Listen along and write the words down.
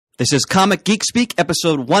This is Comic Geek Speak,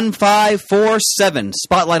 episode 1547,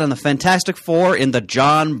 spotlight on the Fantastic Four in the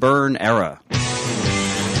John Byrne era.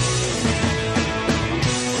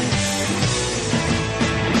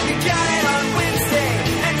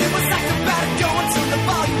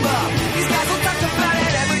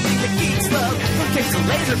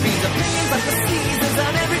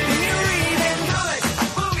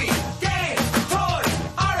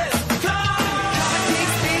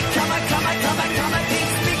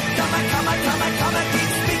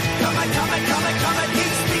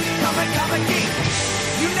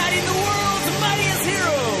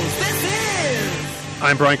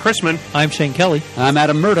 I'm Brian Chrisman. I'm Shane Kelly. I'm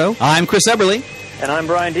Adam Murdo. I'm Chris Eberly. And I'm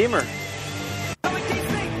Brian Deemer.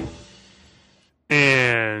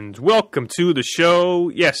 And welcome to the show.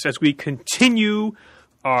 Yes, as we continue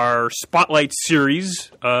our Spotlight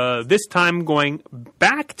series, this time going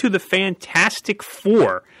back to the Fantastic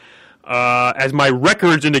Four. As my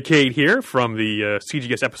records indicate here from the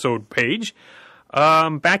CGS episode page,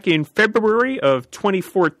 back in February of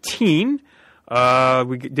 2014,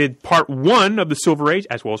 we did part 1 of the Silver Age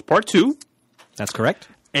as well as part 2. That's correct.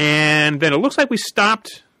 And then it looks like we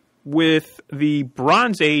stopped with the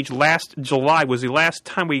Bronze Age last July was the last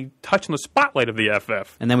time we touched on the spotlight of the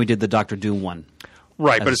FF. And then we did the Doctor Doom one.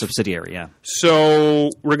 Right. But a subsidiary, yeah.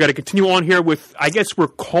 So we're going to continue on here with, I guess we're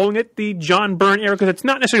calling it the John Byrne era because it's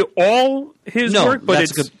not necessarily all his work. But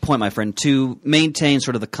that's a good point, my friend. To maintain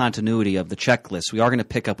sort of the continuity of the checklist, we are going to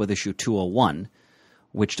pick up with issue 201.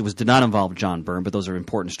 Which did not involve John Byrne, but those are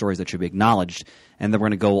important stories that should be acknowledged. And then we're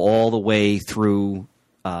going to go all the way through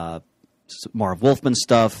Marv Wolfman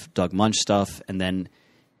stuff, Doug Munch stuff, and then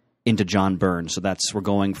into John Byrne. So we're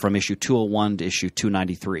going from issue 201 to issue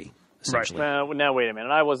 293, essentially. Right. Now, wait a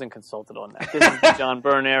minute. I wasn't consulted on that. This is the John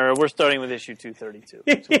Byrne era. We're starting with issue 232.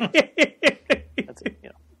 That's it, you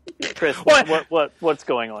know. Chris, what's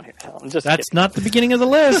going on here? That's kidding. Not the beginning of the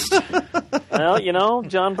list. Well, you know,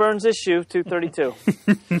 John Byrne's issue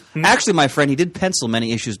 232. Actually, my friend, he did pencil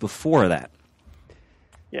many issues before that.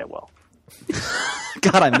 Yeah, well.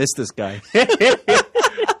 God, I miss this guy.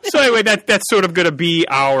 So anyway, that's sort of going to be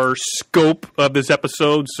our scope of this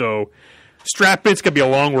episode. So strap in. It's going to be a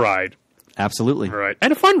long ride. Absolutely. All right.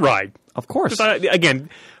 And a fun ride. Of course.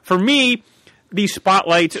 Again, for me, these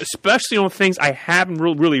spotlights, especially on things I haven't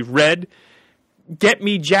really read, get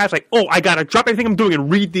me jazzed. Like, oh, I got to drop everything I'm doing and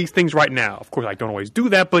read these things right now. Of course, I don't always do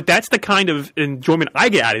that, but that's the kind of enjoyment I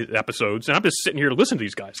get out of episodes, and I'm just sitting here to listen to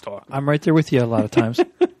these guys talk. I'm right there with you a lot of times.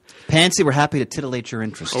 Pansy, we're happy to titillate your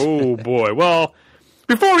interest. Oh, boy. Well,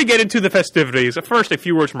 before we get into the festivities, first, a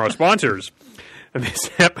few words from our sponsors. This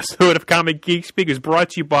episode of Comic Geek Speak is brought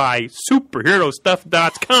to you by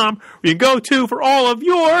SuperheroStuff.com, where you can go to for all of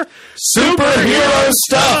your superhero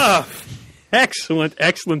stuff. Excellent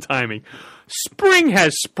timing. Spring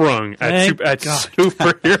has sprung at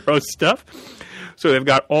Superhero Stuff. So they've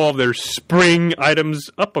got all of their spring items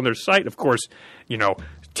up on their site. Of course, you know,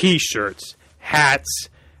 T-shirts, hats.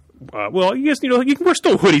 Well, you guys, you can wear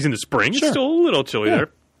still hoodies in the spring. Sure. It's still a little chilly there.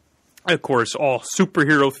 Of course, all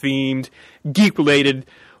superhero themed, geek related.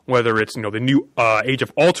 Whether it's the new Age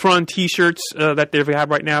of Ultron T-shirts that they have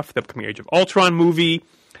right now for the upcoming Age of Ultron movie.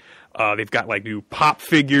 They've got like new pop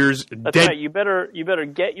figures. That's right. You better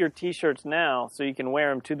get your T-shirts now so you can wear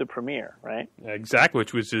them to the premiere, right? Exactly,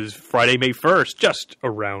 which is Friday, May 1st, just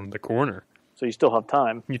around the corner. So you still have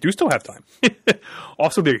time. You do still have time.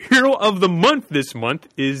 Also, the hero of the month this month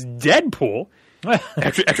is Deadpool.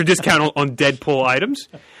 extra discount on Deadpool items.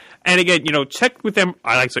 And again, check with them,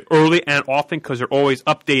 I like to say early and often because they're always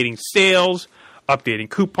updating sales, updating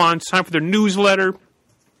coupons, time for their newsletter.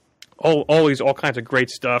 Always all kinds of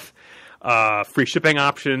great stuff. Free shipping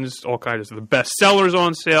options, all kinds of the best sellers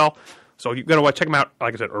on sale. So you're going to check them out,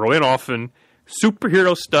 like I said, early and often.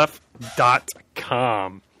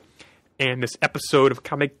 SuperheroStuff.com. And this episode of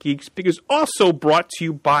Comic Geek Speak is also brought to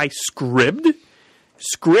you by Scribd.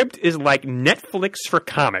 Scribd is like Netflix for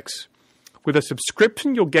comics. With a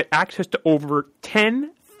subscription, you'll get access to over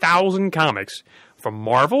 10,000 comics from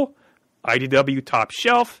Marvel, IDW Top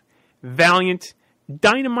Shelf, Valiant,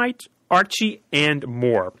 Dynamite, Archie, and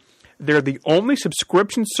more. They're the only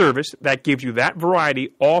subscription service that gives you that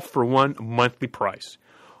variety all for one monthly price.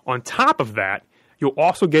 On top of that, you'll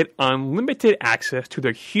also get unlimited access to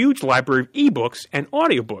their huge library of ebooks and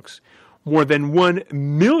audiobooks. More than 1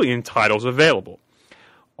 million titles available.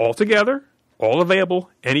 Altogether, all available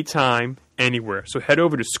anytime, anywhere. So head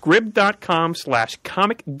over to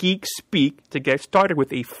scribd.com/comicgeekspeak to get started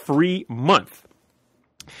with a free month.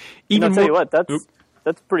 I'll tell you what,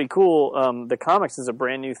 that's pretty cool. The comics is a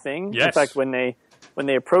brand new thing. Yes. In fact, when they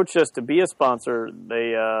approached us to be a sponsor,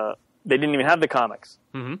 they didn't even have the comics.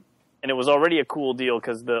 Mm-hmm. and it was already a cool deal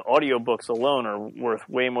because the audiobooks alone are worth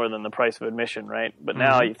way more than the price of admission, right? But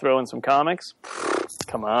now you throw in some comics,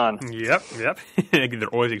 come on. Yep. They're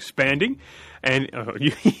always expanding. And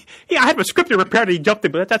I had a script to repair that he jumped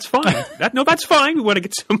in, but that's fine. That's fine. We want to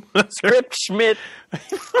get some Script Schmidt.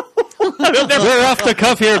 We're off the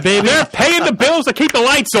cuff here, baby. They're paying the bills to keep the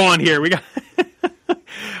lights on here. We got.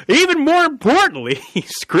 Even more importantly,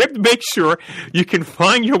 Script makes sure you can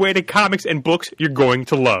find your way to comics and books you're going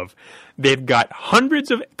to love. They've got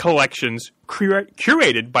hundreds of collections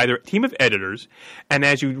curated by their team of editors, and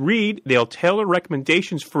as you read, they'll tailor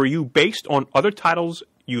recommendations for you based on other titles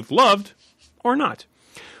you've loved or not.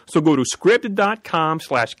 So go to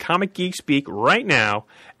scribd.com/comicgeekspeak right now,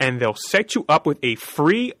 and they'll set you up with a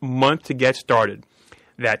free month to get started.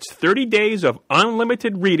 That's 30 days of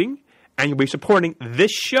unlimited reading, and you'll be supporting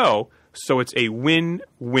this show, so it's a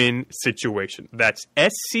win-win situation. That's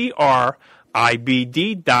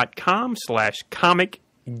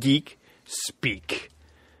scribd.com/comicgeekspeak.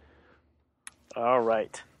 All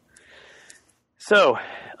right. So,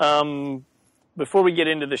 before we get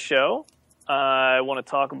into the show, I want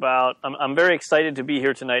to talk about. I'm very excited to be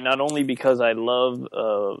here tonight, not only because I love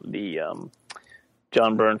the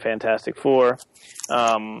John Byrne Fantastic Four,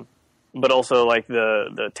 but also like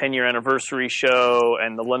the 10-year anniversary show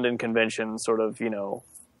and the London convention sort of,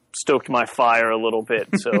 stoked my fire a little bit.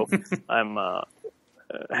 So I'm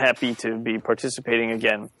happy to be participating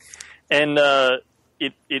again. And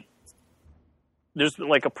there's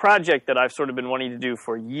like a project that I've sort of been wanting to do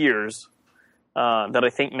for years that I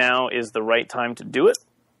think now is the right time to do it.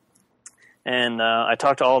 And I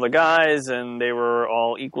talked to all the guys, and they were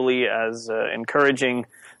all equally as encouraging.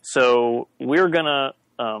 So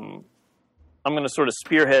I'm going to sort of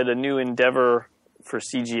spearhead a new endeavor for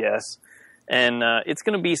CGS, and it's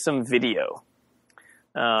going to be some video.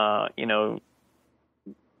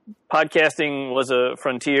 Podcasting was a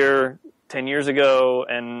frontier 10 years ago,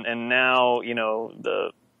 and now,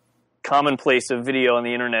 the commonplace of video on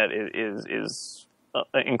the internet is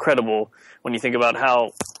incredible when you think about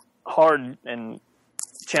how hard and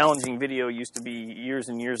challenging video used to be years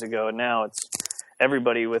and years ago, and now it's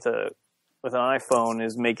everybody with an iPhone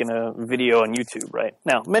is making a video on YouTube, right?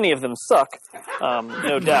 Now, many of them suck,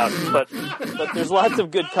 no doubt, but there's lots of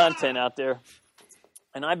good content out there,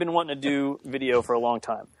 and I've been wanting to do video for a long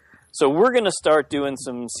time. So we're going to start doing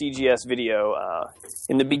some CGS video.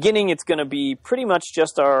 In the beginning, it's going to be pretty much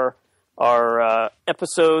just our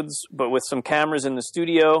episodes, but with some cameras in the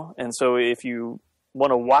studio, and so if you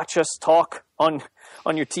want to watch us talk on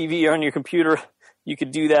your TV or on your computer, you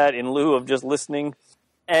could do that in lieu of just listening.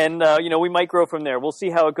 And, we might grow from there. We'll see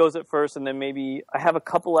how it goes at first, and then maybe I have a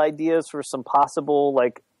couple ideas for some possible,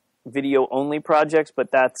 video-only projects,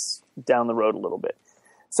 but that's down the road a little bit.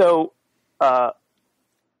 So I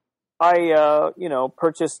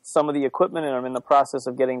purchased some of the equipment, and I'm in the process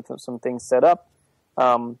of getting some things set up.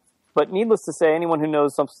 But needless to say, anyone who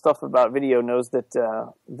knows some stuff about video knows that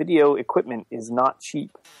video equipment is not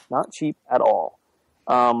cheap at all.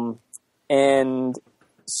 And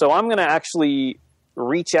so I'm going to actually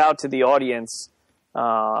reach out to the audience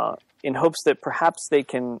in hopes that perhaps they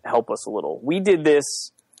can help us a little. We did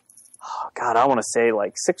this, I want to say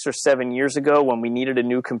 6 or 7 years ago when we needed a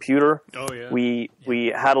new computer. Oh, yeah. We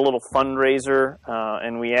had a little fundraiser,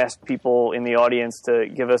 and we asked people in the audience to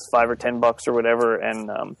give us $5 or $10 or whatever, and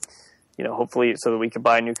hopefully so that we could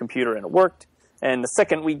buy a new computer, and it worked. And the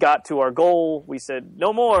second we got to our goal, we said,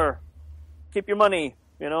 no more, keep your money.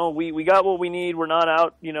 We got what we need. We're not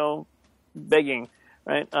out, begging.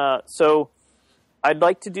 Right. So I'd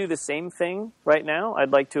like to do the same thing right now.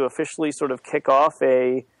 I'd like to officially sort of kick off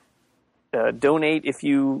a donate if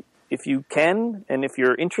you can and if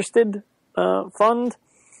you're interested fund.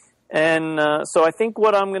 And so I think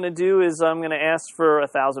what I'm going to do is I'm going to ask for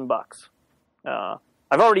 $1,000.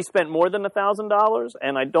 I've already spent more than $1,000,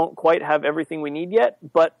 and I don't quite have everything we need yet.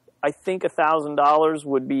 But I think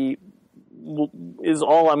 $1,000 is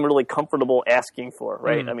all I'm really comfortable asking for.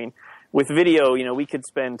 Right. I mean, with video, we could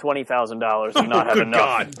spend $20,000 and not have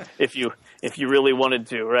enough if you really wanted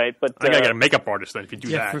to, right? But I gotta get a makeup artist then if you do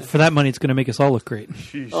that. For that money, it's going to make us all look great.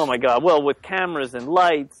 Jeez. Oh my God! Well, with cameras and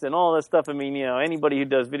lights and all that stuff, I mean, anybody who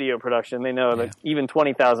does video production, they know that even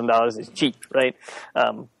 $20,000 is cheap, right?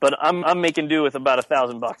 But I'm making do with about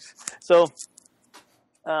 $1,000. So,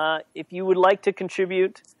 if you would like to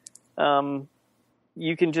contribute,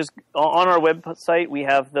 you can just on our website we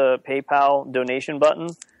have the PayPal donation button.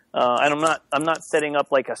 And I'm not setting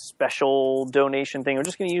up a special donation thing. We're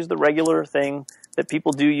just going to use the regular thing that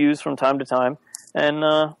people do use from time to time. And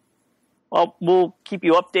Well, we'll keep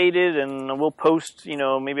you updated, and we'll post,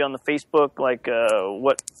 maybe on the Facebook, like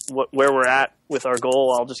where we're at with our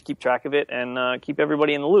goal. I'll just keep track of it and keep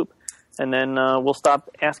everybody in the loop, and then we'll stop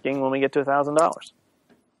asking when we get to $1,000. Does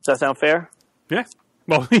that sound fair? Yeah.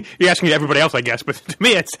 Well, you're asking everybody else, I guess, but to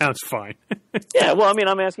me, it sounds fine. Yeah. Well, I mean,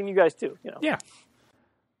 I'm asking you guys too. Yeah.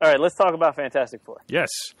 All right. Let's talk about Fantastic Four. Yes.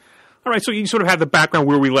 All right. So you sort of have the background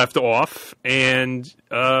where we left off, and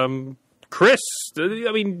Chris,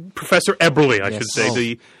 Professor Eberly, I should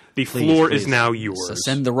say, the floor is now yours. So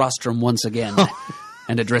send the rostrum once again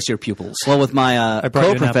and address your pupils. Well, with my brought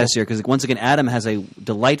you an co-professor, because once again, Adam has a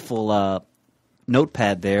delightful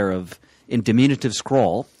notepad there in diminutive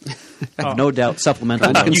scrawl. No doubt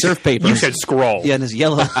supplemental notes. Conserve paper. You said scroll. Yeah, and his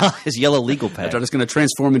yellow legal pad. I'm just going to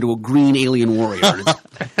transform into a green alien warrior.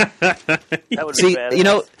 That would See, be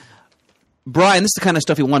bad. Brian, this is the kind of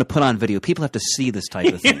stuff you want to put on video. People have to see this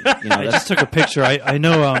type of thing. I just took a picture. I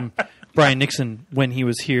know Brian Nixon, when he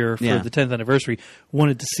was here for the 10th anniversary,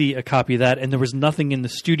 wanted to see a copy of that, and there was nothing in the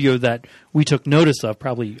studio that we took notice of,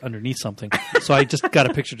 probably underneath something. So I just got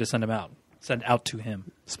a picture to send out to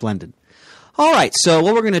him. Splendid. All right, so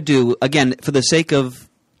what we're going to do, again, for the sake of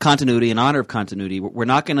continuity and honor of continuity, we're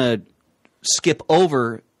not going to skip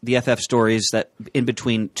over the FF stories that in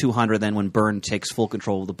between 200, then when Byrne takes full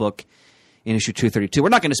control of the book in issue 232. We're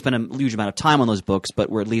not going to spend a huge amount of time on those books, but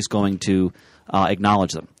we're at least going to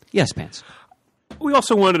acknowledge them. Yes, Pants. We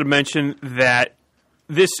also wanted to mention that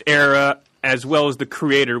this era, as well as the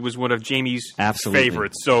creator, was one of Jamie's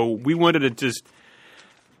favorites. So we wanted to just...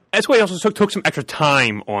 That's why he also took some extra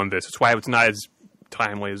time on this. That's why it's not as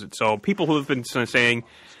timely as it. So people who have been saying,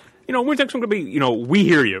 when's next one going to be? We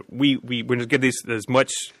hear you. We're going to give this as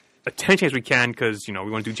much attention as we can because, we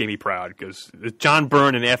want to do Jamie proud. Because John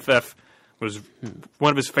Byrne and FF was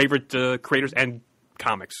one of his favorite creators and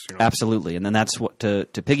comics. Absolutely. And then that's what to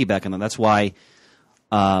piggyback on that. That's why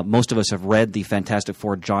most of us have read the Fantastic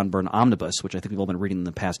Four John Byrne Omnibus, which I think we've all been reading in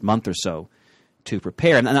the past month or so to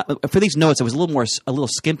prepare. And for these notes, I was a little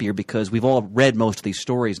skimpier because we've all read most of these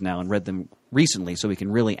stories now and read them recently, so we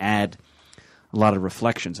can really add a lot of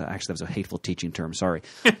reflections. Actually, that was a hateful teaching term. Sorry.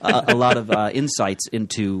 A lot of insights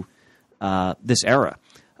into this era.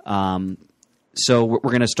 So we're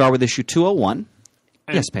going to start with issue 201.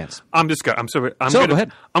 And yes, Pants. Go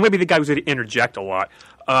ahead. I'm going to be the guy who's going to interject a lot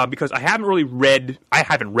because I haven't read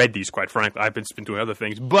these, quite frankly. I've been doing other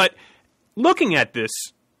things. But looking at this,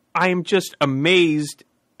 I am just amazed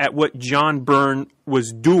at what John Byrne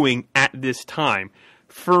was doing at this time.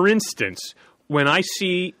 For instance, when I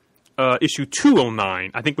see issue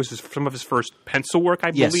 209, I think was some of his first pencil work,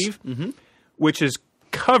 I believe, which is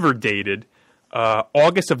cover dated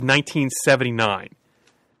August of 1979.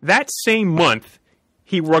 That same month,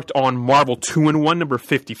 he worked on Marvel 2-in-1 number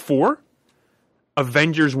 54,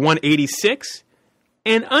 Avengers 186,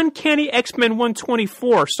 and Uncanny X-Men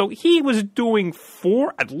 124. So he was doing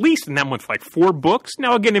at least in that month, like 4 books.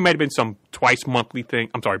 Now, again, it might have been some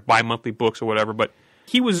bi-monthly books or whatever, but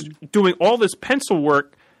he was doing all this pencil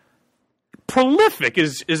work. Prolific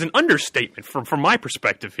is an understatement from my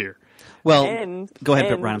perspective here. Well, and, go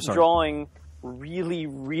ahead, and Brian, I'm sorry. Drawing really,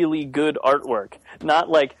 really good artwork. Not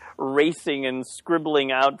like racing and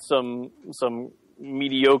scribbling out some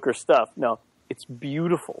mediocre stuff. No, it's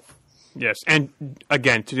beautiful. Yes, and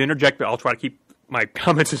again, to interject, but I'll try to keep my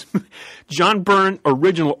comments. John Byrne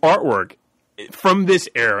original artwork from this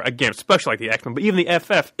era, again, especially like the X-Men, but even the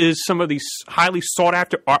FF, is some of these highly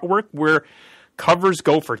sought-after artwork where covers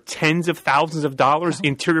go for tens of thousands of dollars,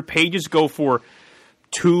 interior pages go for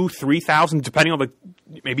 $2,000-$3,000, depending on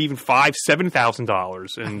maybe even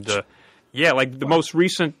 $5,000-$7,000, and like the most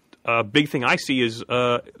recent big thing I see is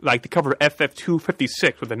like the cover of FF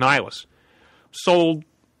 256 with the Nihilus, sold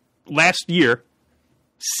last year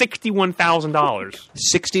 $61,000.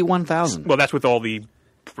 $61,000. Well, that's with all the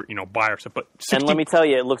buyer stuff, but and let me tell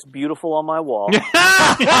you, it looks beautiful on my wall.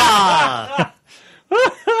 That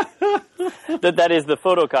is the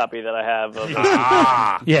photocopy that I have of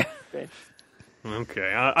Yeah.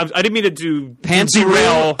 Okay. I didn't mean to do Pansy derail.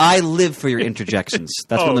 Rail, I live for your interjections.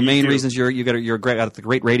 That's one of the you main do. reasons you're got the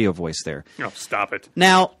great radio voice there. Oh, stop it.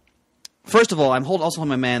 Now, first of all, I'm also holding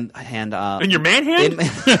my man hand. In your man hand?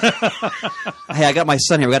 Hey, I got my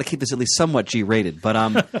son here. We got to keep this at least somewhat G-rated,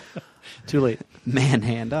 but Too late. man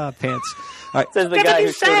hand, pants. All right. Says the guy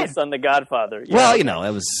who showed his son The Godfather. Yeah. Well,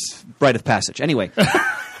 that was rite of passage. Anyway,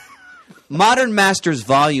 Modern Masters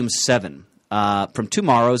Volume 7 from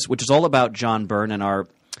Tomorrow's, which is all about John Byrne, and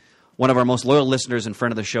one of our most loyal listeners and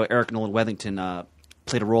friend of the show, Eric Nolan Wethington,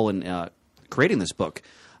 played a role in creating this book.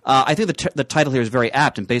 I think the title here is very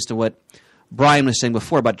apt, and based on what Brian was saying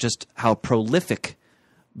before about just how prolific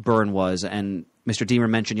Byrne was, and Mr. Deemer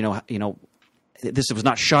mentioned, this was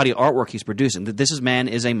not shoddy artwork he's producing. This man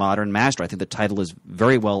is a modern master. I think the title is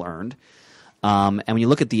very well earned. And when you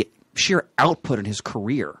look at the sheer output in his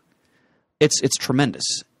career, it's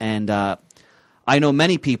tremendous. And I know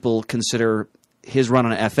many people consider his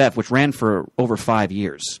run on FF, which ran for over 5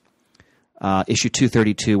 years, issue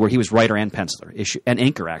 232, where he was writer and penciler, and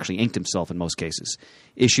inker, actually, inked himself in most cases.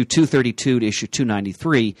 Issue 232 to issue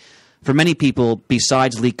 293, for many people,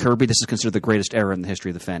 besides Lee Kirby, this is considered the greatest era in the history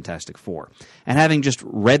of the Fantastic Four. And having just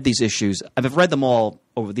read these issues, I've read them all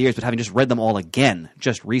over the years, but having just read them all again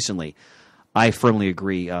just recently, I firmly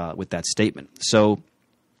agree with that statement. So,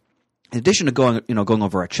 in addition to going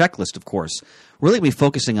over our checklist, of course, we're really going to be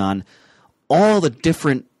focusing on all the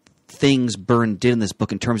different things Byrne did in this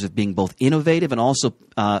book in terms of being both innovative and also,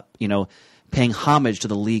 paying homage to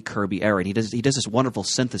the Lee Kirby era. And he does this wonderful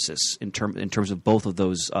synthesis in terms of both of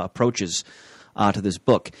those approaches to this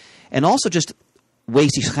book, and also just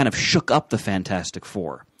ways he kind of shook up the Fantastic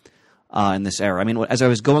Four in this era. I mean, as I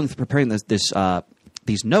was going through preparing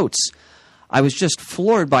these notes, I was just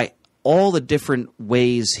floored by all the different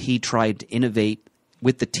ways he tried to innovate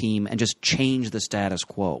with the team and just change the status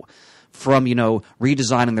quo. From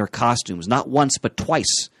redesigning their costumes, not once but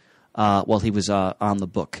twice while he was on the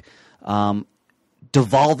book.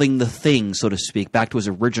 Devolving the Thing, so to speak, back to his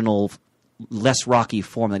original, less rocky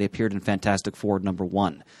form that he appeared in Fantastic Four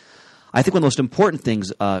 #1. I think one of the most important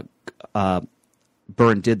things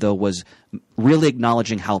Byrne did, though, was really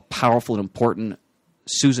acknowledging how powerful and important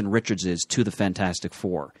Susan Richards is to the Fantastic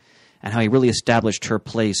Four, and how he really established her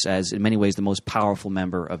place as, in many ways, the most powerful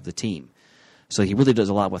member of the team. So he really does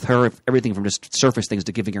a lot with her, everything from just surface things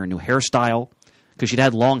to giving her a new hairstyle, because she'd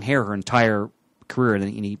had long hair her entire career,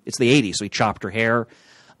 and it's the 80s, so he chopped her hair.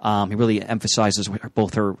 He really emphasizes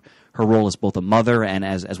both her role as both a mother and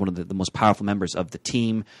as one of the most powerful members of the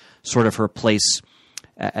team, sort of her place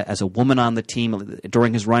as a woman on the team.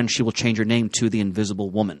 During his run, she will change her name to the Invisible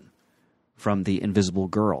Woman from the Invisible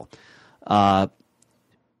Girl.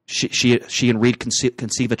 She and Reed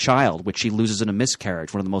conceive a child, which she loses in a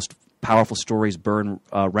miscarriage, one of the most powerful stories Byrne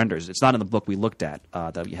renders. It's not in the book we looked at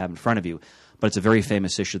that you have in front of you, but it's a very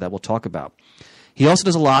famous issue that we'll talk about. He also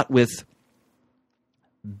does a lot with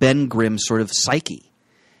Ben Grimm's sort of psyche.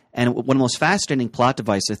 And one of the most fascinating plot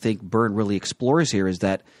devices I think Byrne really explores here is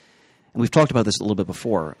that, and we've talked about this a little bit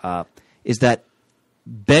before, is that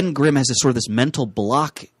Ben Grimm has this mental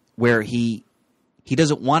block where he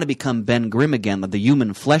doesn't want to become Ben Grimm again, the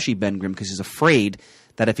human, fleshy Ben Grimm, because he's afraid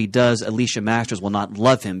that if he does, Alicia Masters will not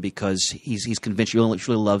love him because he's convinced she only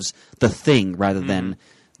loves the Thing rather than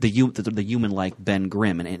the human-like Ben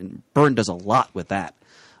Grimm. And Byrne does a lot with that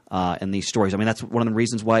in these stories. I mean, that's one of the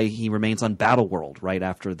reasons why he remains on Battleworld right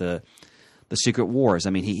after the Secret Wars. I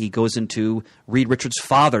mean, he goes into Reed Richards'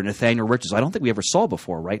 father, Nathaniel Richards. I don't think we ever saw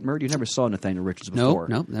before, right, Murd? You never saw Nathaniel Richards before.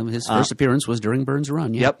 No. His first appearance was during Byrne's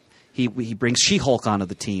run. Yeah. Yep. He brings She-Hulk onto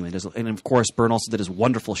the team, and of course, Byrne also did his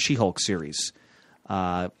wonderful She-Hulk series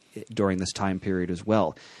during this time period as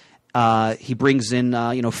well. He brings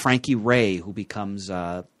in Frankie Ray, who becomes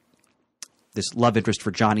this love interest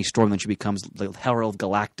for Johnny Storm, then she becomes the Herald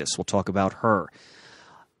Galactus. We'll talk about her.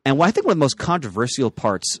 And I think one of the most controversial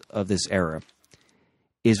parts of this era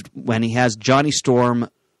is when he has Johnny Storm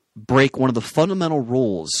break one of the fundamental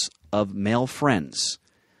rules of male friends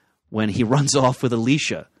when he runs off with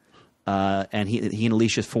Alicia. And he and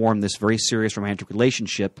Alicia form this very serious romantic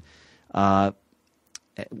relationship while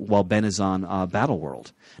Ben is on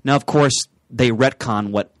Battleworld. Now, of course, they retcon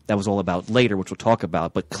what that was all about later, which we'll talk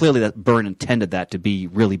about. But clearly, that Byrne intended that to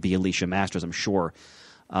really be Alicia Masters, I'm sure,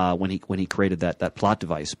 when he created that plot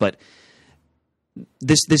device. But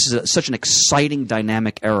this is such an exciting,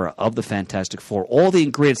 dynamic era of the Fantastic Four. All the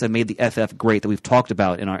ingredients that made the FF great that we've talked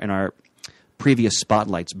about in our previous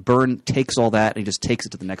spotlights, Byrne takes all that and he just takes it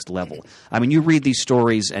to the next level. I mean, you read these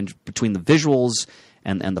stories, and between the visuals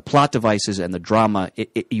and the plot devices and the drama,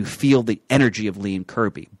 you feel the energy of Lee and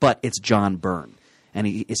Kirby. But it's John Byrne, and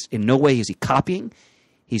in no way is he copying.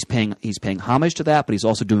 He's paying homage to that, but he's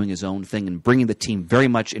also doing his own thing and bringing the team very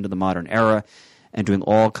much into the modern era and doing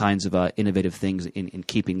all kinds of innovative things in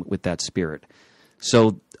keeping with that spirit.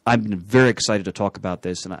 So I've been very excited to talk about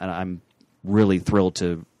this, and I'm really thrilled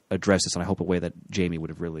to address this in, I hope, a way that Jamie would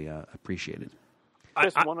have really appreciated.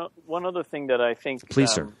 Just one other thing that I think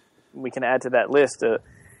Please, sir. We can add to that list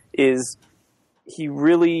is he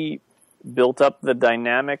really built up the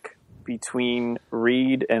dynamic between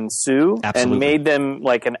Reed and Sue. Absolutely. And made them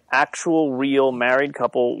like an actual real married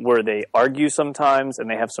couple where they argue sometimes and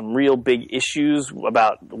they have some real big issues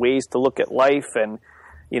about ways to look at life. And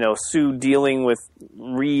Sue dealing with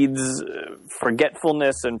Reed's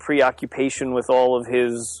forgetfulness and preoccupation with all of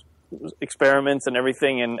his experiments and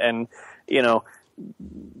everything, and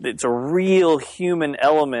it's a real human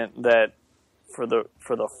element that for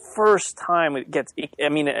the first time it gets. I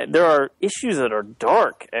mean, there are issues that are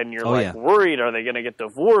dark, and you're worried: are they going to get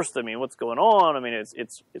divorced? I mean, what's going on? I mean,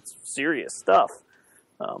 it's serious stuff.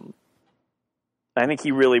 I think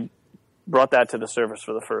he really brought that to the surface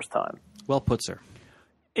for the first time. Well put, sir.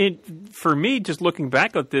 For me, just looking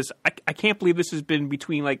back at this, I can't believe this has been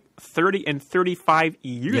between like 30 and 35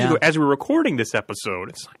 years ago as we're recording this episode.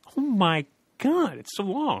 It's like, oh my God, it's so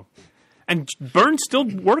long. And Byrne's still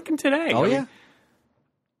working today. Oh, yeah.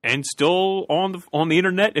 And still on the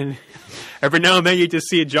internet, and every now and then you just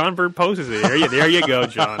see a John Byrne post. There you go,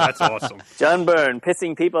 John. That's awesome. John Byrne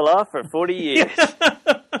pissing people off for 40 years.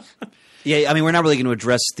 Yeah, I mean, we're not really going to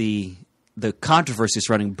address the controversy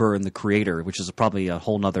surrounding Byrne, the creator, which is probably a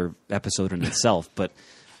whole nother episode in itself. But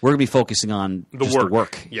we're going to be focusing on the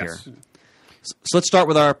work here. So let's start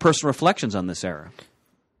with our personal reflections on this era.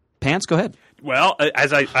 Pants, go ahead. Well,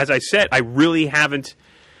 as I said, I really haven't.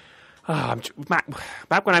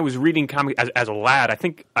 Back when I was reading comics as a lad, I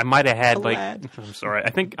think I might have had I'm sorry.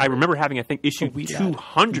 I remember having issue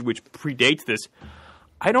 200, which predates this.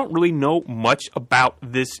 I don't really know much about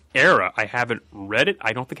this era. I haven't read it.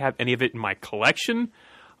 I don't think I have any of it in my collection.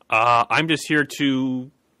 I'm just here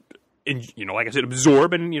to, like I said,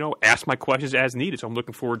 absorb and, ask my questions as needed. So I'm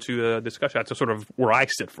looking forward to the discussion. That's sort of where I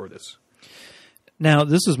sit for this. Now,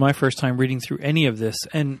 this is my first time reading through any of this,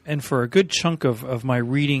 and for a good chunk of my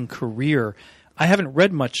reading career, I haven't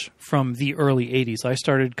read much from the early 80s. I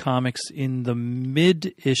started comics in the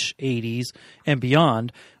mid-ish 80s and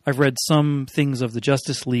beyond. I've read some things of the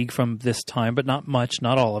Justice League from this time, but not much,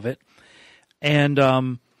 not all of it. And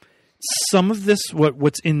some of this,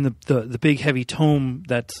 what's in the big heavy tome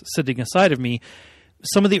that's sitting aside of me,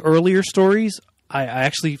 some of the earlier stories I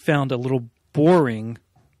actually found a little boring.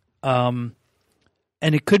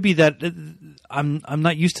 And it could be that I'm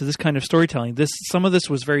not used to this kind of storytelling. Some of this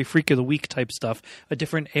was very Freak of the Week type stuff, a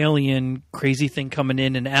different alien crazy thing coming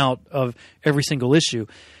in and out of every single issue.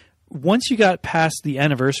 Once you got past the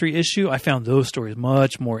anniversary issue, I found those stories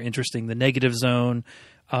much more interesting. The Negative Zone,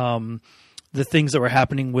 the things that were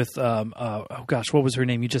happening with what was her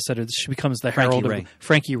name? You just said it. She becomes the herald of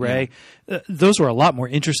Frankie Ray. Yeah. Those were a lot more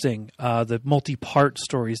interesting. The multi-part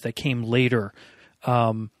stories that came later.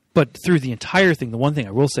 But through the entire thing, the one thing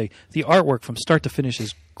I will say, the artwork from start to finish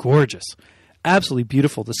is gorgeous, absolutely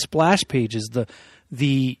beautiful. The splash pages,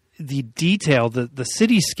 the detail, the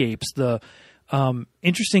cityscapes, the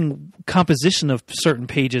interesting composition of certain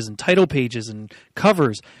pages and title pages and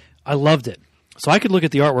covers. I loved it. So I could look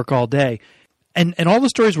at the artwork all day, and all the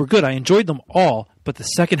stories were good. I enjoyed them all, but the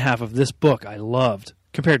second half of this book I loved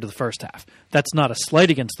compared to the first half. That's not a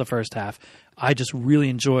slight against the first half. I just really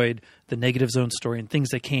enjoyed the Negative Zone story and things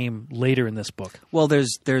that came later in this book. Well,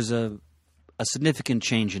 there's a significant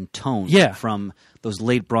change in tone from those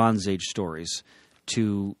late Bronze Age stories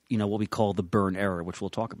to what we call the Byrne era, which we'll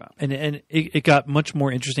talk about. And it got much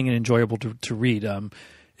more interesting and enjoyable to read.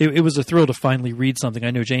 It was a thrill to finally read something.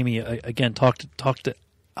 I know Jamie again talked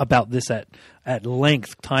about this at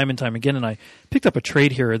length time and time again, and I picked up a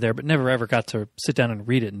trade here or there, but never ever got to sit down and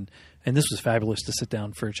read it. And this was fabulous to sit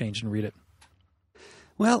down for a change and read it.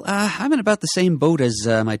 Well, I'm in about the same boat as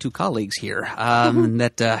my two colleagues here. I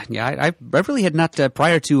really had not,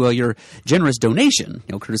 prior to your generous donation,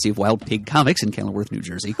 courtesy of Wild Pig Comics in Kenilworth, New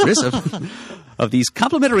Jersey, Chris, of these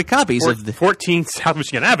complimentary copies of the 14 South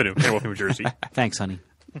Michigan Avenue, Kenilworth, New Jersey. Thanks, honey.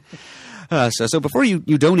 So before you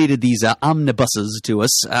donated these omnibuses to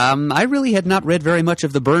us, I really had not read very much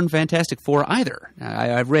of the Byrne Fantastic Four either.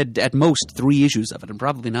 I've read at most 3 issues of it, and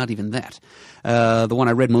probably not even that. The one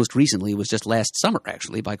I read most recently was just last summer,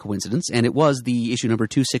 actually, by coincidence, and it was the issue number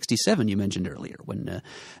 267 you mentioned earlier, when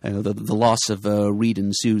the loss of Reed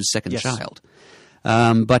and Sue's second child.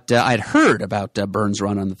 But I'd heard about Byrne's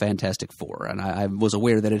run on the Fantastic Four, and I was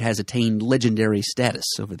aware that it has attained legendary status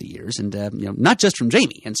over the years, and not just from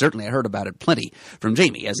Jamie, and certainly I heard about it plenty from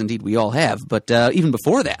Jamie, as indeed we all have, but even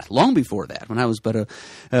before that, long before that, when I was but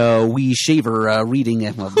a wee shaver reading,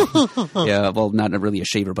 not really a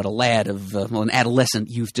shaver, but a lad of an adolescent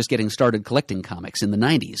youth just getting started collecting comics in the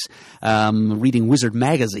 90s, reading Wizard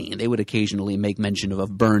magazine, they would occasionally make mention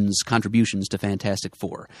of Byrne's contributions to Fantastic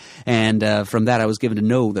Four, and from that I was given to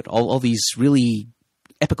know that all these really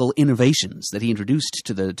epical innovations that he introduced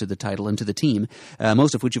to the title and to the team,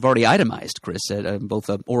 most of which you've already itemized, Chris, both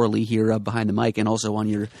orally here behind the mic and also on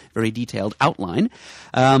your very detailed outline.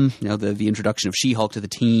 The introduction of She-Hulk to the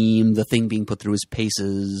team, the Thing being put through his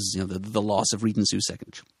paces, the loss of Reed and Sue's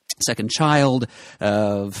second child,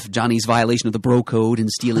 of Johnny's violation of the bro code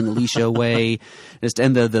and stealing Alicia away,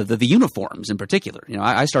 and the uniforms in particular.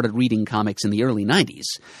 I started reading comics in the early 90s,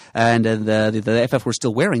 and the FF were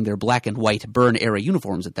still wearing their black and white Byrne era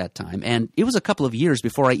uniforms at that time, and it was a couple of years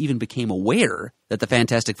before I even became aware that the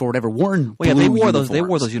Fantastic Four had ever worn blue they wore uniforms. They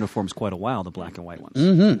wore those uniforms quite a while, the black and white ones.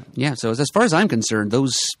 Mm-hmm. Yeah, so as far as I'm concerned,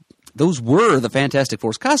 those were the Fantastic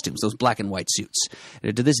Four's costumes, those black and white suits.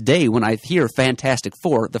 To this day, when I hear Fantastic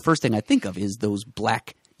Four, the first thing I think of is those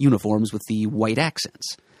black uniforms with the white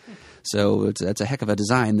accents. So that's a heck of a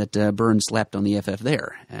design that Byrne slapped on the FF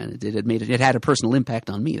there, and it had a personal impact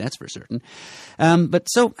on me, that's for certain. But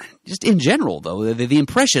so, just in general, though, the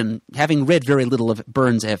impression, having read very little of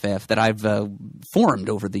Byrne's FF that I've formed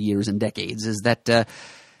over the years and decades, is that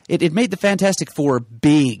It made the Fantastic Four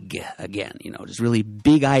big again, just really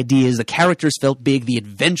big ideas. The characters felt big. The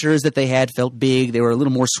adventures that they had felt big. They were a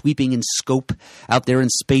little more sweeping in scope out there in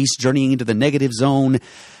space, journeying into the negative zone.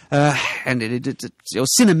 And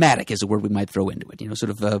cinematic is a word we might throw into it.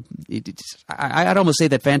 I'd almost say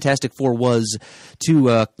that Fantastic Four was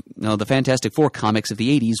to the Fantastic Four comics of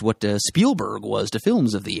the 80s what Spielberg was to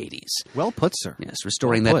films of the 80s. Well put, sir. Yes,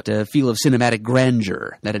 restoring that feel of cinematic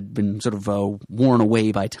grandeur that had been sort of worn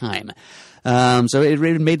away by time. So it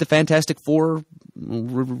really made the Fantastic Four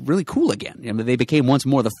really cool again. They became once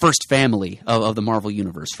more the first family of the Marvel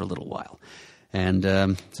Universe for a little while.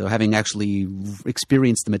 And so having actually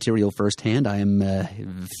experienced the material firsthand, I am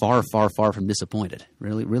far, far, far from disappointed.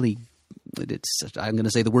 Really, I'm going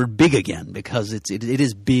to say the word big again because it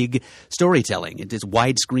is big storytelling. It is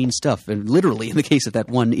widescreen stuff. And literally, in the case of that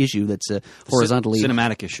one issue that's horizontally...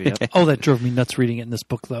 Cinematic issue, yep. Oh, that drove me nuts reading it in this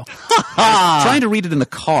book, though. Trying to read it in the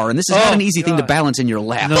car, and this is not an easy thing to balance in your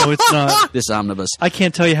lap. No, it's not. This omnibus. I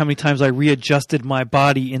can't tell you how many times I readjusted my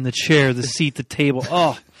body in the chair, the seat, the table.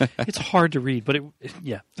 Oh, it's hard to read, but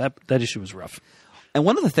that issue was rough. And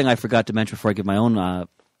one other thing I forgot to mention before I give my own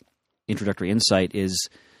introductory insight is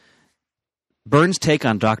Byrne's take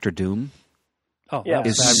on Dr. Doom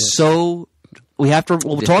is so...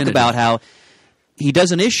 We'll talk about how he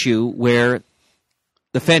does an issue where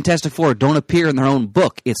the Fantastic Four don't appear in their own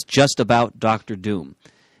book. It's just about Dr. Doom.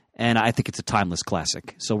 And I think it's a timeless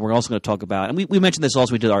classic. So we're also going to talk about... And we mentioned this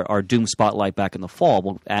also. We did our Doom Spotlight back in the fall.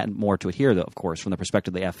 We'll add more to it here, though, of course, from the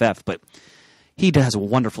perspective of the FF. But he has a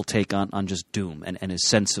wonderful take on just Doom and his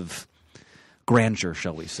sense of grandeur,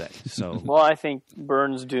 shall we say. So, well, I think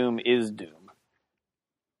Byrne's Doom is Doom.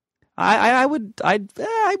 I would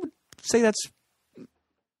say that's...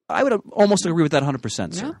 I would almost agree with that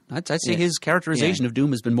 100%, sir. Yeah, I'd say his characterization of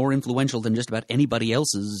Doom has been more influential than just about anybody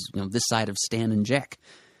else's, this side of Stan and Jack.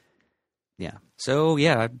 Yeah. So,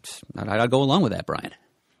 I'd go along with that, Brian.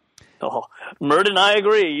 Oh, Mert and I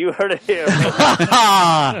agree. You heard it here.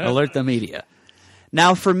 Alert the media.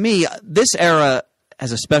 Now, for me, this era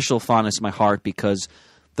has a special fondness in my heart because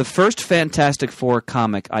the first Fantastic Four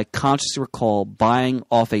comic I consciously recall buying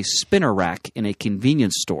off a spinner rack in a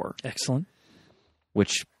convenience store. Excellent.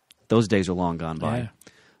 Which those days are long gone by. Yeah.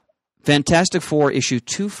 Fantastic Four issue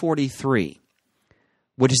 243,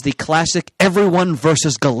 which is the classic Everyone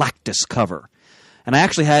versus Galactus cover. And I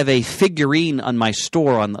actually have a figurine on my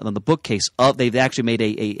store on the bookcase. They've actually made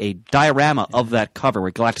a diorama of that cover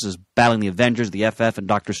where Galactus is battling the Avengers, the FF, and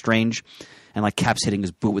Doctor Strange, and like Cap's hitting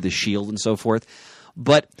his boot with his shield and so forth.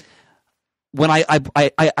 But when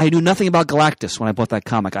I knew nothing about Galactus when I bought that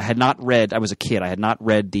comic. I was a kid. I had not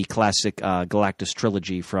read the classic Galactus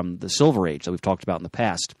trilogy from the Silver Age that we've talked about in the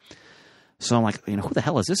past. So I'm like, who the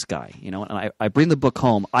hell is this guy? And I bring the book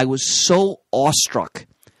home. I was so awestruck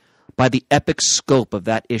by the epic scope of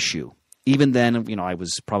that issue. Even then, I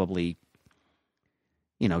was probably,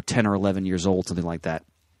 10 or 11 years old, something like that.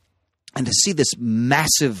 And to see this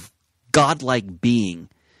massive, godlike being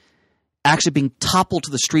actually being toppled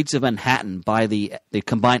to the streets of Manhattan by the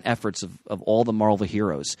combined efforts of all the Marvel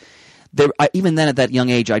heroes. Even then, at that young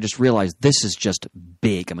age, I just realized this is just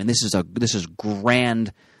big. I mean, this is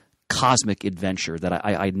grand, cosmic adventure that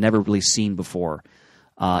I'd never really seen before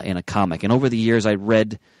in a comic. And over the years, I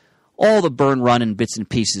read all the Byrne run in bits and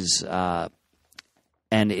pieces, and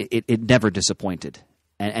it never disappointed.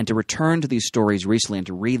 And to return to these stories recently and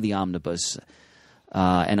to read the omnibus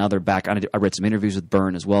and other back. I read some interviews with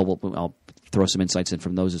Byrne as well. I'll throw some insights in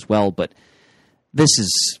from those as well. But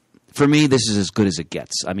for me, this is as good as it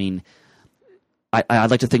gets. I mean,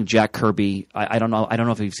 I'd like to think Jack Kirby. I don't know. I don't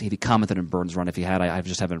know if he commented on Byrne's run. If he had, I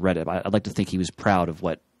just haven't read it. I'd like to think he was proud of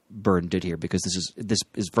what Byrne did here, because this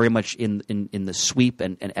is very much in the sweep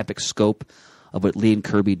and epic scope of what Lee and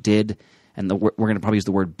Kirby did. And we're going to probably use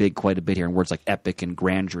the word big quite a bit here, in words like epic and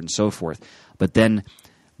grandeur and so forth. But then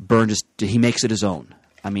Byrne he makes it his own.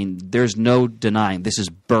 I mean, there's no denying this is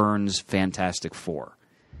Byrne's Fantastic Four.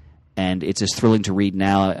 And it's as thrilling to read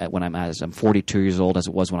now I'm 42 years old as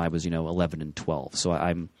it was when I was 11 and 12. So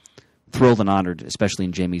I'm thrilled and honored, especially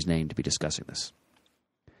in Jamie's name, to be discussing this.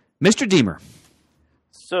 Mr. Deemer.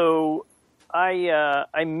 So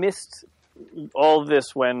I missed all of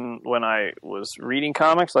this when I was reading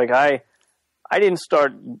comics. Like I didn't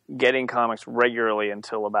start getting comics regularly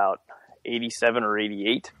until about 87 or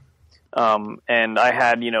 88. And I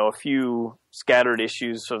had, a few scattered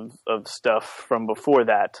issues of stuff from before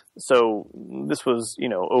that. So this was,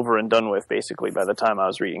 over and done with basically by the time I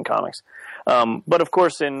was reading comics. But of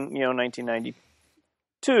course in,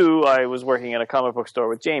 1992, I was working at a comic book store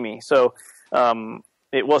with Jamie. So,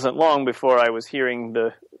 it wasn't long before I was hearing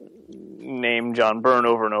the name John Byrne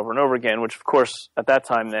over and over and over again, which of course at that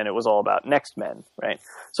time then it was all about Next Men, right?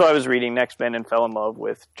 So I was reading Next Men and fell in love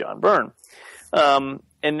with John Byrne. And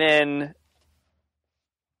then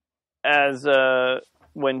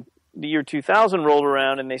when the year 2000 rolled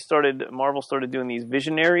around and Marvel started doing these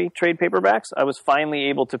Visionary trade paperbacks, I was finally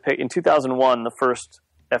able to pick, in 2001, the first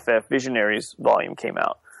FF Visionaries volume came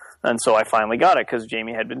out. And so I finally got it because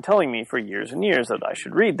Jamie had been telling me for years and years that I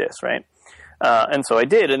should read this, right? And so I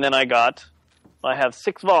did, and then I have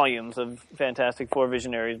 6 volumes of Fantastic Four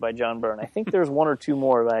Visionaries by John Byrne. I think there's 1 or 2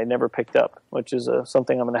 more that I never picked up, which is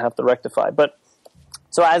something I'm going to have to rectify. But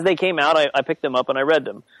so as they came out, I picked them up and I read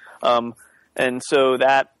them. And so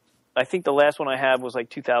I think the last one I had was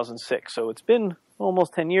like 2006. So it's been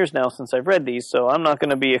almost 10 years now since I've read these, so I'm not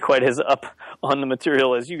going to be quite as up on the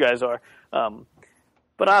material as you guys are.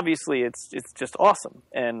 But obviously it's just awesome.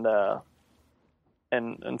 And so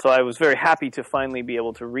I was very happy to finally be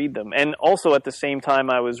able to read them. And also at the same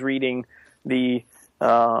time I was reading the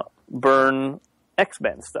Byrne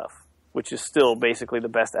X-Men stuff, which is still basically the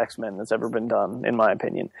best X-Men that's ever been done, in my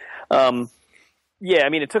opinion. Yeah, I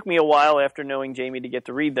mean, it took me a while after knowing Jamie to get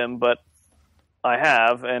to read them, but I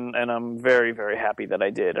have, and I'm very, very happy that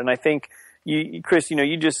I did. And I think, Chris,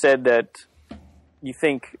 you just said that you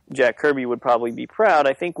think Jack Kirby would probably be proud.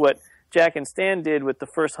 I think what Jack and Stan did with the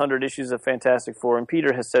first 100 issues of Fantastic Four, and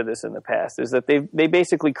Peter has said this in the past, is that they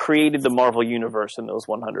basically created the Marvel Universe in those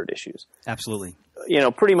 100 issues. Absolutely.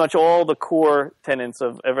 Pretty much all the core tenets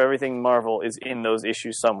of everything Marvel is in those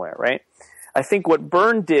issues somewhere, right? I think what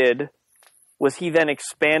Byrne did was he then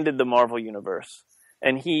expanded the Marvel Universe,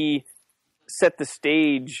 and he set the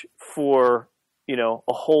stage for,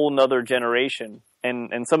 a whole nother generation.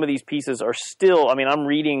 And some of these pieces are still, I mean, I'm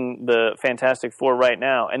reading the Fantastic Four right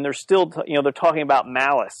now, and they're still, they're talking about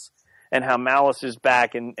Malice and how Malice is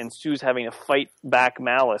back and Sue's having to fight back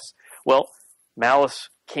Malice. Well, Malice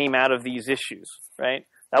came out of these issues, right?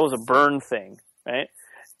 That was a Byrne thing, right?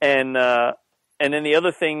 And then the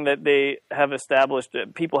other thing that they have established,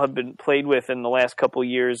 that people have been played with in the last couple of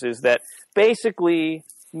years, is that basically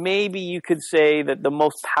maybe you could say that the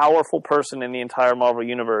most powerful person in the entire Marvel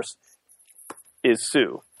Universe is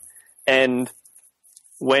Sue. And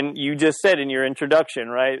when you just said in your introduction,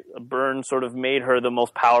 right, Byrne sort of made her the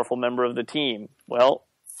most powerful member of the team. Well,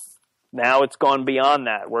 now it's gone beyond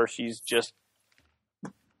that, where she's just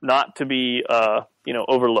not to be,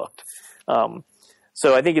 overlooked.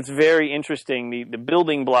 So I think it's very interesting. The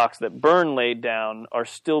building blocks that Byrne laid down are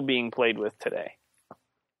still being played with today.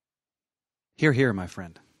 Hear, hear, my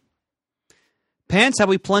friend. Pants, how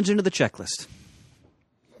we plunge into the checklist?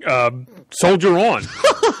 Soldier on.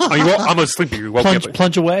 I'm asleep. You woke me up.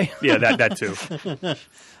 Plunge away? Yeah, that too.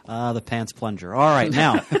 The pants plunger. All right,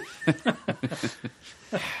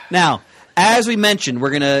 now, as we mentioned, we're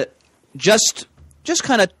going to just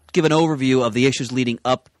kind of give an overview of the issues leading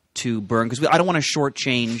up to Byrne, because I don't want to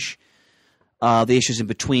shortchange the issues in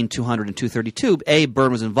between 200 and 232. A,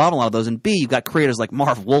 Byrne was involved in a lot of those, and B, you've got creators like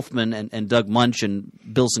Marv Wolfman and Doug Munch and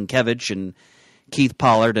Bill Sienkiewicz and Keith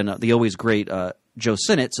Pollard and the always great Joe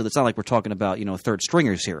Sinnott, so it's not like we're talking about third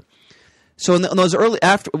stringers here. So in those early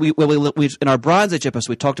in our Bronze Age episode,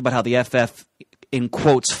 we talked about how the FF in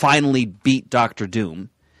quotes finally beat Dr. Doom,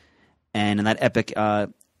 and in that epic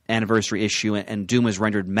anniversary issue, and Doom is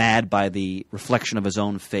rendered mad by the reflection of his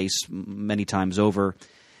own face many times over,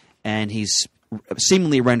 and he's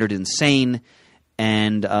seemingly rendered insane.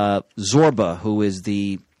 And Zorba, who is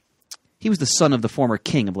he was the son of the former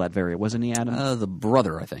king of Latveria, wasn't he, Adam? The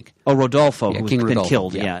brother, I think. Oh, Rodolfo, who King was been Rodolfo,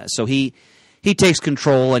 killed. yeah. So he he takes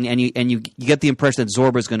control, and you get the impression that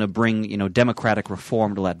Zorba is going to bring democratic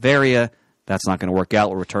reform to Latveria. That's not going to work out.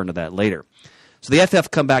 We'll return to that later. So the FF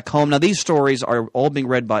come back home. Now these stories are all being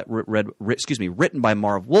written by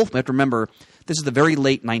Marv Wolfman. You have to remember this is the very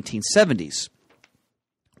late 1970s.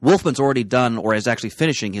 Wolfman's already done, or is actually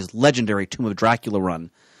finishing, his legendary Tomb of Dracula run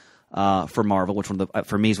for Marvel, which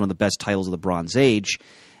for me is one of the best titles of the Bronze Age.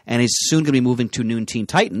 And he's soon going to be moving to Noon Teen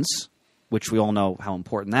Titans, which we all know how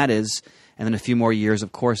important that is. And then a few more years,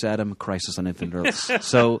 of course, Adam, Crisis on Infinite Earths.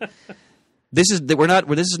 So this is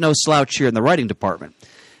no slouch here in the writing department.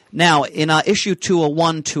 Now, in issue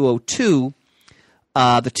 201, 202,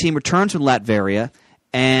 the team returns from Latveria,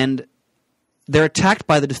 and they're attacked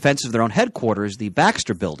by the defense of their own headquarters, the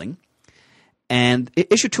Baxter Building. And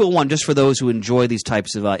issue 201, just for those who enjoy these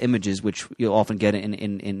types of images, which you'll often get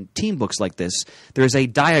in team books like this, there's a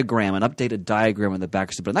diagram, an updated diagram of the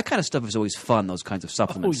Baxter Building. That kind of stuff is always fun, those kinds of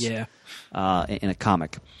supplements in a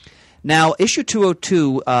comic. Now, issue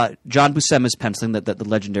 202, John Buscema is penciling, the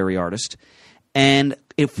legendary artist. And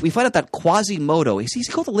if we find out that Quasimodo, is he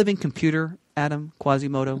called a living computer, Adam?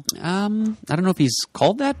 Quasimodo? I don't know if he's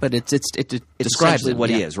called that, but it describes what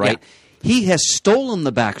he is, right? Yeah. He has stolen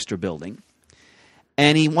the Baxter Building,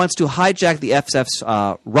 and he wants to hijack the FF's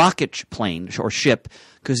rocket plane or ship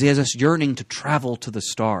because he has this yearning to travel to the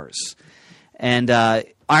stars. And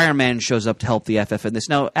Iron Man shows up to help the FF in this.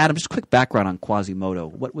 Now, Adam, just a quick background on Quasimodo.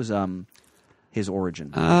 What was his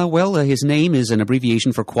origin? His name is an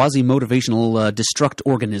abbreviation for quasi-motivational destruct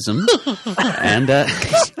organism. And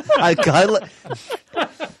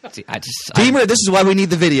Beamer, this is why we need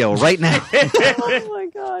the video right now. Oh my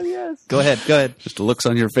God! Yes. Go ahead. Just the looks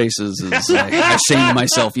on your faces is I shamed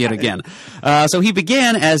myself yet again. So he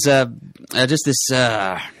began as just this.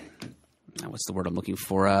 What's the word I'm looking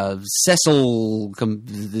for? Cecil,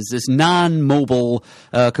 this non-mobile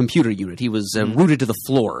computer unit. He was rooted to the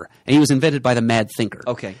floor, and he was invented by the Mad Thinker.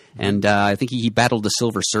 Okay. And I think he battled the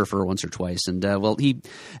Silver Surfer once or twice. And, he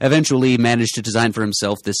eventually managed to design for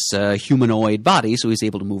himself this humanoid body, so he's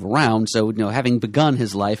able to move around. So, having begun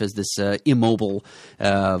his life as this immobile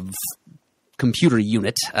computer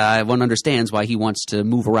unit, one understands why he wants to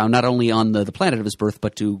move around not only on the planet of his birth,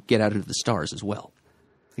 but to get out into the stars as well.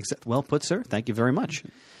 Well put, sir. Thank you very much.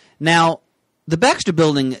 Now, the Baxter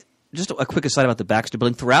Building, just a quick aside about the Baxter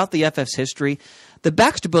Building. Throughout the FF's history, the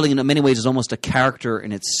Baxter Building in many ways is almost a character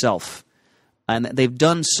in itself. And they've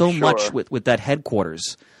done so much with that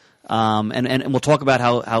headquarters. And we'll talk about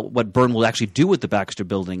how what Byrne will actually do with the Baxter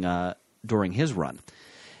Building during his run.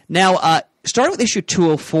 Now, starting with issue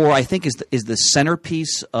 204, I think is the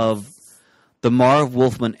centerpiece of the Marv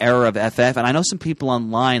Wolfman era of FF, and I know some people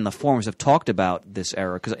online in the forums have talked about this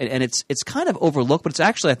era, and it's kind of overlooked, but it's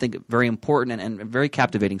actually, I think, a very important and very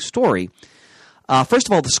captivating story. First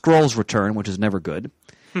of all, the Skrulls return, which is never good,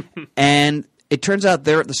 and it turns out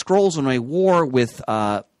the Skrulls are in a war with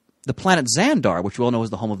the planet Xandar, which we all know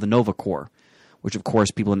is the home of the Nova Corps, which, of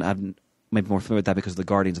course, people may be more familiar with that because of the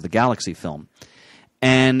Guardians of the Galaxy film.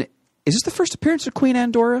 And is this the first appearance of Queen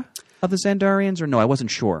Andorra of the Xandarians, or no? I wasn't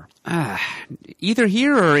sure. Either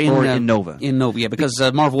here or in Nova. In Nova, yeah, because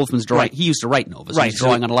Marv Wolfman's drawing. He used to write Nova, so he's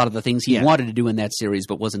drawing on a lot of the things he wanted to do in that series,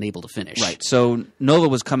 but wasn't able to finish. Right. So Nova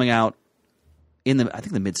was coming out in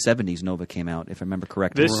the mid-70s. Nova came out, if I remember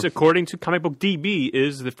correctly. This, according to Comic Book DB,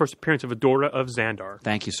 is the first appearance of Adora of Xandar.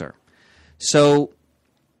 Thank you, sir. So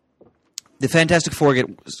the Fantastic Four get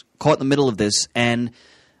caught in the middle of this, and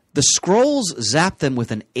the Skrulls zap them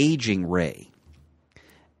with an aging ray.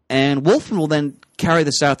 And Wolfman will then carry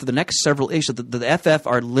this out through the next several issues. The FF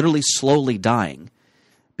are literally slowly dying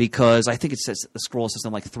because I think it says the scroll says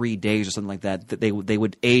something like 3 days or something like that they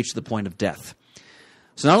would age to the point of death.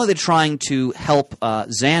 So not only are they trying to help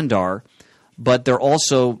Xandar, but they're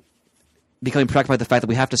also becoming preoccupied with the fact that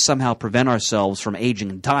we have to somehow prevent ourselves from aging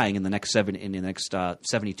and dying in the next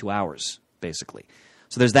 72 hours, basically.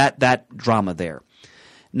 So there's that drama there.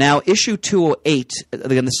 Now, issue 208,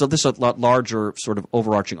 again, this is a lot larger sort of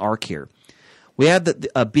overarching arc here. We have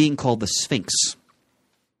a being called the Sphinx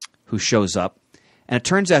who shows up, and it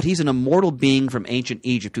turns out he's an immortal being from ancient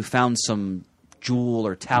Egypt who found some jewel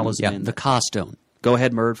or talisman. Yeah, the Ka stone. Go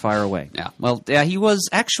ahead, Murd, fire away. Yeah, well, he was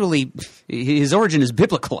actually his origin is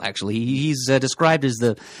biblical. Actually, he's described as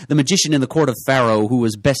the magician in the court of Pharaoh who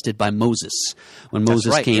was bested by Moses when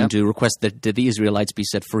Moses came to request that the Israelites be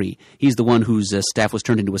set free. He's the one whose staff was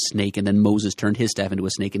turned into a snake, and then Moses turned his staff into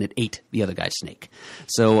a snake, and it ate the other guy's snake.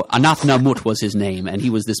 So Anath Namut was his name, and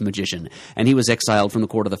he was this magician, and he was exiled from the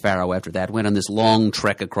court of the Pharaoh after that. Went on this long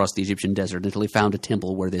trek across the Egyptian desert until he found a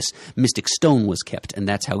temple where this mystic stone was kept, and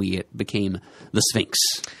that's how he became the Sphinx.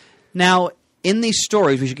 Now, in these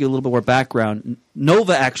stories, we should give a little bit more background.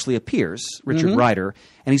 Nova actually appears, Richard Rider,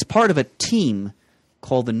 and he's part of a team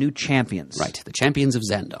called the New Champions. Right, the Champions of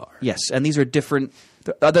Xandar. Yes, and these are different.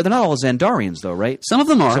 They're not all Xandarians, though, right? Some of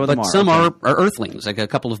them are, but some okay. are Earthlings, like a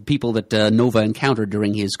couple of people that Nova encountered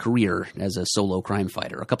during his career as a solo crime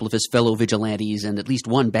fighter. A couple of his fellow vigilantes, and at least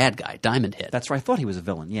one bad guy, Diamond Head. That's right. I thought he was a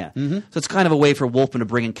villain, yeah. So it's kind of a way for Wolfman to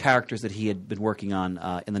bring in characters that he had been working on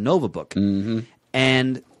in the Nova book.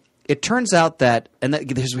 And it turns out that, and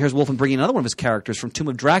here's Wolfman bringing another one of his characters from Tomb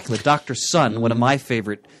of Dracula, Dr. Sun, one of my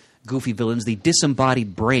favorite goofy villains, the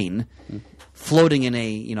disembodied brain, floating in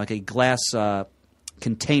a glass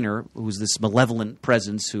container, who's this malevolent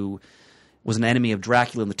presence who was an enemy of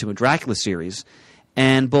Dracula in the Tomb of Dracula series.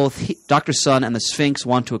 And both Dr. Sun and the Sphinx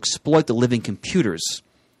want to exploit the living computers,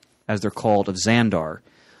 as they're called, of Xandar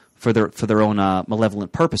for their own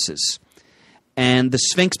malevolent purposes. And the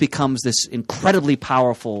Sphinx becomes this incredibly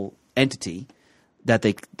powerful entity that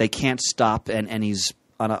they can't stop, and he's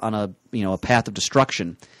on a path of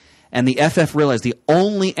destruction. And the FF realize the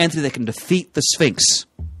only entity that can defeat the Sphinx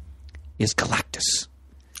is Galactus.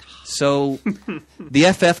 So the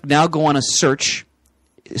FF now go on a search,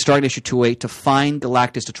 starting issue 208, to find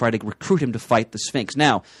Galactus to try to recruit him to fight the Sphinx.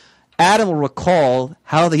 Now, Adam will recall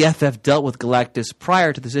how the FF dealt with Galactus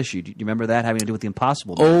prior to this issue. Do you remember that, having to do with the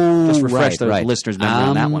Impossible Man? Oh, just refresh the right. listeners' memory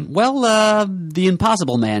on that one. Well, the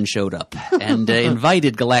Impossible Man showed up and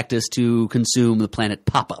invited Galactus to consume the planet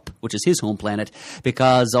Pop-Up, which is his home planet,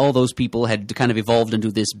 because all those people had kind of evolved into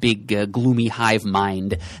this big, gloomy hive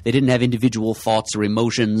mind. They didn't have individual thoughts or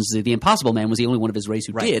emotions. The Impossible Man was the only one of his race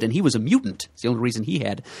who did, and he was a mutant. It's the only reason he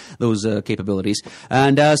had those capabilities.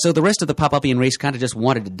 And so the rest of the Pop-Upian race kind of just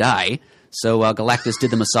wanted to die. So Galactus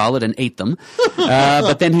did them a solid and ate them.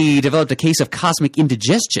 But then he developed a case of cosmic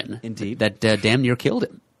indigestion. Indeed. That damn near killed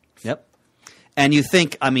him. Yep. And you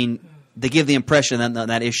think, I mean, they give the impression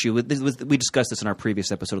that issue, we discussed this in our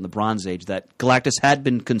previous episode on the Bronze Age, that Galactus had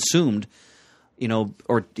been consumed,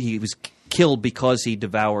 or he was killed because he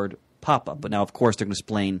devoured Pop-Up. But now, of course, they're going to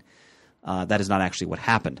explain that is not actually what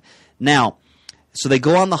happened. Now, so they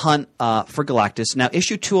go on the hunt for Galactus. Now,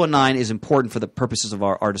 issue 209 is important for the purposes of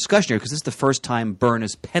our discussion here, because this is the first time Byrne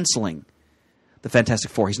is penciling the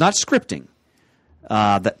Fantastic Four. He's not scripting.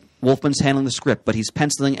 That Wolfman's handling the script, but he's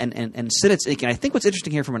penciling and Sinnott's inking. I think what's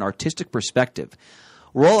interesting here from an artistic perspective,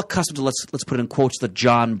 we're all accustomed to, let's put it in quotes, the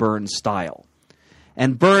John Byrne style.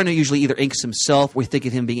 And Byrne usually either inks himself, or we think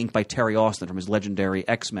of him being inked by Terry Austin from his legendary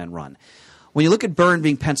X-Men run. When you look at Byrne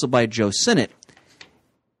being penciled by Joe Sinnott,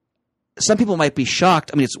 some people might be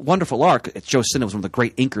shocked. I mean, it's wonderful art. Joe Sinnott was one of the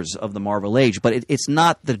great inkers of the Marvel Age, but it's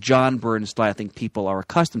not the John Byrne style I think people are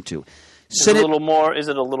accustomed to. Is it a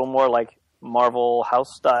little more like Marvel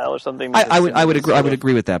House style or something? I would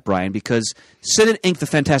agree with that, Brian, because Sinnott inked the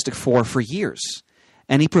Fantastic Four for years,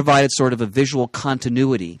 and he provided sort of a visual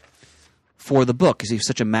continuity for the book because he's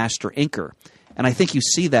such a master inker. And I think you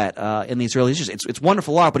see that in these early issues. It's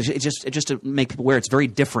wonderful art, but it's just to make people aware it's very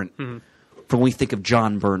different from when we think of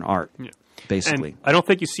John Byrne art, basically. And I don't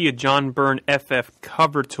think you see a John Byrne FF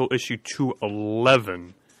cover till issue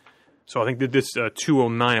 211. So I think that this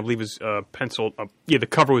 209, I believe, is penciled. The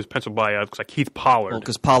cover was penciled by Keith Pollard. Well,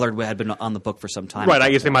 because Pollard had been on the book for some time. Right, I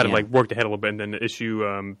guess they might have worked ahead a little bit. And then the issue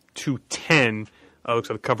 210 looks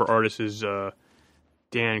like the cover artist is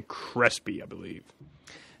Dan Crespi, I believe.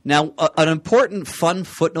 Now, an important fun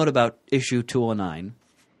footnote about issue 209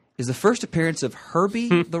 is the first appearance of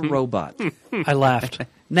Herbie the Robot. I laughed.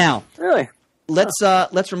 Now, Really?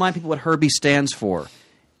 let's remind people what Herbie stands for.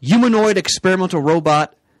 Humanoid Experimental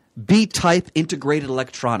Robot, B-Type Integrated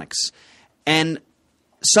Electronics. And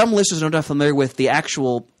some listeners are not familiar with the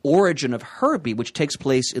actual origin of Herbie, which takes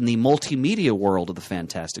place in the multimedia world of the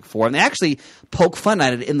Fantastic Four. And they actually poke fun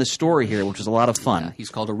at it in the story here, which is a lot of fun. Yeah, he's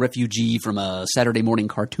called a refugee from a Saturday morning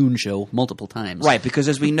cartoon show multiple times. Right, because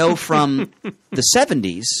as we know from the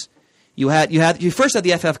 70s, you first had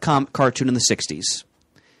the FF cartoon in the 60s,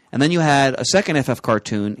 and then you had a second FF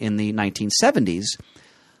cartoon in the 1970s.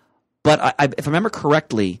 But if I remember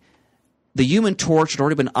correctly, the Human Torch had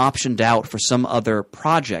already been optioned out for some other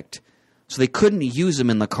project, so they couldn't use him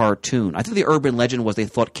in the cartoon. I think the urban legend was they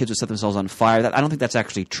thought kids would set themselves on fire. I don't think that's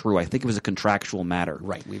actually true. I think it was a contractual matter.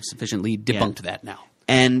 Right, we've sufficiently debunked that now.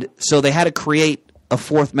 And so they had to create a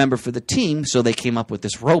fourth member for the team, so they came up with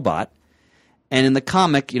this robot. And in the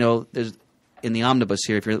comic, there's in the omnibus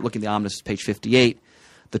here, if you're looking at the omnibus, page 58,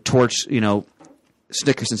 the Torch,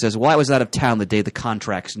 snickers and says, "Well, I was out of town the day the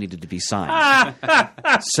contracts needed to be signed."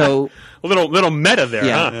 So a little meta there,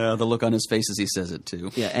 huh? Yeah, the look on his face as he says it too.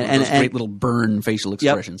 Yeah, and great little Byrne facial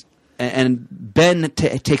expressions. Yep. and Ben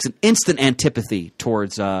takes an instant antipathy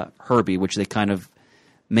towards Herbie, which they kind of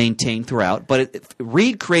maintain throughout. But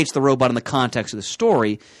Reed creates the robot in the context of the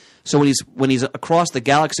story. So when he's across the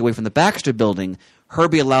galaxy away from the Baxter Building,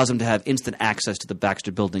 Herbie allows him to have instant access to the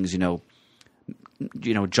Baxter Building's,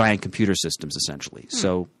 giant computer systems, essentially.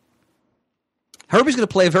 So Herbie's going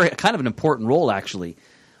to play a kind of an important role, actually,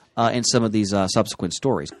 in some of these subsequent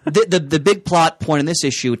stories. The big plot point in this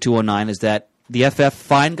issue, 209, is that the FF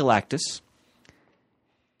find Galactus,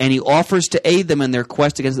 and he offers to aid them in their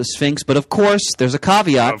quest against the Sphinx. But of course, there's a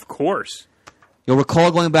caveat. Of course. You'll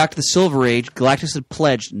recall going back to the Silver Age, Galactus had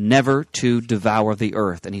pledged never to devour the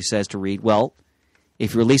Earth. And he says to Reed, well,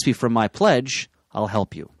 if you release me from my pledge, I'll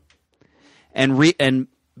help you. And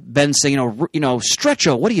Ben's saying,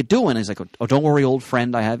 Stretcho, what are you doing? And he's like, oh, don't worry, old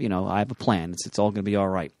friend. I have a plan. It's all going to be all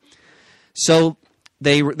right. So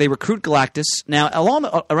they recruit Galactus. Now,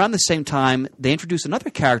 around the same time, they introduce another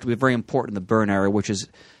character who was very important in the Byrne era, which is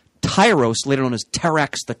Tyros, later known as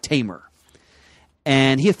Terrax the Tamer.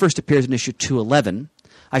 And he first appears in issue 211.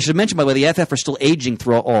 I should mention, by the way, the FF are still aging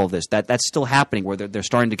through all of this. That's still happening, where they're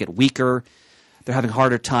starting to get weaker. They're having a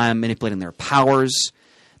harder time manipulating their powers.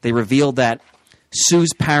 They reveal that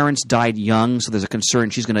Sue's parents died young, so there's a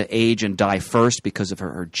concern she's going to age and die first because of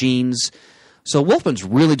her genes. So Wolfman's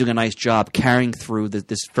really doing a nice job carrying through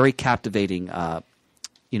this very captivating,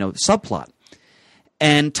 subplot.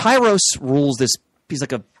 And Tyros rules this. He's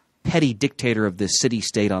like a petty dictator of this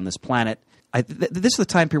city-state on this planet. This is the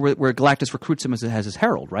time period where Galactus recruits him as his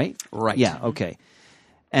herald, right? Right. Yeah, okay.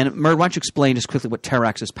 And Murd, why don't you explain just quickly what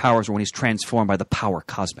Terrax's powers are when he's transformed by the power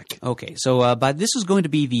cosmic? Okay, so this is going to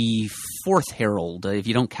be the fourth herald, if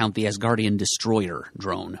you don't count the Asgardian destroyer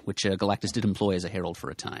drone, which Galactus did employ as a herald for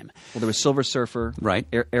a time. Well, there was Silver Surfer, right,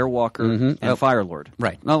 Airwalker, and Firelord.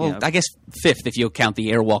 Right. Well, I guess fifth if you count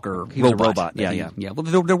the Airwalker he was robot. A robot. Yeah.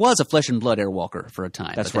 Well, there was a flesh and blood Airwalker for a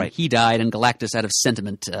time. That's right. He died, and Galactus, out of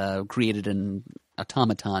sentiment, created an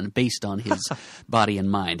automaton based on his body and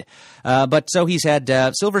mind. But so he's had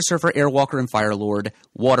Silver Surfer, Airwalker, and Firelord,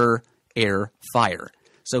 water, air, fire.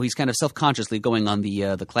 So he's kind of self-consciously going on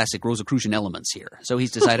the classic Rosicrucian elements here. So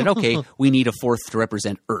he's decided, okay, we need a fourth to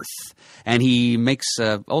represent Earth. And he makes,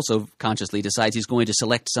 also consciously decides he's going to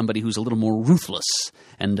select somebody who's a little more ruthless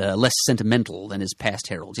and less sentimental than his past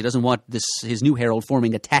heralds. He doesn't want his new herald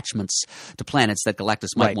forming attachments to planets that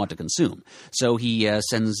Galactus might want to consume. So he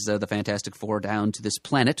sends the Fantastic Four down to this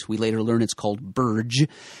planet. We later learn it's called Burge.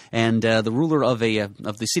 And the ruler of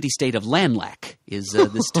the city-state of Lanlac is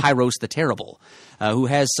this Tyros the Terrible, who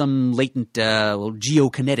has some latent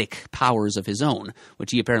geokinetic powers of his own,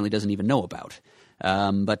 which he apparently doesn't even know about.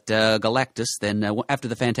 But Galactus, then, after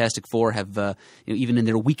the Fantastic Four have, even in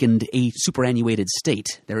their weakened, superannuated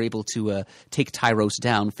state, they're able to take Tyros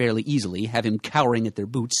down fairly easily, have him cowering at their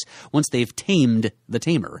boots. Once they've tamed the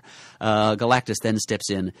Tamer, Galactus then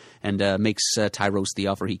steps in and makes Tyros the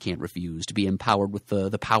offer he can't refuse, to be empowered with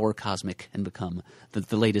the power cosmic and become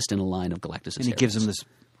the latest in a line of Galactus' And he gives him this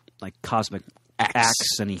cosmic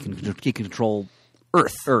axe, and he can control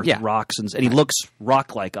Earth, yeah. rocks, and he looks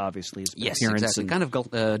rock-like, obviously. His appearance, exactly. Kind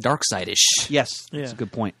of dark-side-ish. Yes, that's a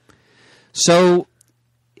good point. So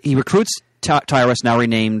he recruits Tyros, now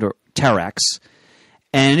renamed Terrax,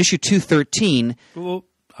 and in issue 213... Well,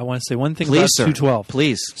 I want to say one thing about 212.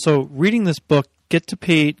 Please. So reading this book, get to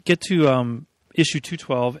issue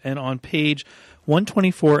 212, and on page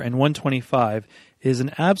 124 and 125 is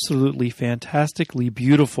an absolutely fantastically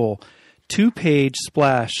beautiful 2-page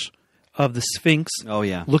splash of the Sphinx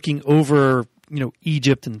looking over,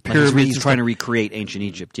 Egypt and pyramids. He's trying to recreate ancient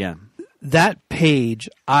Egypt, yeah. That page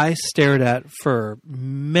I stared at for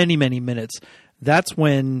many, many minutes. That's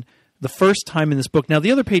when the first time in this book. Now,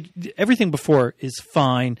 the other page, everything before is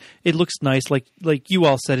fine. It looks nice. Like you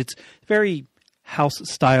all said, it's very house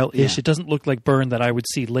style-ish. It doesn't look like Byrne that I would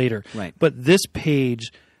see later. Right. But this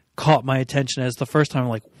page caught my attention as the first time I'm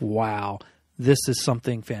like, wow, this is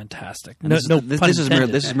something fantastic. This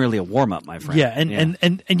is merely a warm-up, my friend. Yeah,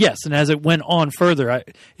 and yes, and as it went on further,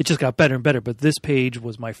 it just got better and better. But this page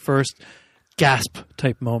was my first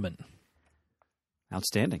gasp-type moment.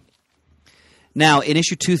 Outstanding. Now, in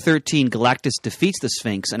issue 213, Galactus defeats the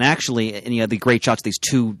Sphinx, and actually, the great shots of these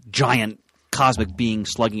two giant cosmic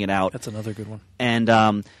beings slugging it out. That's another good one. And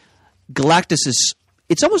Galactus is...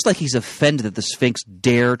 It's almost like he's offended that the Sphinx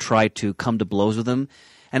dare try to come to blows with him.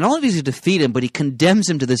 And not only does he defeat him, but he condemns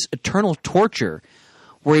him to this eternal torture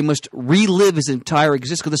where he must relive his entire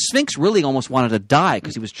existence. Because the Sphinx really almost wanted to die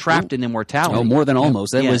because he was trapped in immortality. Oh, more than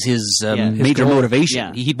almost. That was his major goal.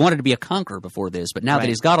 motivation. Yeah. He wanted to be a conqueror before this, but now that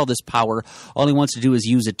he's got all this power, all he wants to do is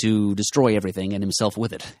use it to destroy everything and himself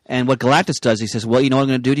with it. And what Galactus does, he says, well, you know what I'm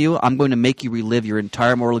going to do to you? I'm going to make you relive your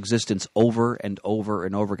entire mortal existence over and over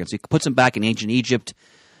and over again. So he puts him back in ancient Egypt,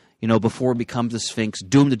 before he becomes the Sphinx,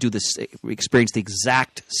 doomed to do this, experience the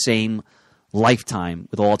exact same lifetime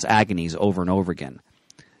with all its agonies over and over again.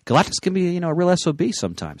 Galactus can be, a real SOB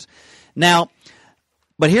sometimes. Now,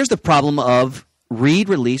 but here's the problem of Reed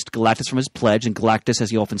released Galactus from his pledge, and Galactus, as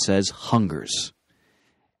he often says, hungers.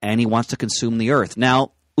 And he wants to consume the Earth.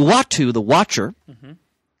 Now, Uatu, the Watcher,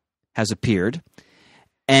 has appeared,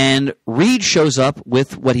 and Reed shows up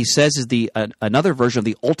with what he says is another version of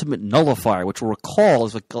the ultimate nullifier, which we'll recall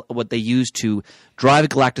is what they used to drive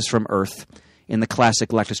Galactus from Earth in the classic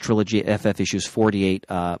Galactus trilogy, FF issues 48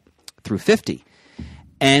 through 50.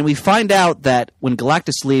 And we find out that when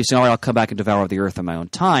Galactus leaves, saying, all right, I'll come back and devour the Earth on my own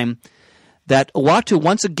time, that Uatu,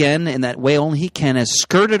 once again, in that way only he can, has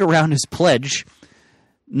skirted around his pledge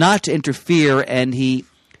not to interfere, and he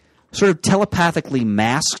sort of telepathically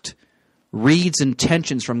masked Reed's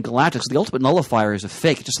intentions from Galactus. The ultimate nullifier is a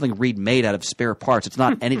fake. It's just something Reed made out of spare parts. It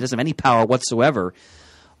doesn't have any power whatsoever.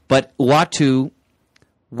 But Uatu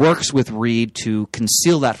works with Reed to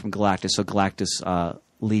conceal that from Galactus, so Galactus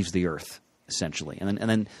leaves the Earth, essentially. And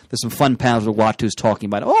then there's some fun panels where Uatu's talking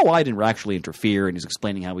about, I didn't actually interfere, and he's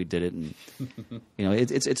explaining how he did it, and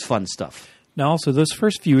it's fun stuff. Now, also, those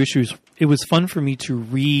first few issues, it was fun for me to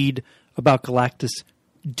read about Galactus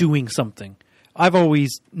doing something. I've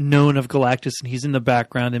always known of Galactus, and he's in the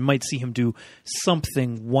background, and might see him do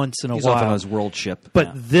something once in a He's while. off on his world ship.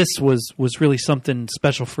 But this was really something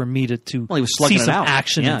special for me to he was slugging see it some out.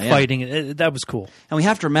 action and fighting. That was cool. And we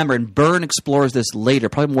have to remember, and Byrne explores this later,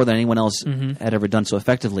 probably more than anyone else had ever done so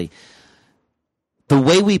effectively. The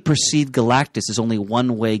way we perceive Galactus is only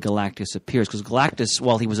one way Galactus appears. Because Galactus,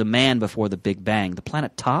 while he was a man before the Big Bang, the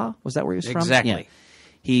planet Ta, was that where he was from? Exactly. Yeah.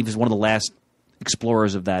 He was one of the last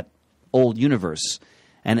explorers of that old universe.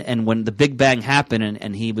 And when the Big Bang happened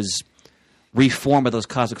and he was reformed by those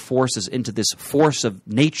cosmic forces into this force of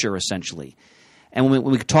nature, essentially. And when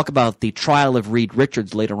we talk about the trial of Reed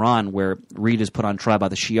Richards later on, where Reed is put on trial by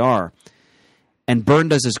the Shi'ar, and Byrne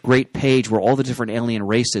does this great page where all the different alien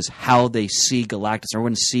races, how they see Galactus.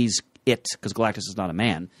 Everyone sees it, because Galactus is not a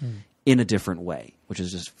man, in a different way, which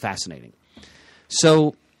is just fascinating.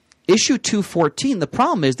 So, issue 214, the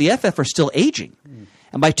problem is the FF are still aging.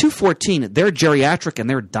 And by 214, they're geriatric and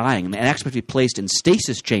they're dying, and actually have to be placed in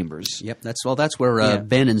stasis chambers. Yep, that's where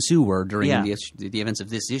Ben and Sue were during the events of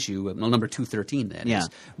this issue, number 213. That is.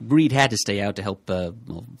 Reed had to stay out to help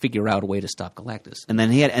figure out a way to stop Galactus. And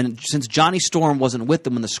then and since Johnny Storm wasn't with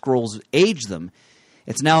them when the Skrulls aged them,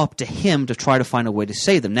 it's now up to him to try to find a way to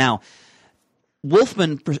save them. Now,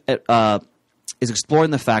 Wolfman is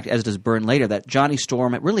exploring the fact, as does Byrne later, that Johnny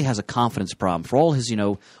Storm really has a confidence problem. For all his,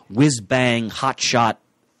 whiz-bang, hotshot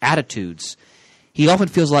attitudes, he often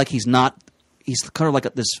feels like he's kind of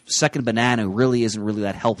like this second banana who really isn't really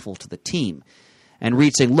that helpful to the team. And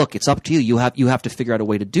Reed's saying, look, it's up to you. You have to figure out a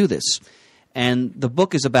way to do this. And the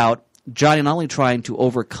book is about Johnny not only trying to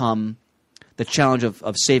overcome the challenge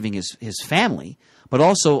of saving his family, but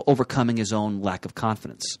also overcoming his own lack of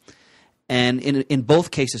confidence. And in both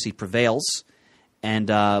cases, he prevails. And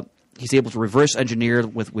he's able to reverse engineer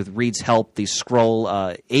with Reed's help the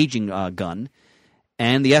Skrull aging gun,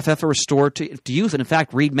 and the FF are restored to youth. And in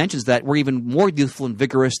fact, Reed mentions that we're even more youthful and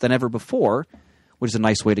vigorous than ever before, which is a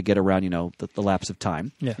nice way to get around the lapse of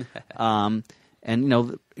time. Yeah.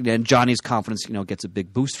 And Johnny's confidence gets a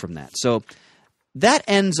big boost from that. So that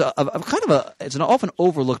ends it's an often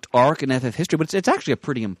overlooked arc in FF history, but it's actually a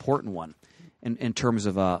pretty important one in terms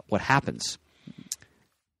of what happens.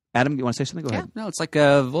 Adam, you want to say something? Go ahead. No, it's like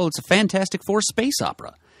it's a Fantastic Four space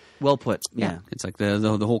opera. Well put. Yeah. It's like the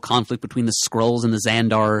whole conflict between the Skrulls and the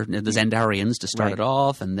Xandarians to start it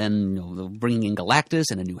off, and then bringing in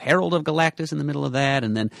Galactus and a new Herald of Galactus in the middle of that,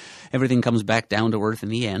 and then everything comes back down to Earth in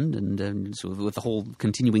the end, and so with the whole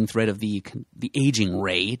continuing thread of the aging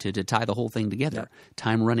ray to tie the whole thing together. Yeah.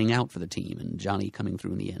 Time running out for the team, and Johnny coming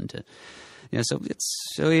through in the end to. Yeah,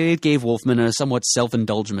 so it gave Wolfman a somewhat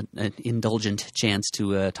indulgent chance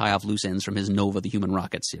to tie off loose ends from his Nova the Human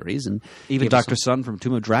Rocket series, and even Dr. Sun from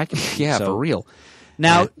Tomb of Dracula. Yeah, for real.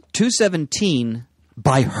 Now, 217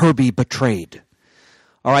 by Herbie Betrayed.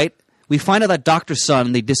 All right, we find out that Dr.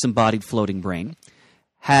 Sun, the disembodied floating brain,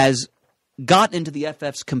 has got into the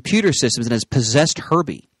FF's computer systems and has possessed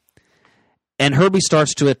Herbie. And Herbie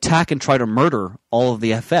starts to attack and try to murder all of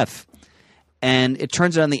the FF. And it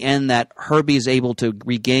turns out in the end that Herbie is able to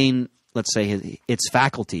regain, let's say, its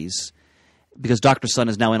faculties because Dr. Sun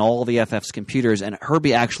is now in all the FF's computers, and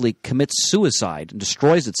Herbie actually commits suicide and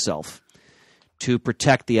destroys itself to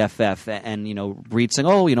protect the FF. And, Reed saying,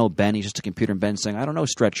 oh, Ben, he's just a computer. And Ben saying, I don't know,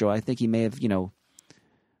 Stretcho. I think he may have,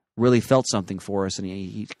 really felt something for us, and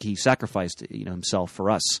he sacrificed, himself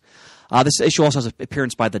for us. This issue also has an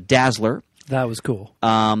appearance by the Dazzler. That was cool.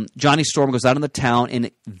 Johnny Storm goes out in the town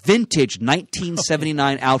in vintage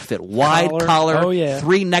 1979 outfit, wide collar,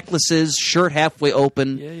 3 necklaces, shirt halfway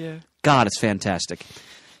open. Yeah. God, it's fantastic.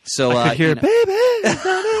 So I could hear baby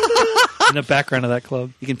in the background of that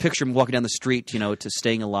club. You can picture him walking down the street, to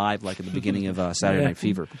Staying Alive, like at the beginning of Saturday Night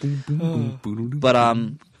Fever. But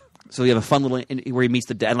so you have a fun little where he meets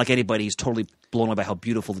the and like anybody, he's totally blown away by how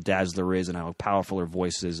beautiful the Dazzler is and how powerful her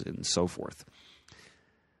voice is and so forth.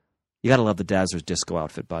 You got to love the Dazzler's disco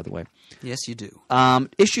outfit, by the way. Yes, you do.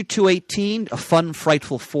 Issue 218, a fun,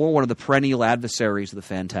 frightful four, one of the perennial adversaries of the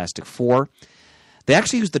Fantastic Four. They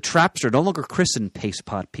actually used the Trapster, no longer christened Paste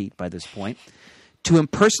Pot Pete by this point, to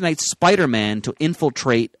impersonate Spider-Man to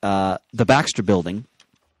infiltrate the Baxter Building.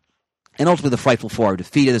 And ultimately, the Frightful Four are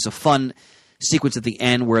defeated. There's a fun sequence at the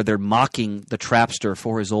end where they're mocking the Trapster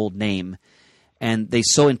for his old name. And they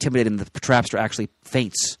so intimidate him that the Trapster actually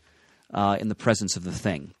faints in the presence of the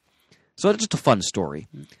Thing. So it's just a fun story.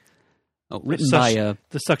 Written by...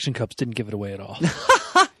 The suction cups didn't give it away at all.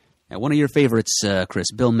 One of your favorites,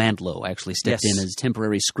 Chris, Bill Mantlo, actually stepped in as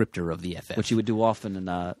temporary scripter of the FF. Which he would do often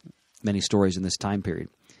in many stories in this time period.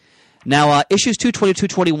 Now, issues 220,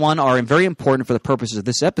 221 are very important for the purposes of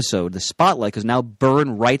this episode, the spotlight, because now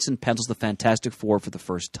Byrne writes and pencils the Fantastic Four for the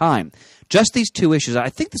first time. Just these 2 issues. I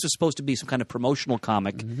think this was supposed to be some kind of promotional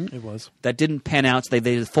comic. Mm-hmm. It was. That didn't pan out, so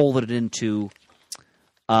they folded it into...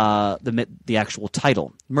 the actual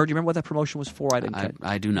title. Murd, do you remember what that promotion was for? I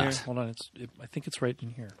do not. Here, hold on. I think it's right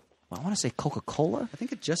in here. Well, I want to say Coca-Cola. I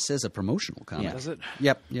think it just says a promotional comic. Yeah. Does it?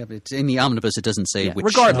 Yep. It's in the omnibus. It doesn't say which.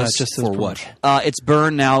 Regardless, it just says for what. It's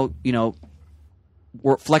Byrne now.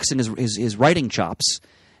 Flexing his writing chops,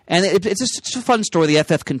 and it's just a fun story. The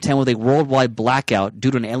FF contend with a worldwide blackout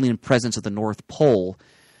due to an alien presence at the North Pole,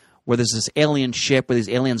 where there's this alien ship where these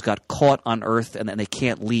aliens got caught on Earth and they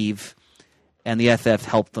can't leave. And the FF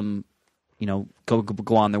helped them,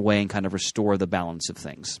 go on their way and kind of restore the balance of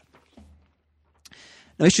things.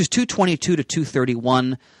 Now, issues 222 to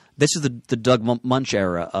 231, this is the Doug Munch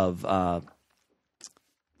era of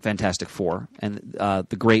Fantastic Four. And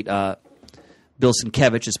the great Bill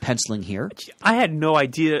Sienkiewicz is penciling here. I had no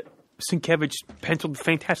idea Sienkiewicz penciled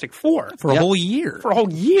Fantastic Four. For a whole year. For a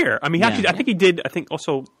whole year. I mean, Yeah. actually, I think he did,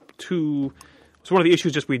 also 2... It's one of the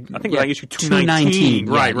issues I think it was like issue 219.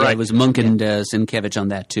 Right. It was Monk and Sienkiewicz on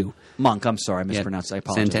that, too. Monk, I'm sorry, I mispronounced. I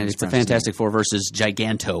apologize. It's the Fantastic Four versus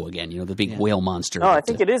Giganto again, the big whale monster. No, I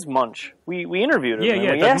think it is Munch. We interviewed him.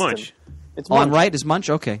 Yeah, we Doug asked Munch. him. It's On Munch. right is Munch?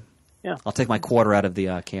 Okay. Yeah. I'll take my quarter out of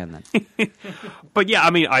the can then. But yeah, I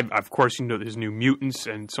mean, of course, there's New Mutants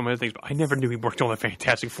and some other things, but I never knew he worked on the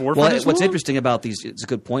Fantastic Four. Well, for this what's long. interesting about these, it's a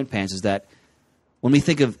good point, Pants, is that when we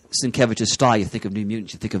think of Sienkiewicz's style, you think of New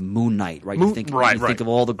Mutants, you think of Moon Knight, right? You think of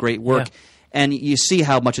all the great work. Yeah. And you see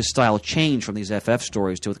how much his style changed from these FF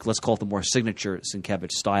stories to, let's call it the more signature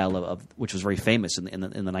Sienkiewicz style, of which was very famous in the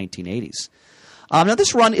 1980s. Now,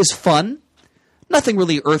 this run is fun. Nothing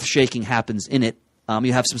really earth-shaking happens in it.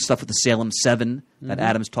 You have some stuff with the Salem 7 that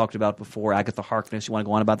Adams talked about before. Agatha Harkness. You want to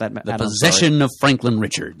go on about that, The Adam? Possession of Franklin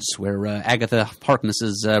Richards, where Agatha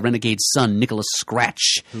Harkness's renegade son, Nicholas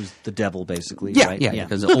Scratch. Who's the devil, basically. Yeah, right? yeah,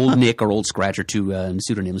 because Old Nick or Old Scratch are 2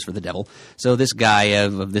 pseudonyms for the devil. So this guy,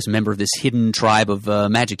 this member of this hidden tribe of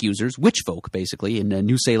magic users, witch folk, basically, in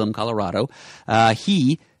New Salem, Colorado,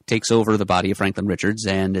 he takes over the body of Franklin Richards,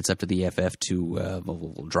 and it's up to the FF to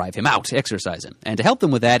drive him out, exorcise him. And to help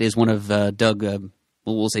them with that is one of Doug...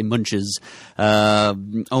 we'll say Munch's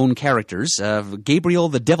own characters, Gabriel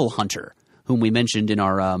the Devil Hunter, whom we mentioned in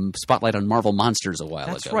our Spotlight on Marvel Monsters a while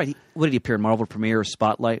ago. That's right. What did he appear in? Marvel Premiere or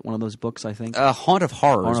Spotlight, one of those books, I think? Haunt of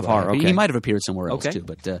Horror. Haunt of Horror, okay. He might have appeared somewhere else, Okay. too,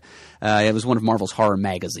 but it was one of Marvel's horror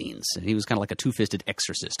magazines. And he was kind of like a two-fisted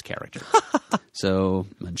exorcist character. So,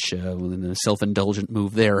 Munch, with a self-indulgent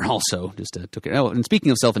move there also. Just took it. Oh, and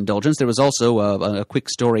speaking of self-indulgence, there was also a quick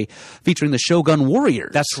story featuring the Shogun Warriors.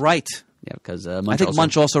 That's right. Yeah, because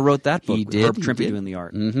Munch also wrote that book. He did. Herb Trimpe doing the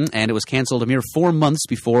art. Mm-hmm. And it was canceled a mere 4 months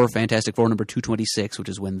before Fantastic Four number 226, which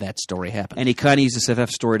is when that story happened. And he kind of used this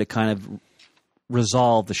FF story to kind of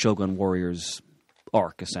resolve the Shogun Warriors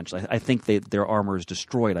arc, essentially. I think their armor is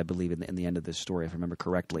destroyed, I believe, in the end of this story, if I remember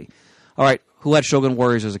correctly. All right, who had Shogun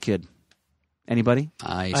Warriors as a kid? Anybody?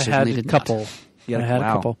 I had certainly a did couple. not. Yeah, I had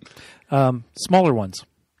wow. a couple. Smaller ones.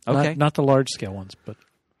 Okay. Not the large scale ones, but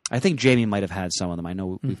I think Jamie might have had some of them. I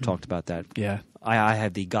know we've talked about that. yeah. I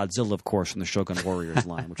have the Godzilla, of course, from the Shogun Warriors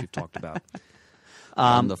line, which we've talked about.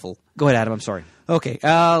 Wonderful. Go ahead, Adam. I'm sorry. Okay,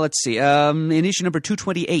 let's see. In issue number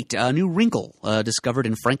 228, a new wrinkle discovered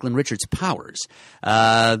in Franklin Richards' powers.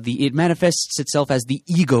 It manifests itself as the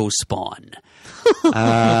ego spawn,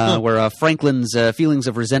 where Franklin's feelings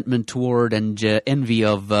of resentment toward and envy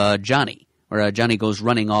of Johnny, where Johnny goes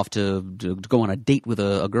running off to go on a date with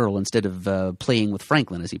a girl instead of playing with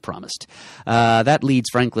Franklin as he promised. That leads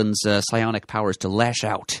Franklin's psionic powers to lash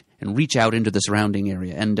out and reach out into the surrounding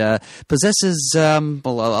area, and possesses a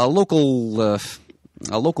local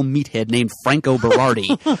meathead named Franco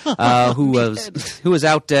Berardi, who was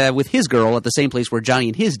out with his girl at the same place where Johnny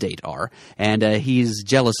and his date are, and he's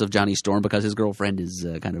jealous of Johnny Storm because his girlfriend is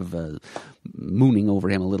kind of mooning over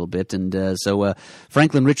him a little bit, and so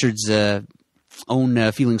Franklin Richards'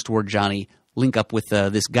 own feelings toward Johnny link up with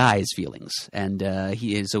this guy's feelings, and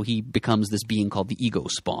he becomes this being called the ego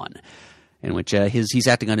spawn, in which he's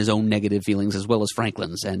acting on his own negative feelings as well as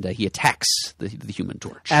Franklin's, and he attacks the Human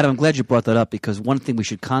Torch. Adam, I'm glad you brought that up, because one thing we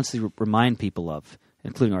should constantly remind people of,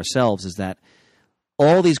 including ourselves, is that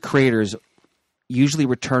all these creators usually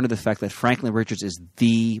return to the fact that Franklin Richards is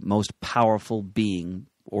the most powerful being,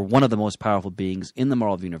 or one of the most powerful beings in the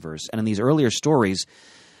Marvel Universe. And in these earlier stories,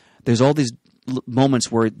 there's all these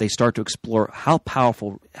moments where they start to explore how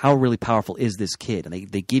really powerful is this kid, and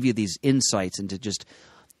they give you these insights into just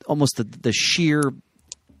almost the sheer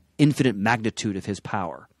infinite magnitude of his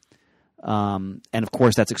power. And of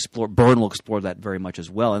course, that's Byrne will explore that very much as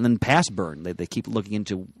well. And then past Byrne, they keep looking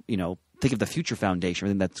into, think of the Future Foundation,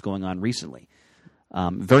 everything that's going on recently.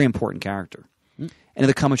 Very important character. Any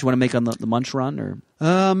other comments you want to make on the Munch run?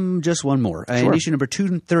 Or just one more. Sure. In issue number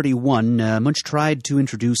 231, Munch tried to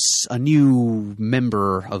introduce a new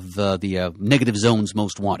member of the Negative Zone's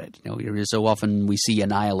Most Wanted. So often we see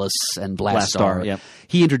Annihilus and Blastar. Yep.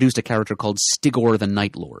 He introduced a character called Stigor the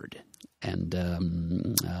Night Lord, and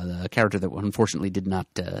a character that unfortunately did not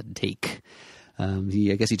take.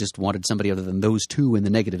 I guess he just wanted somebody other than those two in the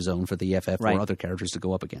Negative Zone for the FF or other characters to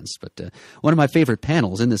go up against. But one of my favorite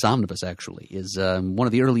panels in this omnibus, actually, is one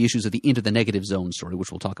of the early issues of the Into the Negative Zone story,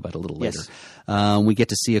 which we'll talk about a little later. We get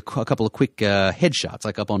to see a couple of quick headshots,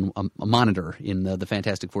 like up on a monitor in the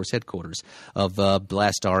Fantastic Four's headquarters, of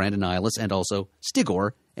Blastar and Annihilus, and also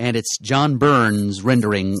Stigor, and it's John Byrne's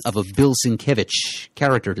rendering of a Bill Sienkiewicz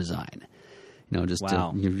character design.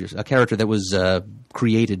 Wow. A character that was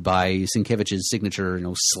created by Sienkiewicz's signature,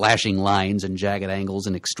 slashing lines and jagged angles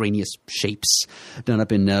and extraneous shapes, done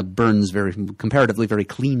up in Byrne's comparatively very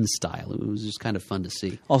clean style. It was just kind of fun to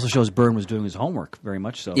see. also shows Byrne was doing his homework, very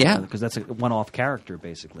much so. Yeah. Because that's a one-off character,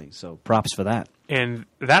 basically. So props for that. And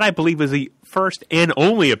that, I believe, was the first and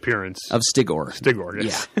only appearance Of Stigor. Stigor,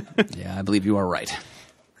 yes. Yeah. Yeah, I believe you are right.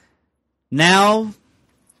 Now,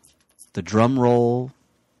 the drum roll,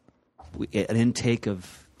 an intake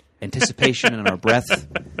of anticipation in our breath,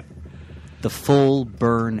 the full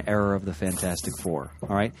Byrne era of the Fantastic Four. All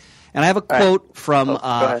right? And I have a quote from,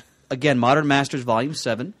 again, Modern Masters Volume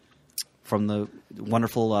 7, from the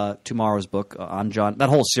wonderful Tomorrow's book on John. That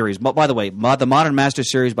whole series. By the way, the Modern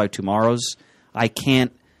Masters series by Tomorrow's, I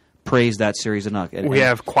can't praise that series enough. We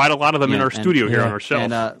have quite a lot of them in our studio here on our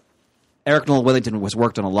shelf. And Eric Noel Withington has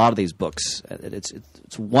worked on a lot of these books.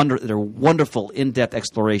 They're wonderful, in-depth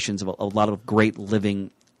explorations of a lot of great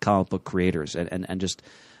living comic book creators, and just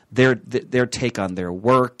their take on their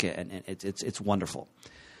work, and it's wonderful.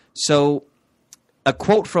 So, a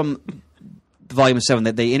quote from Volume 7,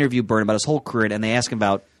 that they interview Byrne about his whole career, and they ask him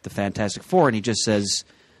about the Fantastic Four, and he just says,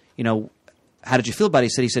 how did you feel about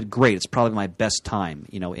it? He said, great. It's probably my best time,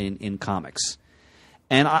 in comics.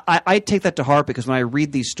 And I take that to heart, because when I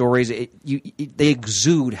read these stories, they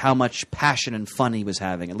exude how much passion and fun he was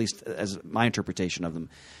having, at least as my interpretation of them,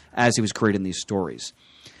 as he was creating these stories.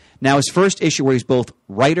 Now, his first issue, where he's both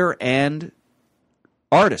writer and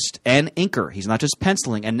artist and inker, he's not just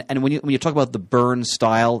penciling. And when you talk about the Byrne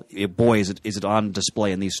style, boy, is it on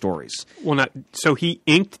display in these stories. Well, so he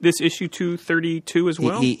inked this issue 232 as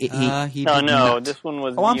well? He did not. This one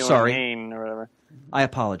was I'm Neil sorry. Hayne or whatever. I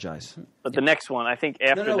apologize. But the next one, I think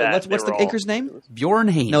after that... What's the inker's name? Bjorn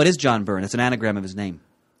Hayne. No, it is John Byrne. It's an anagram of his name.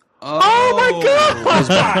 Oh my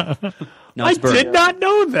God! No, I it's Byrne. did not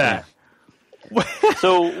know that.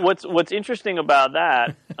 So what's interesting about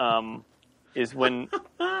that is when,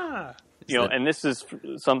 and this is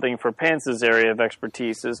something for Pants's area of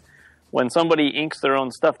expertise, is when somebody inks their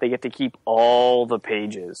own stuff, they get to keep all the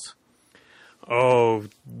pages. Oh,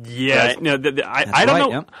 yes. Right? No, I don't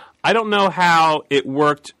know. Yep. I don't know how it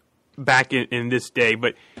worked back in this day,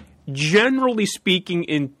 but generally speaking,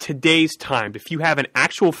 in today's time, if you have an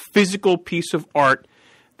actual physical piece of art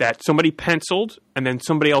that somebody penciled and then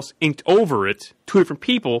somebody else inked over it, two different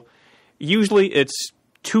people, usually it's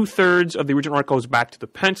 2/3 of the original art goes back to the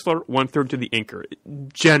penciler, 1/3 to the inker,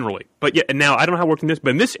 generally. But yeah, and now I don't know how it worked in this,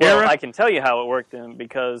 but in this era, I can tell you how it worked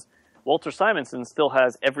because Walter Simonson still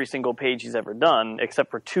has every single page he's ever done,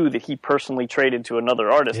 except for 2 that he personally traded to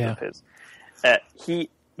another artist of his.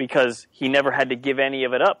 Because he never had to give any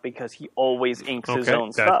of it up because he always inks his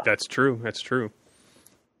own stuff. That's true. That's true.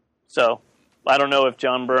 So I don't know if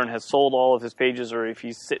John Byrne has sold all of his pages or if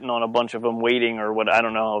he's sitting on a bunch of them waiting or what. I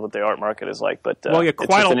don't know what the art market is like, but it's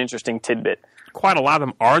just an interesting tidbit. Quite a lot of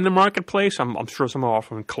them are in the marketplace. I'm sure some are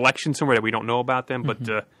from collections somewhere that we don't know about them, but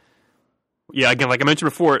yeah, again, like I mentioned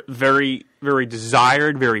before, very, very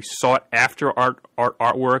desired, very sought after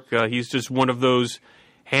artwork. He's just one of those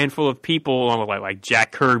handful of people, like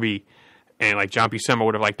Jack Kirby and like John Buscema,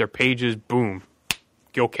 would have like their pages, boom,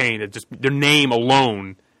 Gil Kane. Just their name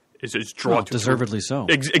alone is drawn to deservedly so.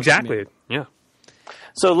 Exactly. Yeah.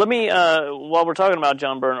 So let me, while we're talking about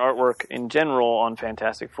John Byrne artwork in general on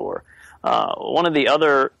Fantastic Four, one of the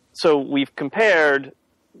other. So we've compared,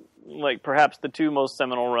 like perhaps the 2 most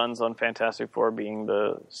seminal runs on Fantastic Four being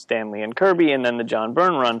the Stan Lee and Kirby, and then the John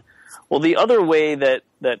Byrne run. Well, the other way that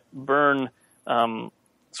Byrne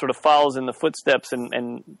sort of follows in the footsteps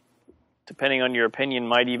and depending on your opinion,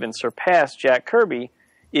 might even surpass Jack Kirby,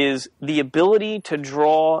 is the ability to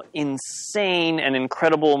draw insane and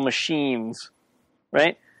incredible machines,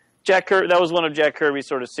 right? That was one of Jack Kirby's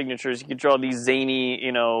sort of signatures. He could draw these zany,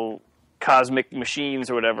 cosmic machines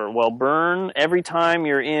or whatever. Well, Byrne, every time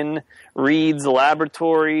you're in Reed's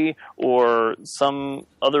laboratory or some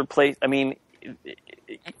other place, I mean,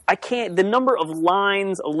 the number of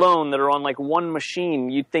lines alone that are on like one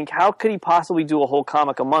machine, you'd think, how could he possibly do a whole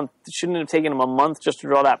comic a month? It shouldn't have taken him a month just to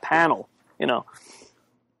draw that panel, Well,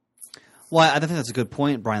 I think that's a good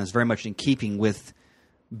point, Brian. It's very much in keeping with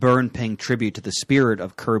Byrne paying tribute to the spirit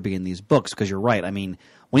of Kirby in these books, because you're right. I mean,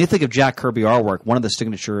 when you think of Jack Kirby artwork, one of the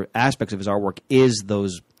signature aspects of his artwork is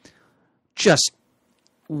those just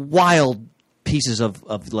wild pieces of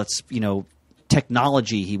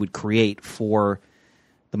technology he would create for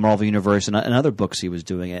the Marvel Universe and other books he was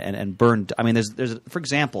doing. And Byrne, I mean, there's for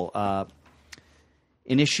example,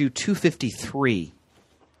 in issue 253,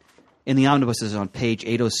 in the omnibuses on page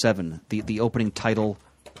 807, the opening title,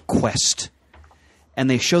 Quest. And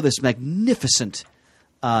they show this magnificent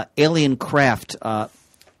alien craft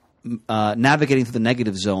navigating through the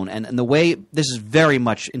negative zone. And the way, this is very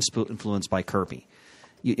much influenced by Kirby.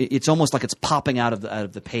 It's almost like it's popping out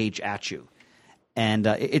of the page at you. And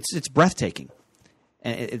it's breathtaking.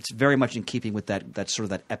 And it's very much in keeping with that sort of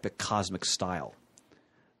that epic cosmic style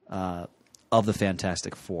of the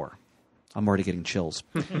Fantastic Four. I'm already getting chills.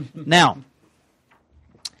 Now,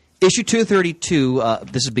 issue 232,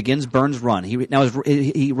 this begins Byrne's run.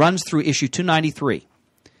 He runs through issue 293.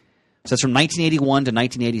 So that's from 1981 to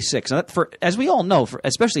 1986. Now as we all know,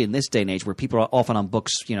 especially in this day and age where people are often on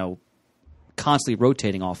books, constantly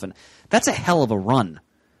rotating often, that's a hell of a run.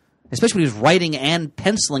 Especially when he was writing and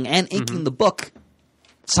penciling and inking the book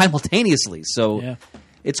simultaneously. So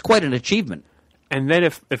it's quite an achievement. And then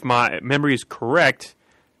if my memory is correct,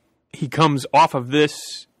 he comes off of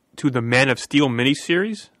this to the Man of Steel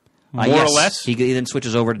miniseries, more or less. He then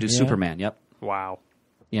switches over to do Superman. Yep. Wow.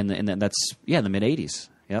 And that's in the mid '80s.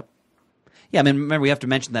 Yep. Yeah, I mean, remember we have to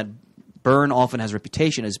mention that Byrne often has a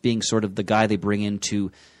reputation as being sort of the guy they bring in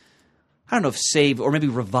to, I don't know if save or maybe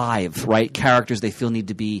revive, right? Characters they feel need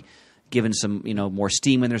to be given some, more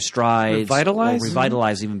steam in their strides. Revitalize?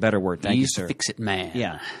 Revitalize, even better word. Thank you, sir. Fix-It Man.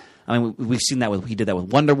 Yeah. I mean, we've seen that he did that with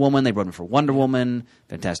Wonder Woman. They brought him for Wonder Woman,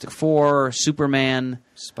 Fantastic Four, Superman,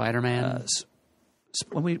 Spider-Man.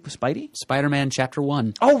 Spidey? Spider-Man Chapter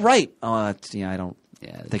 1. Oh, right. I don't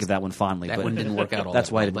think of that one fondly. That but one didn't work out all That's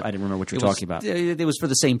that why well, I didn't remember what you were talking about. It was for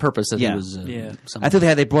the same purpose that it was. I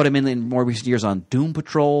think they brought him in more recent years on Doom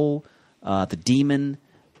Patrol, the Demon.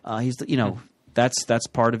 He's that's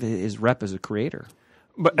part of his rep as a creator.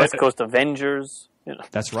 But West Coast Avengers.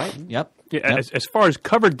 That's right. Yep. Yeah, Yep. As far as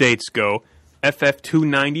cover dates go, FF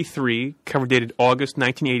 293, cover dated August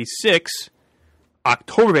 1986,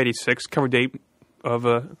 October 86, cover date of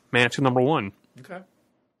Man of Steel #1. Okay.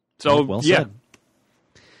 So well said.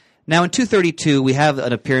 Now in 232, we have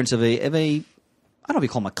an appearance of a I don't know if you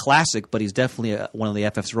call him a classic, but he's definitely one of the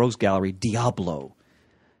FF's Rogues Gallery, Diablo.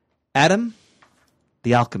 Adam,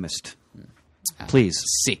 the Alchemist. Please.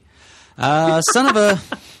 See.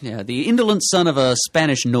 The indolent son of a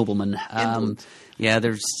Spanish nobleman. Yeah,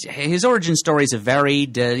 his origin stories have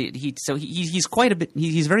varied. He's quite a bit.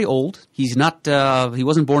 He's very old. He's not. He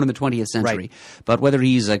wasn't born in the 20th century. Right. But whether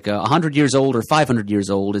he's like 100 years old or 500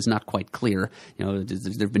 years old is not quite clear.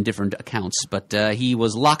 There've been different accounts. But he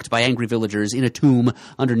was locked by angry villagers in a tomb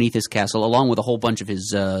underneath his castle, along with a whole bunch of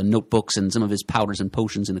his notebooks and some of his powders and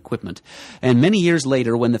potions and equipment. And many years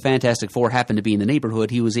later, when the Fantastic Four happened to be in the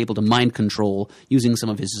neighborhood, he was able to mind control, using some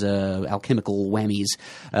of his alchemical whammies,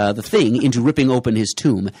 the Thing into ripping open his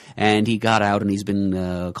tomb, and he got out, and he's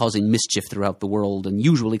been causing mischief throughout the world, and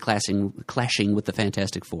usually clashing with the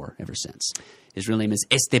Fantastic Four ever since. His real name is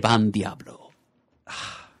Esteban Diablo.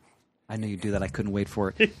 I knew you'd do that. I couldn't wait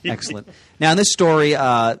for it. Excellent. Now, in this story,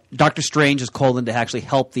 Dr. Strange is called in to actually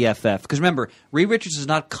help the FF. Because remember, Reed Richards is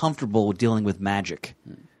not comfortable with dealing with magic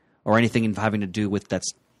or anything having to do with,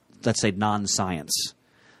 let's say, non-science.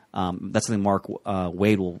 That's something Mark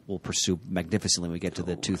Waid will pursue magnificently when we get to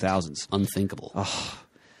the 2000s. Unthinkable.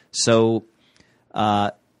 So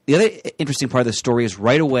the other interesting part of the story is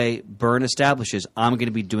right away Byrne establishes, I'm going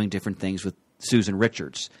to be doing different things with Susan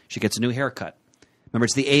Richards. She gets a new haircut. Remember,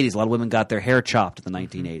 it's the 80s. A lot of women got their hair chopped in the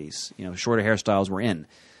 1980s. Shorter hairstyles were in.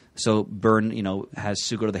 So Byrne, has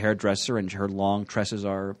Sue go to the hairdresser, and her long tresses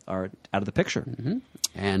are out of the picture. Mm-hmm.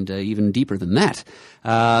 And even deeper than that,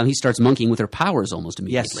 he starts monkeying with her powers almost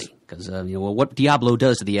immediately. Yes. Because what Diablo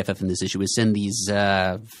does to the FF in this issue is send these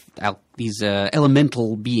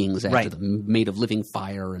elemental beings after them, made of living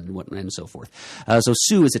fire and so forth. So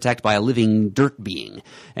Sue is attacked by a living dirt being,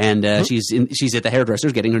 and she's at the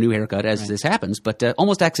hairdresser's getting her new haircut as this happens. But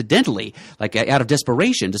almost accidentally, like out of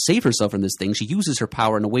desperation to save herself from this thing, she uses her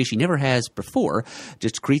power in a way she never has before.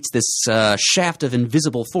 Just creates this shaft of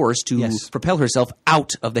invisible force to propel herself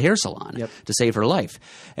out of the hair salon to save her life.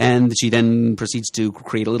 And she then proceeds to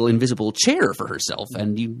create a little invisible chair for herself,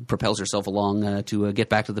 and propels herself along to get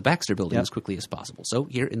back to the Baxter building as quickly as possible. So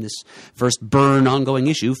here in this first Byrne ongoing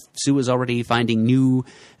issue, Sue is already finding new,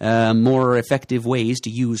 more effective ways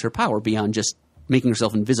to use her power beyond just making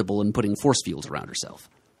herself invisible and putting force fields around herself.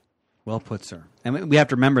 Well put, sir. And we have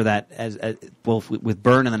to remember that as both with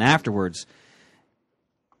Byrne and then afterwards.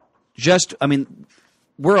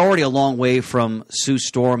 We're already a long way from Sue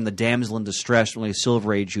Storm, the damsel in distress, really a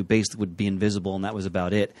Silver Age, who basically would be invisible, and that was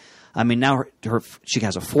about it. Now she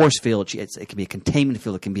has a force field. It can be a containment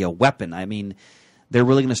field. It can be a weapon. They're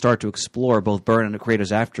really going to start to explore, both Byrne and the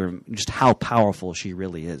creators after him, just how powerful she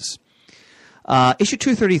really is. Issue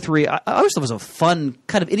 233, I always thought was a fun,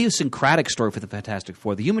 kind of idiosyncratic story for the Fantastic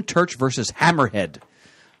Four. The Human Torch versus Hammerhead,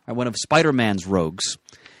 one of Spider-Man's rogues.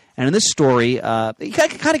 And in this story, you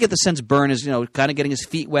kind of get the sense Byrne is, kind of getting his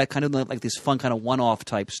feet wet, kind of like these fun kind of one-off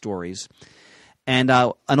type stories. And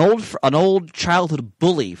an old childhood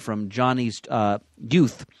bully from Johnny's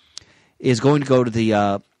youth is going to go to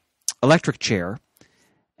the electric chair,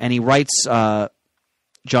 and he writes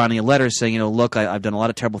Johnny a letter saying, look, I've done a lot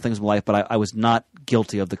of terrible things in my life, but I was not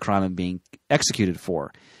guilty of the crime I'm being executed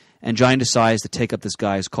for. And Johnny decides to take up this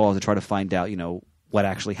guy's call to try to find out, what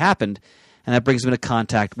actually happened. And that brings him into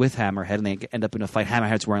contact with Hammerhead, and they end up in a fight.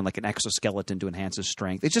 Hammerhead's wearing like an exoskeleton to enhance his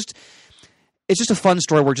strength. It's just a fun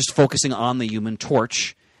story. We're just focusing on the Human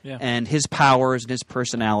Torch and his powers and his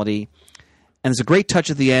personality. And there's a great touch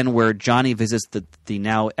at the end where Johnny visits the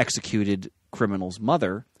now executed criminal's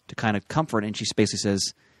mother to kind of comfort, and she basically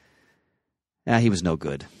says, he was no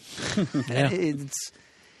good.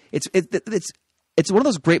 It's one of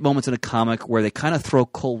those great moments in a comic where they kind of throw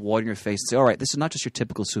cold water in your face and say, all right, this is not just your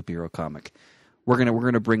typical superhero comic. We're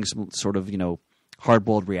gonna bring some sort of,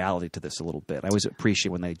 hard-boiled reality to this a little bit. I always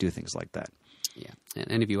appreciate when they do things like that. Yeah.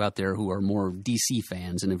 And any of you out there who are more DC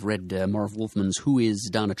fans and have read Marv Wolfman's Who is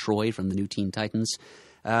Donna Troy from the New Teen Titans,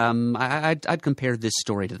 I'd compare this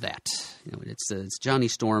story to that. It's Johnny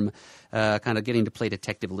Storm kind of getting to play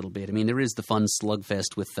detective a little bit. There is the fun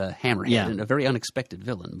slugfest with Hammerhead and a very unexpected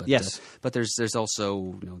villain. But, but there's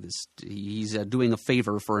also he's doing a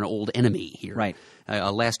favor for an old enemy here. Right.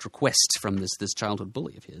 A last request from this childhood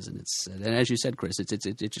bully of his, and and as you said, Chris, it's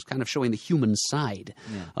just kind of showing the human side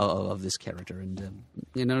of this character. And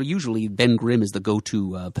usually Ben Grimm is the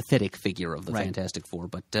go-to pathetic figure of the Fantastic Four,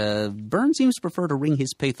 but Byrne seems to prefer to wring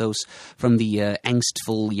his pathos from the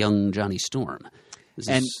angstful young Johnny Storm. This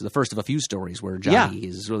is the first of a few stories where Johnny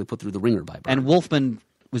is really put through the ringer by Byrne. And Wolfman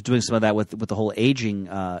was doing some of that with the whole aging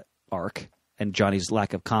arc. And Johnny's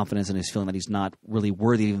lack of confidence and his feeling that he's not really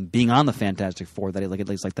worthy of even being on the Fantastic Four, that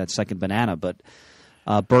he's like that second banana. But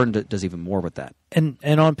Byrne does even more with that. And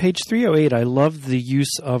on page 308, I love the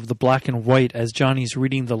use of the black and white as Johnny's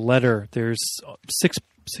reading the letter. There's six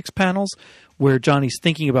panels where Johnny's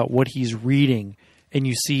thinking about what he's reading, and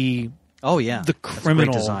you see Oh yeah, the That's great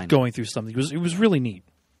criminal design. going through something. It was really neat.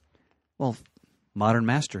 Well, modern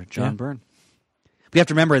master John Yeah. Byrne. We have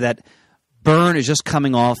to remember that Byrne is just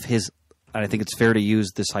coming off his, and I think it's fair to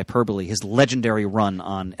use this hyperbole, his legendary run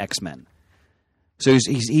on X-Men. So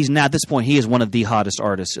he's now at this point he is one of the hottest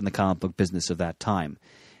artists in the comic book business of that time,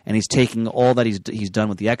 and he's taking all that he's done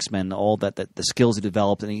with the X-Men, all that the skills he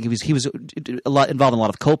developed, and he was involved in a lot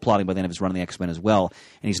of co-plotting by the end of his run on the X-Men as well,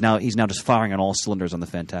 and he's now just firing on all cylinders on the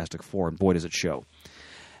Fantastic Four, and boy does it show.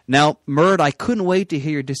 Now, Murd, I couldn't wait to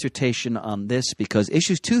hear your dissertation on this because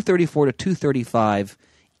issues 234 to 235,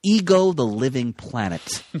 Ego the Living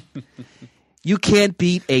Planet. You can't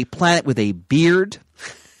beat a planet with a beard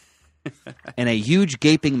and a huge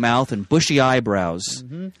gaping mouth and bushy eyebrows.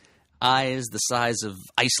 Mm-hmm. Eyes the size of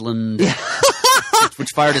Iceland, which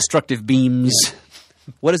fire destructive beams.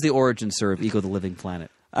 What is the origin, sir, of Ego the Living Planet?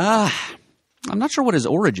 I'm not sure what his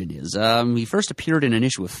origin is. He first appeared in an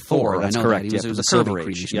issue of Thor. That's I know correct. That. It was a Silver Silver Age.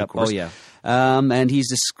 creation, Yep. of course. Oh, yeah. And he's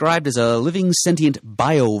described as a living sentient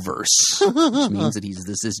bioverse, which means that he's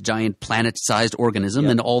this giant planet-sized organism,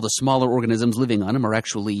 and all the smaller organisms living on him are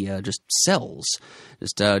actually just cells,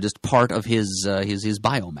 just part of his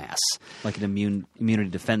biomass. Like an immunity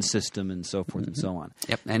defense system and so forth and so on.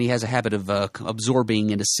 Yep, and he has a habit of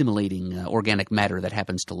absorbing and assimilating organic matter that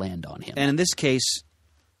happens to land on him. And in this case,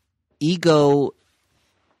 Ego,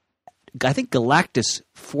 I think Galactus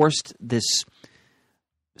forced this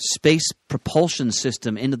space propulsion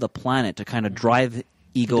system into the planet to kind of drive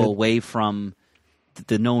Ego away from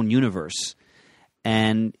the known universe.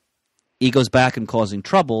 And Ego's back and causing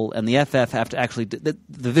trouble, and the FF have to actually... The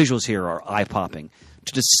visuals here are eye-popping.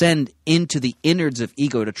 To descend into the innards of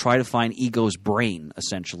Ego to try to find Ego's brain,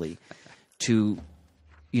 essentially, to,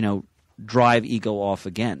 drive Ego off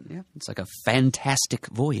again. Yeah, it's like a fantastic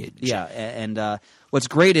voyage. Yeah, and what's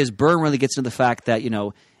great is Byrne really gets into the fact that,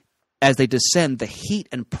 as they descend, the heat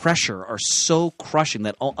and pressure are so crushing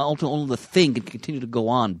that ultimately the thing can continue to go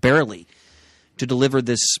on, barely, to deliver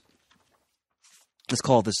this, let's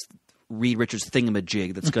call this Reed Richards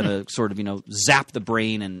thingamajig that's going to sort of, zap the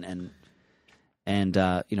brain and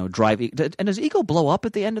drive... And does Ego blow up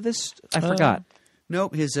at the end of this? I forgot.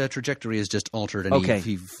 Nope, his trajectory is just altered, and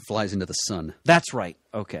he flies into the sun. That's right.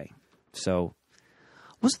 Okay. So,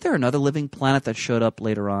 wasn't there another living planet that showed up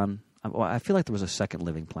later on? I feel like there was a second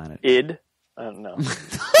living planet. I don't know.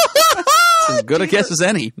 As good a guess as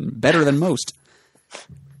any. Better than most.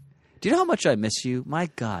 Do you know how much I miss you? My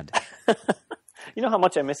God. You know how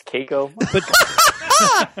much I miss Keiko?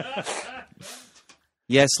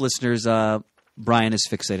 Yes, listeners, Brian is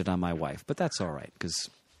fixated on my wife, but that's all right because,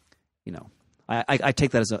 I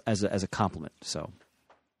take that as a compliment. So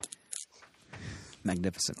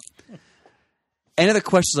magnificent. Any other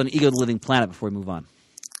questions on Ego the Living Planet before we move on,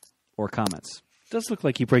 or comments? Does look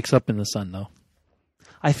like he breaks up in the sun, though.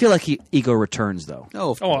 I feel like Ego returns, though.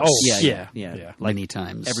 Oh, of course. Yeah. Many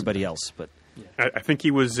times. Everybody else, but I think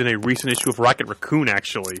he was in a recent issue of Rocket Raccoon,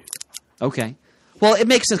 actually. okay. Well, it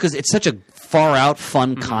makes sense because it's such a far-out,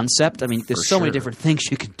 fun concept. I mean, there's so many different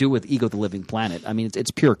things you can do with Ego the Living Planet. I mean,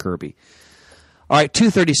 it's pure Kirby. All right,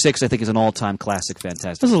 236, I think, is an all-time classic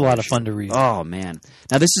Fantastic This is a Four lot of issue. fun to read. Oh, man.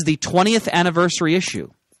 Now, this is the 20th anniversary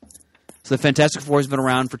issue. So the Fantastic Four has been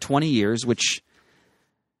around for 20 years, which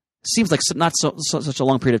seems like such a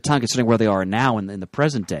long period of time considering where they are now in the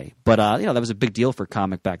present day. But, that was a big deal for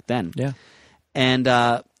comic back then. Yeah. And,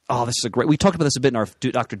 this is a great... We talked about this a bit in our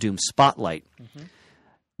Dr. Doom Spotlight. Mm-hmm.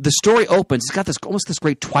 The story opens. It's got almost this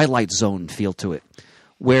great Twilight Zone feel to it,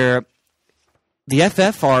 where the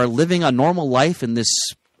FF are living a normal life in this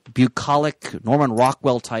bucolic Norman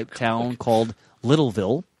Rockwell-type town called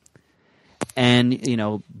Littleville. And,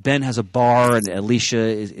 Ben has a bar, and Alicia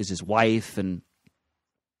is his wife, and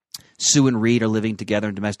Sue and Reed are living together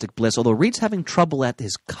in domestic bliss, although Reed's having trouble at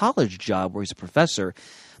his college job where he's a professor,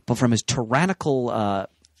 but from his tyrannical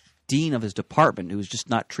dean of his department who's just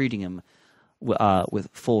not treating him with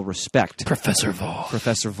full respect. Professor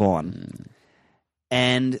Vaughn.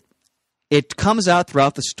 And it comes out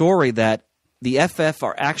throughout the story that the FF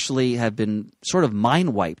have been sort of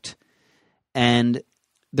mind-wiped, and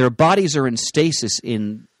their bodies are in stasis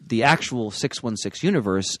in the actual 616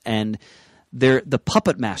 universe, and the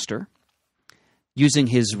puppet master, using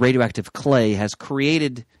his radioactive clay, has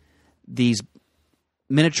created these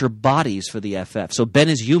miniature bodies for the FF. So Ben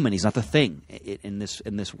is human; he's not the thing in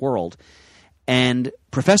this world. And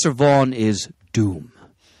Professor Vaughn is Doom,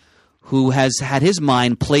 who has had his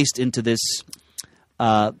mind placed into this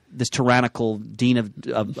this tyrannical dean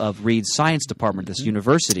of Reed's science department, this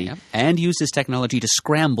university. Yeah. And use his technology to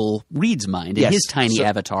scramble Reed's mind in his tiny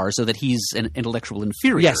avatar so that he's an intellectual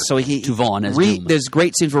inferior to Vaughn as Doom. There's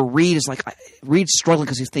great scenes where Reed's struggling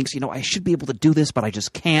because he thinks, I should be able to do this, but I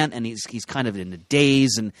just can't, and he's kind of in a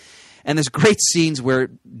daze. And there's great scenes where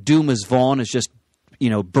Doom as Vaughn is just,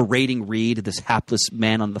 berating Reed, this hapless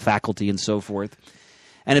man on the faculty and so forth.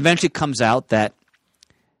 And eventually it comes out that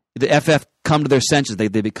the FF come to their senses. They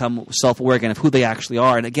become self-aware again of who they actually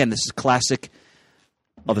are. And again, this is classic.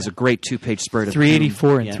 Oh, there's a great 2-page spread of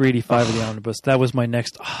 384 and 385 of the omnibus. That was my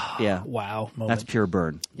next wow moment. That's pure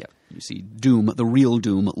Byrne. Yeah. You see Doom, the real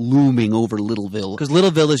Doom, looming over Littleville. Because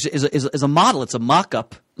Littleville is a model. It's a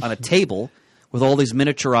mock-up on a table with all these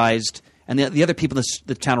miniaturized... And the other people in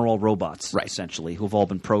the town are all robots, essentially, who have all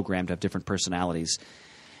been programmed to have different personalities.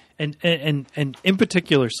 And in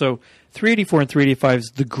particular, so 384 and 385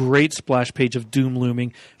 is the great splash page of Doom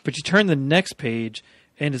looming, but you turn the next page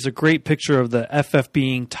and it's a great picture of the FF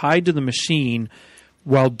being tied to the machine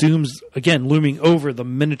while Doom's, again, looming over the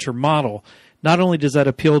miniature model. Not only does that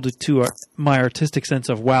appeal to my artistic sense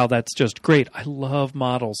of, wow, that's just great. I love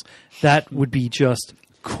models. That would be just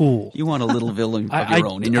cool. You want a little villain of your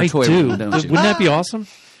own in your toy room, don't you? Wouldn't that be awesome?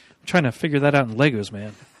 I'm trying to figure that out in Legos,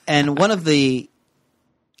 man. And one of the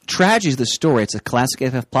tragedies of the story, it's a classic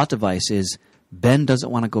FF plot device, is Ben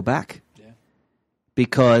doesn't want to go back. Yeah.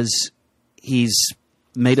 Because he's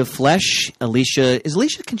made of flesh. Alicia,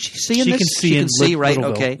 can she see in this? She can see, right?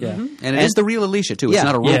 Littleville. Okay. Yeah. Mm-hmm. And it is the real Alicia, too. It's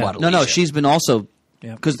not a robot Alicia. No, she's been also...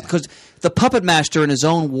 Because the puppet master, in his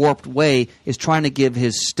own warped way, is trying to give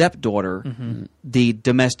his stepdaughter the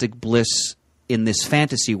domestic bliss in this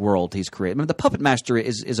fantasy world he's created. I mean, the puppet master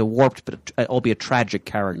is a warped, but albeit tragic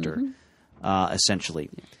character, essentially.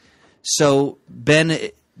 So Ben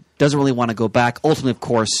doesn't really want to go back. Ultimately, of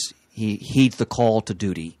course, he heeds the call to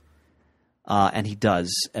duty, and he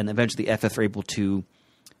does. And eventually, the FF are able to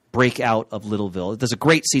break out of Littleville. There's a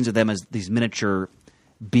great scenes of them as these miniature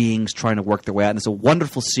beings trying to work their way out. And there's a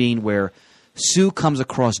wonderful scene where Sue comes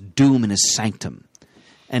across Doom in his sanctum.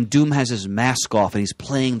 And Doom has his mask off, and he's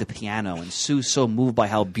playing the piano. And Sue's so moved by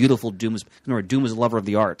how beautiful Doom is. Doom is a lover of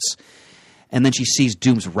the arts. And then she sees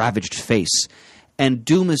Doom's ravaged face. And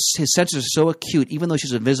his senses are so acute, even though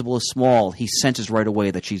she's invisible and small, he senses right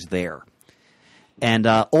away that she's there. And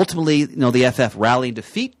ultimately, the FF rally and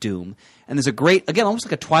defeat Doom. And there's a great, again, almost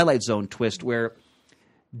like a Twilight Zone twist where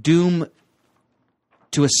Doom,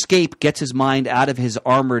 to escape, gets his mind out of his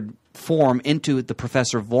armored form into the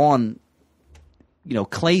Professor Vaughn,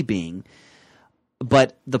 clay being.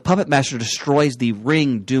 But the puppet master destroys the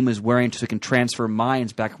ring Doom is wearing so he can transfer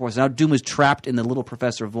minds back and forth. So now Doom is trapped in the little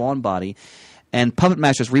Professor Vaughn body. And Puppet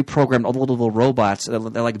Master's reprogrammed all the little robots. They're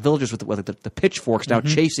like villagers with the pitchforks now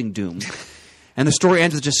chasing Doom. And the story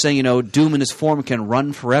ends with just saying, Doom in his form can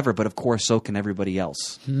run forever, but of course so can everybody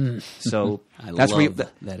else. So that's where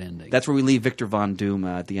that ending. That's where we leave Victor Von Doom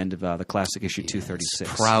at the end of the classic issue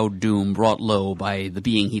 236. Proud Doom brought low by the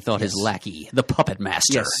being he thought his lackey, the Puppet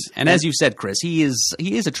Master. Yes. And as you said, Chris, he is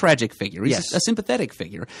a tragic figure. He's a sympathetic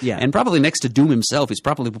figure. Yeah. And probably next to Doom himself, he's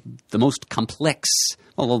probably the most complex,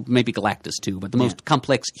 well, maybe Galactus too, but the most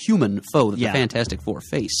complex human foe that the Fantastic Four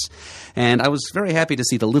face. And I was very happy to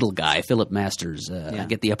see the little guy, Philip Masters,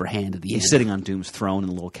 get the upper hand at the end. He's sitting on Doom's throne in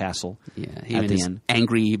the little castle. Yeah, he at the end.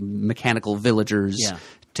 Angry mechanical villagers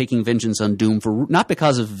taking vengeance on Doom for not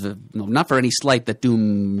for any slight that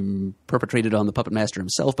Doom perpetrated on the Puppet Master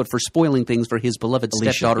himself, but for spoiling things for his beloved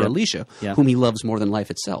stepdaughter Alicia, whom he loves more than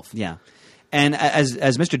life itself. Yeah, and as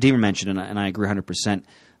Mr. Deemer mentioned, and I agree 100%.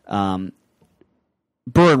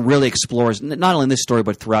 Byrne really explores not only in this story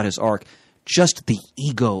but throughout his arc just the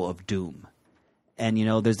ego of Doom. And,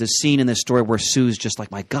 there's this scene in this story where Sue's just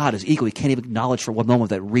like, my God, his ego. He can't even acknowledge for one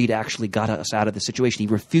moment that Reed actually got us out of the situation. He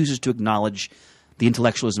refuses to acknowledge the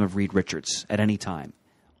intellectualism of Reed Richards at any time.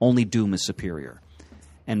 Only Doom is superior.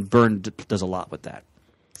 And Byrne does a lot with that.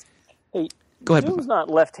 Hey, go ahead. Doom's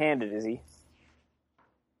not left-handed, is he?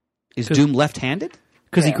 Is Doom left-handed?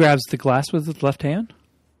 Because he grabs the glass with his left hand?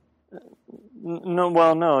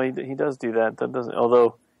 No, he does do that. That doesn't.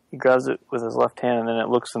 Although he grabs it with his left hand, and then it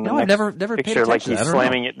looks in the next never picture like he's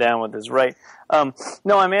slamming it down with his right.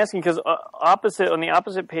 No, I'm asking because on the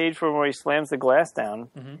opposite page from where he slams the glass down,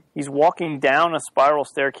 he's walking down a spiral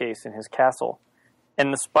staircase in his castle,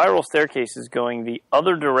 and the spiral staircase is going the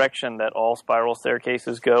other direction that all spiral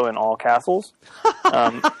staircases go in all castles,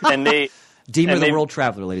 and they. Deemer the World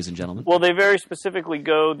Traveler, ladies and gentlemen. Well, they very specifically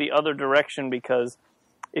go the other direction because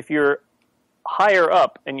if you're higher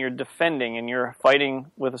up and you're defending and you're fighting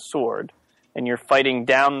with a sword, and you're fighting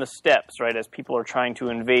down the steps, right, as people are trying to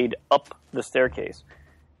invade up the staircase.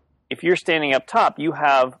 If you're standing up top, you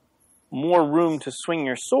have more room to swing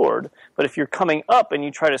your sword, but if you're coming up and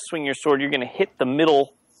you try to swing your sword, you're going to hit the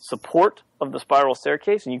middle support of the spiral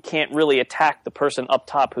staircase, and you can't really attack the person up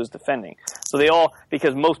top who's defending. So they all,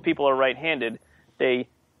 because most people are right-handed, they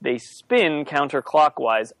spin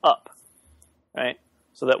counterclockwise up, right?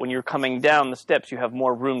 So that when you're coming down the steps, you have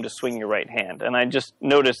more room to swing your right hand. And I just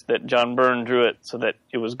noticed that John Byrne drew it so that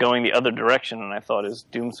it was going the other direction, and I thought, is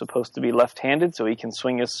Doom supposed to be left-handed so he can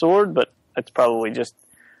swing his sword? But it's probably just,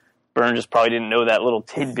 Byrne just probably didn't know that little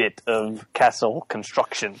tidbit of castle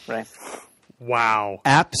construction, right? Wow.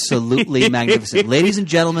 Absolutely magnificent. Ladies and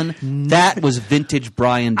gentlemen, that was vintage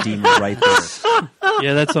Brian Deemer right there.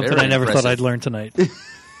 Yeah, that's something Very I never impressive. thought I'd learn tonight.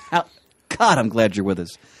 God, I'm glad you're with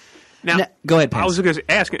us. Now, Go ahead, Pence. I was going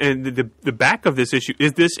to ask, the back of this issue,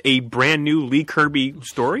 is this a brand new Lee Kirby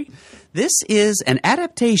story? This is an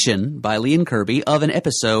adaptation by Lee and Kirby of an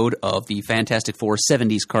episode of the Fantastic Four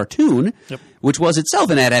 70s cartoon, which was itself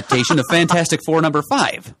an adaptation of Fantastic Four number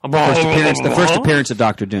 5. The first appearance of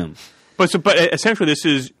Dr. Doom. But essentially, this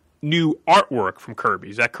is new artwork from Kirby.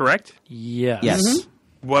 Is that correct? Yes. Yes.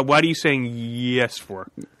 What are you saying yes for?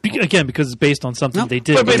 Again, because it's based on something they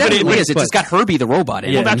did. But it definitely is. But- It's got Herbie the robot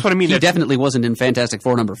in it. Well, that's what I mean. He That's- definitely wasn't in Fantastic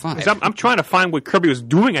Four number 5. I'm trying to find what Kirby was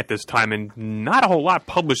doing at this time, and not a whole lot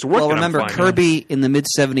published work. Well, that I'm remember, finding. Kirby in the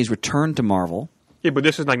mid-'70s returned to Marvel. Yeah, but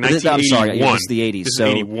this is like This- 1981. I'm sorry, yeah, this is the 80s, This so-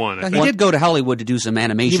 is 81. I He think. did go to Hollywood to do some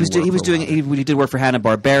animation work. He did work for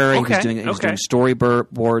Hanna-Barbera. Okay, He was okay. doing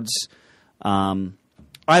storyboards.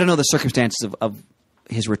 I don't know the circumstances of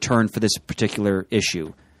his return for this particular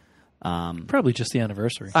issue. Probably just the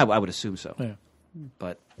anniversary. I would assume so. Yeah.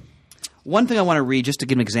 But one thing I want to read, just to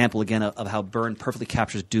give an example again of how Byrne perfectly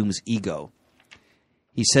captures Doom's ego.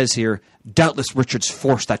 He says here, "Doubtless Richards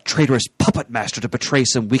forced that traitorous puppet master to betray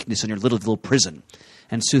some weakness in your little prison.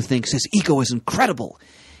 And Sue thinks his ego is incredible.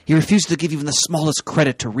 He refuses to give even the smallest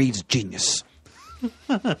credit to Reed's genius."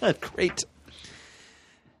 Great.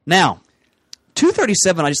 Now,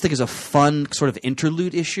 237 I just think is a fun sort of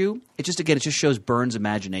interlude issue. It just shows Byrne's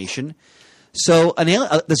imagination. So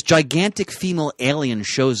this gigantic female alien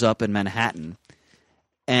shows up in Manhattan,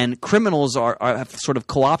 and criminals have sort of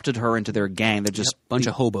co-opted her into their gang. They're just bunch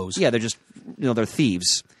of hobos. Yeah, they're just they're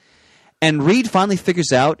thieves. And Reed finally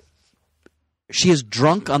figures out she is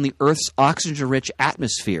drunk on the Earth's oxygen-rich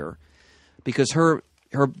atmosphere because her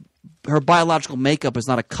biological makeup is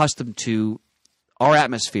not accustomed to our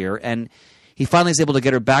atmosphere, and he finally is able to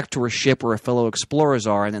get her back to her ship where her fellow explorers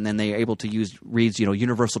are, and then they are able to use Reed's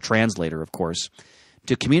universal translator, of course,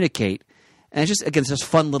 to communicate. And it's just again, it's just a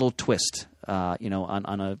fun little twist, on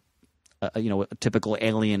a typical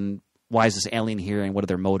alien. Why is this alien here, and what are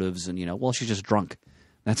their motives? And well, she's just drunk.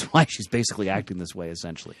 That's why she's basically acting this way,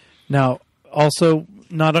 essentially. Now, also,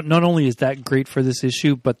 not only is that great for this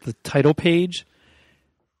issue, but the title page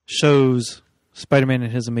shows Spider-Man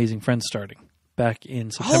and his amazing friends starting back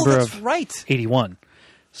in September of right. 81.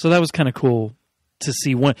 So that was kind of cool to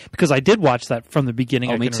see one, because I did watch that from the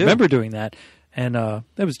beginning. I me can too. remember doing that, and that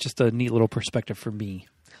was just a neat little perspective for me.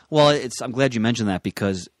 Well, I'm glad you mentioned that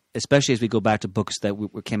because, especially as we go back to books that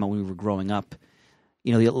came out when we were growing up, a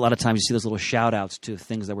lot of times you see those little shout-outs to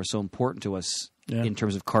things that were so important to us in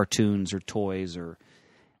terms of cartoons or toys or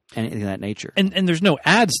anything of that nature. And there's no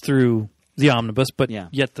ads through the omnibus, but Yeah.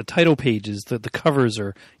 yet the title pages, the covers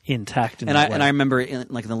are intact. And I remember in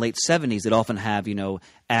the late 70s, they'd often have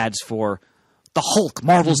ads for the Hulk,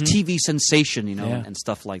 Marvel's TV sensation, and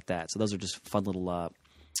stuff like that. So those are just fun little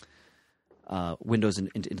windows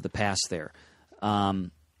into the past there. Go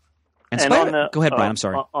ahead, Brian. I'm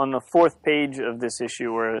sorry. On the fourth page of this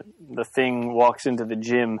issue, where the Thing walks into the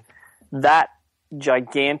gym, that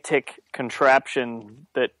gigantic contraption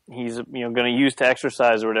that he's going to use to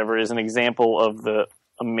exercise or whatever is an example of the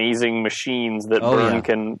amazing machines that Byrne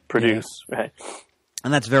can produce. Right?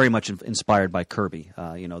 And that's very much inspired by Kirby.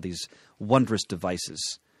 These wondrous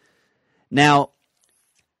devices. Now,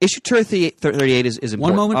 issue 38 is important.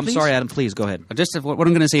 One moment, I'm please. sorry, Adam. Please go ahead. Just what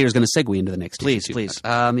I'm going to say here is going to segue into the next Please, issue. please.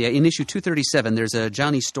 In issue 237, there's a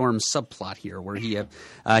Johnny Storm subplot here where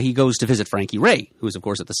he goes to visit Frankie Ray, who is, of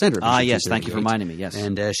course, at the center of issue Yes, thank you for 238. reminding me, yes.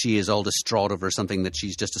 And she is all distraught over something that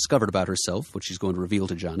she's just discovered about herself, which she's going to reveal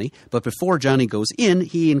to Johnny. But before Johnny goes in,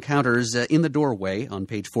 he encounters in the doorway on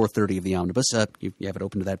page 430 of the omnibus, you have it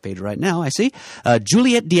open to that page right now, I see,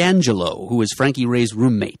 Juliet D'Angelo, who is Frankie Ray's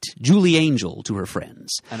roommate, Julie Angel to her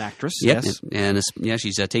friends. An actress, Yep. yes. And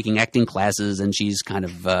she's taking acting classes, and she's kind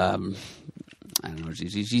of, I don't know,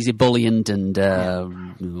 she's ebullient and a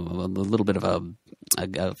little bit of a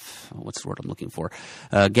what's the word I'm looking for?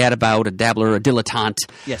 Gadabout, a dabbler, a dilettante.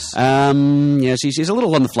 Yes. Yeah, she's a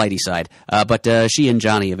little on the flighty side, but she and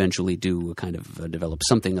Johnny eventually do kind of develop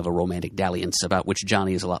something of a romantic dalliance about which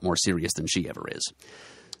Johnny is a lot more serious than she ever is.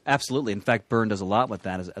 Absolutely. In fact, Byrne does a lot with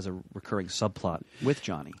that as a recurring subplot with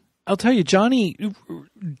Johnny. I'll tell you, Johnny,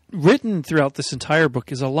 written throughout this entire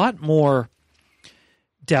book, is a lot more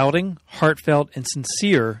doubting, heartfelt, and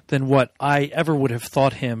sincere than what I ever would have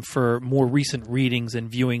thought him for more recent readings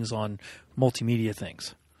and viewings on multimedia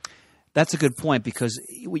things. That's a good point, because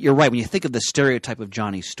you're right. When you think of the stereotype of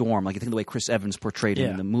Johnny Storm, like you think of the way Chris Evans portrayed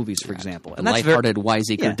him in the movies, for example. And lighthearted,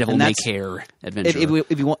 wiseacre, devil-may-care adventure.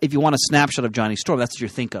 If you want a snapshot of Johnny Storm, that's what you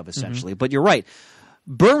think of, essentially. Mm-hmm. But you're right.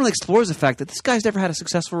 Byrne explores the fact that this guy's never had a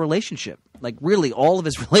successful relationship. Like, really, all of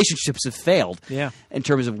his relationships have failed in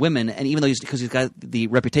terms of women. And even though because he's got the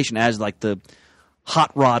reputation as, like, the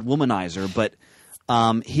hot rod womanizer. But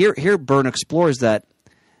here Byrne explores that,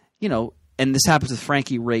 you know, and this happens with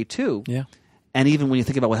Frankie Ray, too. Yeah. And even when you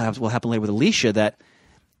think about what happened later with Alicia, that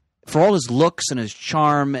for all his looks and his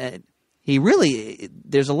charm, he really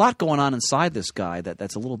there's a lot going on inside this guy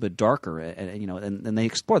that's a little bit darker, and they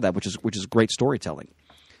explore that, which is great storytelling.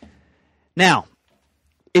 Now,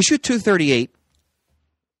 issue 238,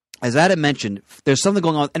 as Adam mentioned, there's something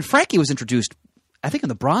going on, and Frankie was introduced, I think, in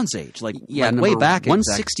the Bronze Age, like way back.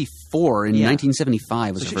 164 in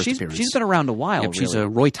 1975 was her first appearance. She's been around a while. Yep, she's a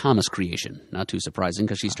Roy Thomas creation. Not too surprising,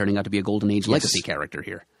 because she's turning out to be a Golden Age legacy character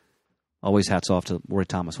here. Always hats off to Roy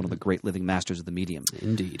Thomas, one of the great living masters of the medium.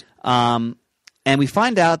 Indeed. And we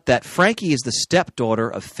find out that Frankie is the stepdaughter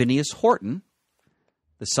of Phineas Horton,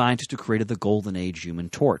 the scientist who created the Golden Age Human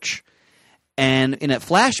Torch. And in a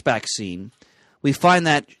flashback scene, we find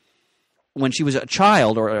that when she was a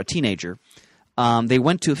child or a teenager, they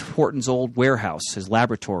went to Horton's old warehouse, his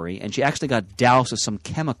laboratory, and she actually got doused with some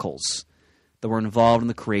chemicals that were involved in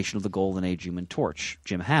the creation of the Golden Age Human Torch,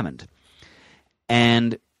 Jim Hammond.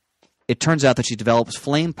 And it turns out that she develops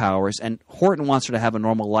flame powers, and Horton wants her to have a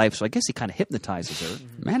normal life, so I guess he kind of hypnotizes her.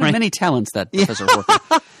 Man of many talents, that Professor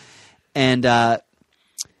Horton. And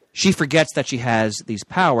she forgets that she has these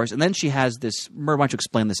powers, and then she has this. Why don't you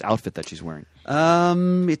explain this outfit that she's wearing?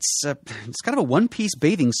 It's kind of a one-piece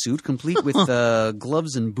bathing suit, complete with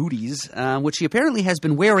gloves and booties, which she apparently has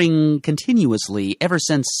been wearing continuously ever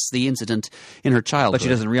since the incident in her childhood. But she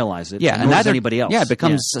doesn't realize it. Yeah, and neither anybody else. Yeah, it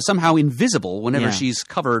becomes somehow invisible whenever she's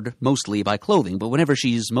covered mostly by clothing, but whenever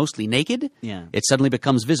she's mostly naked, it suddenly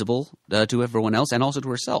becomes visible to everyone else and also to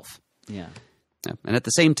herself. Yeah. And at the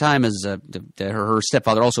same time as her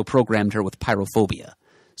stepfather also programmed her with pyrophobia.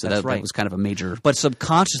 So that was kind of a major... But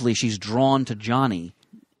subconsciously, she's drawn to Johnny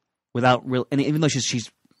without real... And even though she's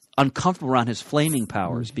uncomfortable around his flaming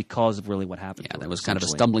powers because of really what happened to her. That was kind of a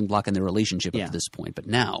stumbling block in their relationship up to this point. But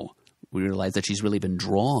now we realize that she's really been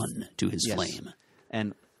drawn to his flame.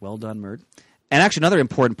 And well done, Murd. And actually, another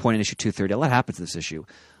important point in issue 230, a lot happens in this issue.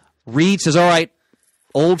 Reed says, all right,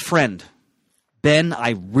 old friend... Ben,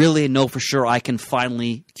 I really know for sure I can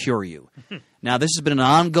finally cure you. Now, this has been an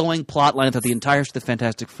ongoing plot line throughout the entire of the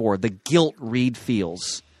Fantastic Four. The guilt Reed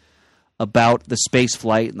feels about the space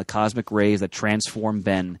flight and the cosmic rays that transform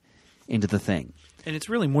Ben into the Thing. And it's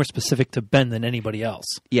really more specific to Ben than anybody else.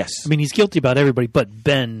 Yes. I mean, he's guilty about everybody, but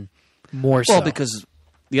Ben more so. Well, because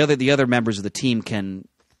the other members of the team can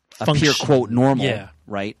appear, quote, normal,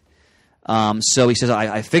 right? So he says,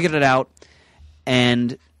 I figured it out,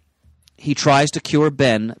 and... he tries to cure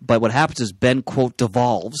Ben, but what happens is Ben, quote,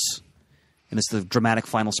 devolves, and it's the dramatic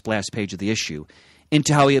final splash page of the issue,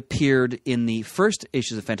 into how he appeared in the first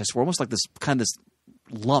issues of Fantastic Four, almost like this kind of this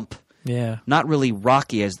lump. Yeah. Not really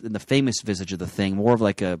rocky as in the famous visage of the Thing, more of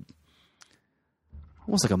like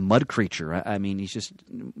almost like a mud creature. I mean, he's just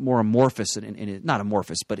more amorphous, not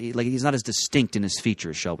amorphous, but he's not as distinct in his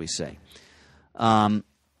features, shall we say.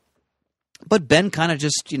 But Ben kind of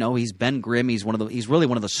just, he's Ben Grimm. He's really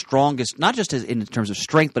one of the strongest, not just in terms of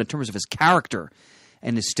strength, but in terms of his character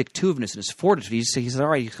and his stick-to-itiveness and his fortitude. He says, all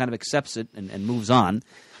right, he kind of accepts it and moves on.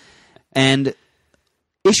 And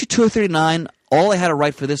issue 239, all I had to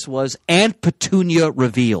write for this was Aunt Petunia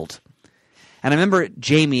revealed. And I remember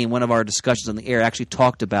Jamie, in one of our discussions on the air, actually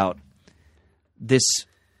talked about this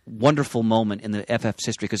wonderful moment in the FF's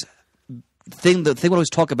history, because the thing we always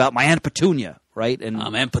talk about, my Aunt Petunia, right? And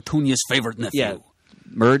I'm Aunt Petunia's favorite nephew. Yeah,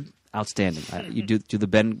 Murd, outstanding. You do the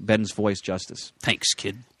Ben's voice justice. Thanks,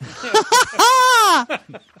 kid.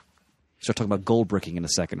 Start talking about gold bricking in a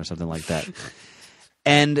second or something like that.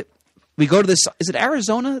 And we go to this. Is it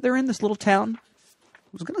Arizona? They're in this little town. I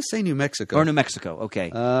was going to say New Mexico. Or New Mexico.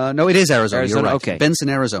 Okay. No, it is Arizona. You're right. Okay. Benson,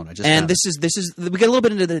 Arizona. And this is we get a little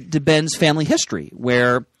bit into Ben's family history,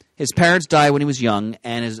 where His parents died when he was young,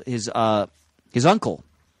 and his uncle,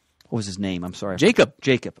 what was his name? I'm sorry. Jacob.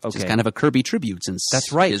 Jacob. Okay. It's kind of a Kirby tribute since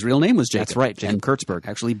That's right. his real name was Jacob. That's right, Jacob and Kurtzberg.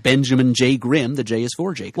 Actually, Benjamin J. Grimm, the J is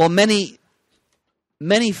for Jacob. Well,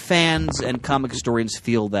 many fans and comic historians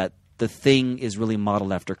feel that the Thing is really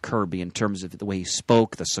modeled after Kirby in terms of the way he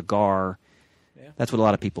spoke, the cigar. Yeah. That's what a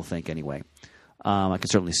lot of people think anyway. I can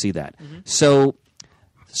certainly see that. Mm-hmm. So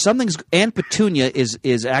Aunt Petunia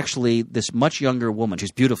is actually this much younger woman.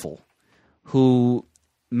 She's beautiful, who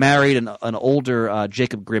married an older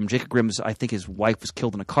Jacob Grimm. Jacob Grimm's, I think his wife was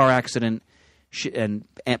killed in a car accident, and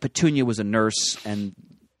Aunt Petunia was a nurse, and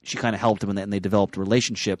she kind of helped him, and they developed a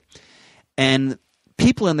relationship. And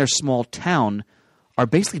people in their small town are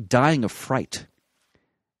basically dying of fright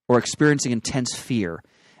or experiencing intense fear.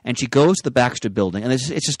 And she goes to the Baxter Building, and it's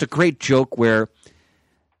just a great joke where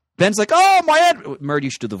Ben's like, "Oh, my aunt." Murd, you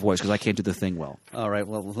should do the voice because I can't do the thing well. All right,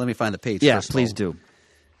 well, let me find the page. Yeah, first please do.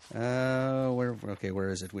 Where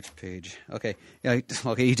is it? Which page? Okay. Yeah,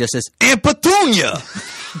 okay, he just says, Aunt Petunia!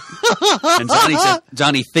 And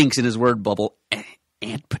Johnny thinks in his word bubble,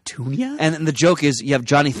 Aunt Petunia? And the joke is you have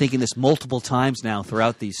Johnny thinking this multiple times now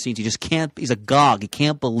throughout these scenes. He just can't, he's agog. He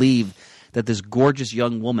can't believe that this gorgeous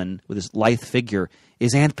young woman with this lithe figure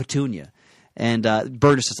is Aunt Petunia. And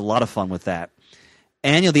Byrne just has a lot of fun with that.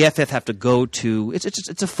 And, the FF have to go to,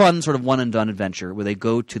 it's a fun sort of one-and-done adventure where they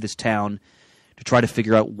go to this town to try to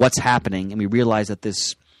figure out what's happening, and we realize that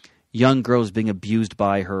this young girl is being abused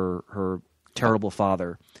by her terrible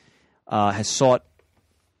father, has sought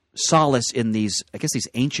solace in these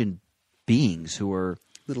ancient beings who are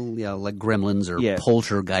little, like gremlins or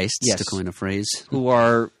poltergeists, to coin a phrase, who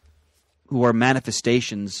are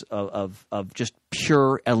manifestations of just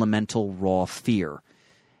pure elemental raw fear.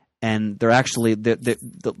 And they're actually the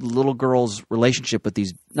little girl's relationship with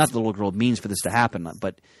these, not the little girl means for this to happen,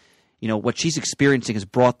 but what she's experiencing has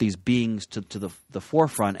brought these beings to the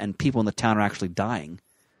forefront, and people in the town are actually dying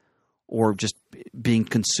or just being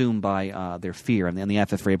consumed by their fear. And the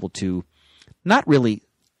FF are able to they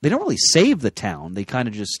don't really save the town. They kind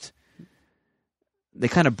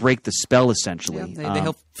of break the spell, essentially. Yeah, they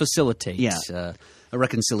help facilitate a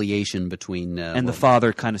reconciliation between... and the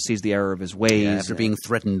father kind of sees the error of his ways. Yeah, after being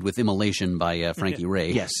threatened with immolation by Frankie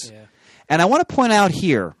Ray. Yes. Yeah. And I want to point out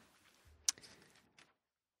here,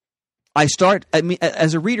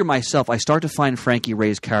 as a reader myself, I start to find Frankie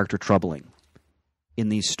Ray's character troubling in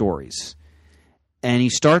these stories. And you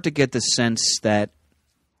start to get the sense that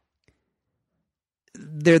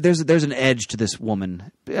there's an edge to this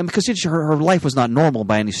woman, and because her life was not normal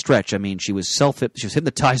by any stretch. I mean, she was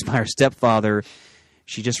hypnotized by her stepfather.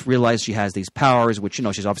 She just realized she has these powers, which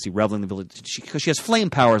she's obviously reveling in the village because she has flame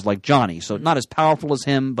powers like Johnny. So not as powerful as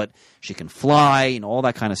him, but she can fly, all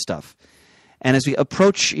that kind of stuff. And as we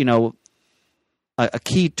approach, a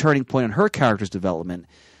key turning point in her character's development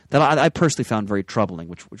that I personally found very troubling,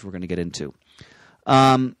 which we're going to get into.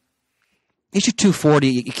 Issue 240,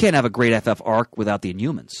 you can't have a great FF arc without the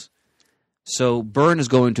Inhumans. So Byrne is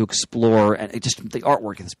going to explore, and the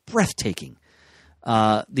artwork is breathtaking.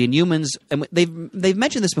 The Inhumans, and they've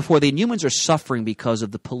mentioned this before, the Inhumans are suffering because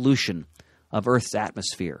of the pollution of Earth's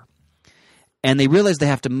atmosphere. And they realize they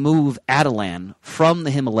have to move Adelan from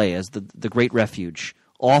the Himalayas, the great refuge,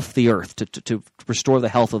 off the Earth to restore the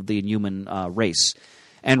health of the Inhuman race.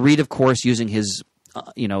 And Reed, of course, using his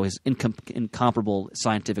incomparable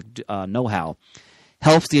scientific know-how,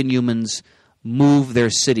 helps the Inhumans move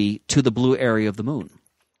their city to the blue area of the moon.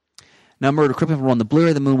 Now, Murder, correct me if I'm wrong, the blue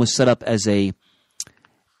area of the moon was set up as a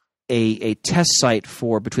test site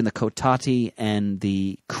between the Kotati and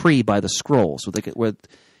the Kree by the Skrulls. So it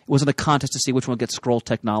wasn't a contest to see which one would get Skrull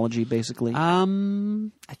technology, basically? I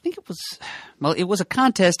think it was... Well, it was a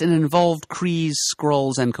contest, and it involved Krees,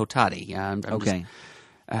 Skrulls, and Kotati. Okay.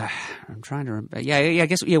 I'm trying to remember. Yeah, I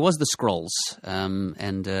guess it was the Skrulls.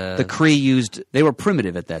 And the Kree used... They were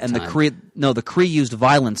primitive at that time. And the Kree used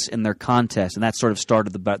violence in their contest, and that sort of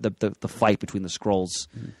started the fight between the Skrulls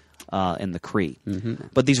and the Kree. Mm-hmm.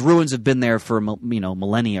 But these ruins have been there for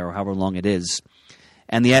millennia or however long it is.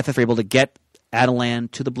 And the FF are able to get Adelan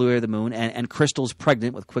to the blue area of the moon, and Crystal's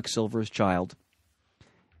pregnant with Quicksilver's child.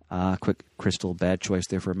 Crystal, bad choice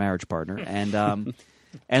there for a marriage partner. And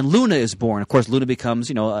and Luna is born. Of course, Luna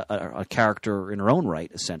becomes a character in her own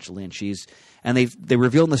right, essentially. And they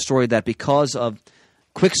reveal in the story that because of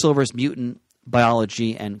Quicksilver's mutant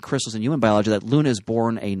biology and Crystal's inhuman biology, that Luna is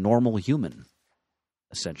born a normal human,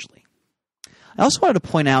 essentially. I also wanted to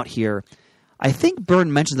point out here, I think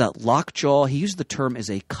Byrne mentioned that Lockjaw, he used the term as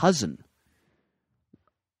a cousin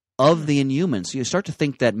of the Inhumans. So you start to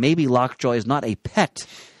think that maybe Lockjaw is not a pet,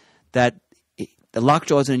 that that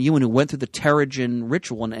Lockjaw is an Inhuman who went through the Terrigen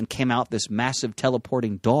ritual and came out this massive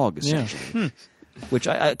teleporting dog, essentially. Which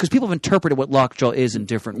because people have interpreted what Lockjaw is in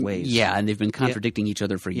different ways. Yeah, and they've been contradicting each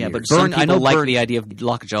other for years. Yeah, but Some Byrne, people like Byrne, the idea of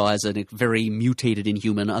Lockjaw as a very mutated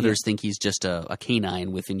Inhuman. Others think he's just a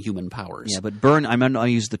canine with inhuman powers. Yeah, but Byrne, I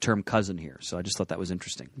use the term cousin here, so I just thought that was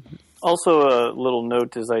interesting. Also, a little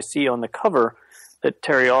note is I see on the cover that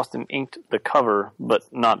Terry Austin inked the cover, but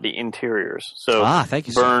not the interiors. So thank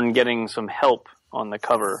you, Byrne getting some help on the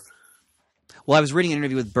cover. Well, I was reading an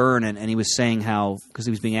interview with Byrne, and he was saying how, because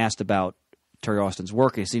he was being asked about Terry Austin's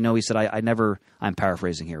work, and he said, I never, I'm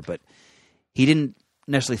paraphrasing here, but he didn't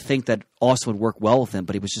necessarily think that Austin would work well with him,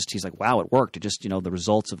 but he's like, wow, it worked. It just, the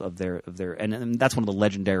results of their and that's one of the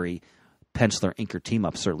legendary penciler inker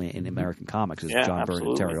team-ups, certainly in American comics, is John Byrne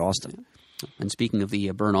and Terry Austin. And speaking of the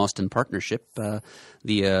Byrne-Austin partnership, the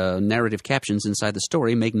narrative captions inside the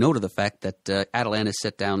story make note of the fact that Attilan is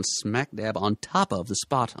set down smack dab on top of the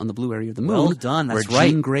spot on the blue area of the moon Well done, that's where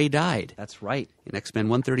right. Jean Grey died. That's right. In X-Men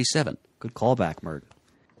 137. Good callback, Mert.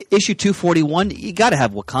 Issue 241, you got to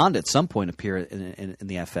have Wakanda at some point appear in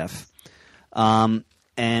the FF. And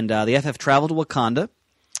the FF travel to Wakanda,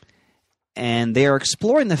 and they are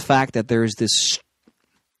exploring the fact that there's this...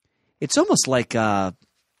 It's almost like... Mr.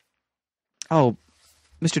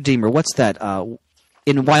 Deemer, what's that?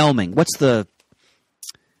 In Wyoming, what's that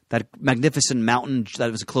magnificent mountain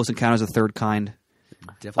that was a Close Encounters of the Third Kind?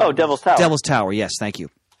 Devil's Tower. Devil's Tower, yes, thank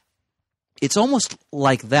you. It's almost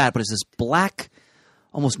like that, but it's this black,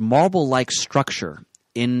 almost marble-like structure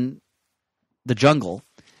in the jungle.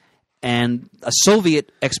 And a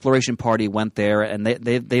Soviet exploration party went there, and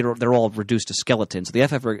they're all reduced to skeletons. The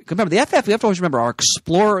FF, remember, the FF, we have to always remember, are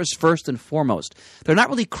explorers first and foremost. They're not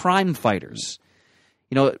really crime fighters.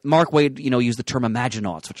 Mark Waid, used the term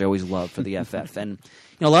imaginauts, which I always love for the FF. And,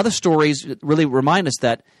 a lot of the stories really remind us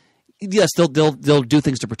that, yes, they'll do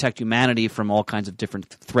things to protect humanity from all kinds of different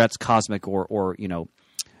threats, cosmic or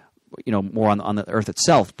more on the Earth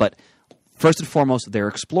itself. But first and foremost, they're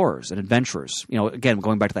explorers and adventurers. Again,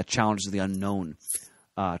 going back to that Challenges of the Unknown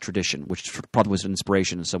tradition, which probably was an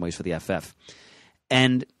inspiration in some ways for the FF.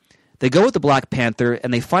 And they go with the Black Panther,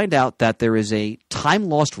 and they find out that there is a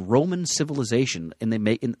time-lost Roman civilization,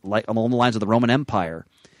 along the lines of the Roman Empire,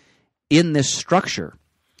 in this structure.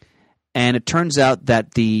 And it turns out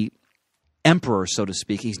that the emperor, so to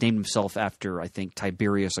speak, he's named himself after, I think,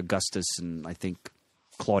 Tiberius, Augustus, and I think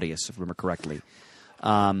Claudius, if I remember correctly.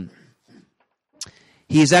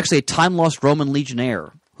 He is actually a time-lost Roman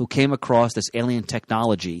legionnaire who came across this alien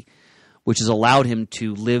technology, which has allowed him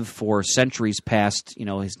to live for centuries past,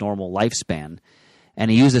 his normal lifespan.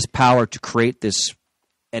 And he used this power to create this,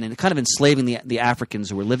 and kind of enslaving the Africans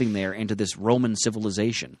who were living there into this Roman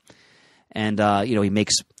civilization. And, he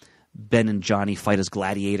makes Ben and Johnny fight as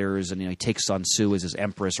gladiators, and he takes on Sue as his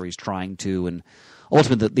empress, or he's trying to. And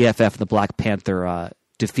ultimately, the FF and the Black Panther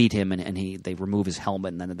defeat him, and they remove his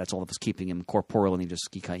helmet, and then that's all that was keeping him corporeal, and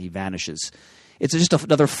he vanishes. It's just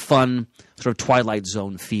another fun sort of Twilight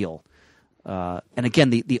Zone feel. And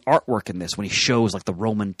again, the artwork in this, when he shows like the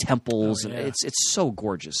Roman temples, it's so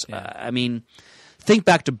gorgeous. Yeah. Think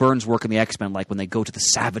back to Byrne's work in the X-Men, like when they go to the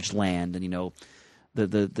Savage Land, and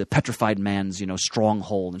the petrified man's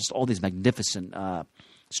stronghold, and just all these magnificent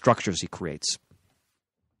structures he creates.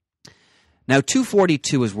 Now,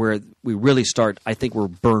 242 is where we really start. I think where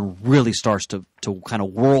Byrne really starts to kind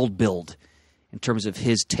of world build in terms of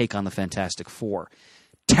his take on the Fantastic Four.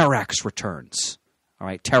 Terrax returns. All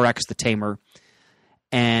right, Terrax the Tamer,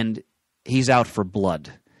 and he's out for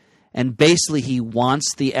blood. And basically he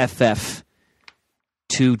wants the FF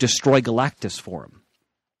to destroy Galactus for him.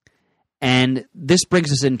 And this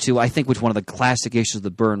brings us into, I think, one of the classic issues of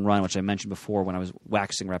the Byrne run, which I mentioned before when I was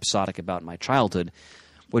waxing rhapsodic about my childhood,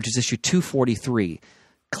 which is issue 243.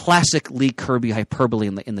 Classic Lee Kirby hyperbole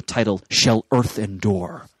in the title, Shall Earth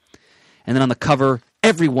Endure? And then on the cover,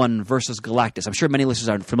 Everyone versus Galactus. I'm sure many listeners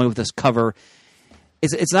are familiar with this cover.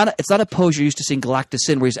 It's not a pose you're used to seeing Galactus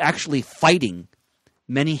in, where he's actually fighting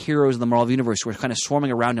many heroes in the Marvel Universe who are kind of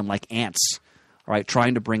swarming around him like ants, all right,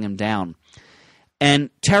 trying to bring him down. And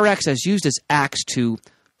Terrax has used his axe to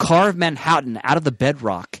carve Manhattan out of the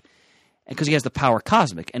bedrock, because he has the power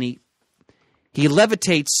cosmic, and he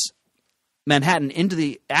levitates Manhattan into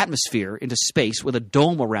the atmosphere, into space, with a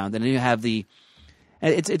dome around it, and you have the.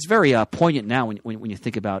 It's very poignant now when you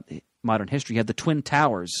think about modern history. You have the Twin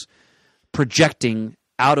Towers projecting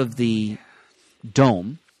out of the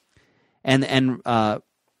dome, and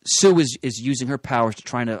Sue is using her powers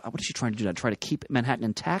to what is she trying to do now? Try to keep Manhattan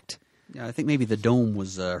intact? Yeah, I think maybe the dome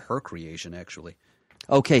was her creation, actually.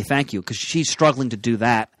 Okay, thank you, because she's struggling to do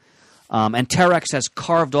that. And Terex has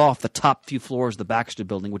carved off the top few floors of the Baxter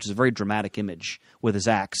building, which is a very dramatic image, with his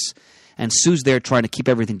axe. And Sue's there trying to keep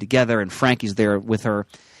everything together, and Frankie's there with her.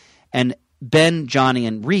 And Ben, Johnny,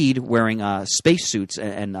 and Reed, wearing spacesuits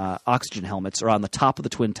and oxygen helmets, are on the top of the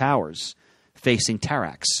Twin Towers facing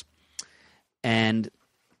Terex. And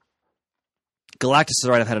Galactus says,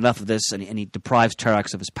 all right, I've had enough of this, and he deprives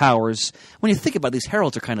Terex of his powers. When you think about it, these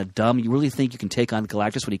heralds are kind of dumb. You really think you can take on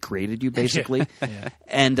Galactus when he created you, basically? Yeah.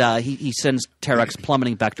 And he sends Terex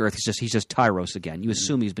plummeting back to Earth. He's just Tyros again. You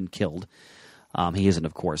assume he's been killed. He isn't,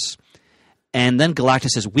 of course. And then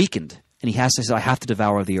Galactus is weakened, and he has to say, I have to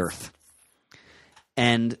devour the Earth.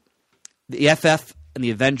 And the FF and the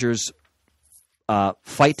Avengers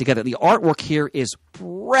fight together. The artwork here is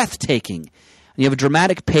breathtaking. And you have a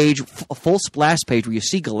dramatic page, a full splash page, where you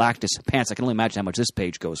see Galactus' pants. I can only imagine how much this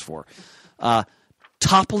page goes for.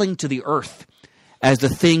 Toppling to the earth as the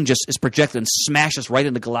thing just is projected and smashes right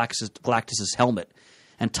into Galactus' helmet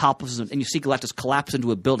and topples him. And you see Galactus collapse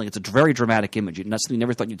into a building. It's a very dramatic image. It's something you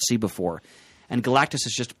never thought you'd see before. And Galactus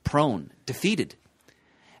is just prone, defeated.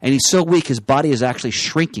 And he's so weak, his body is actually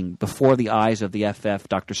shrinking before the eyes of the FF,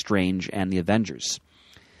 Doctor Strange, and the Avengers.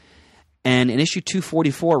 And in issue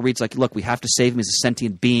 244, it reads like, look, we have to save him. He's a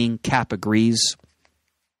sentient being. Cap agrees.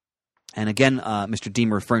 And again, Mr.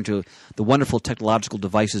 Deemer referring to the wonderful technological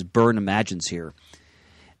devices Byrne imagines here.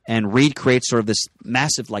 And Reed creates sort of this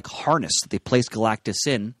massive harness that they place Galactus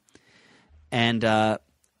in, and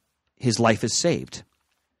his life is saved.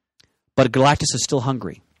 But Galactus is still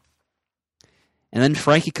hungry. And then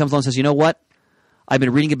Frankie comes along and says, you know what? I've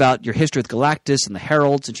been reading about your history with Galactus and the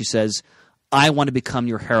heralds, and she says, I want to become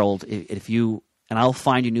your herald and I'll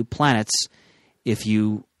find you new planets if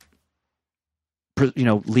you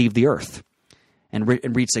leave the Earth. And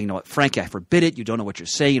Reed saying, you know what, Frankie, I forbid it. You don't know what you're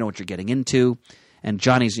saying. You know what you're getting into. And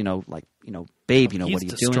Johnny's, babe, what are you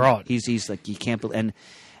distraught. doing? He's like, you can't believe.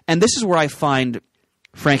 And this is where I find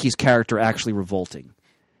Frankie's character actually revolting,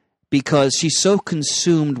 because she's so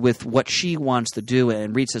consumed with what she wants to do.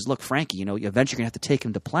 And Reed says, look, Frankie, eventually you're going to have to take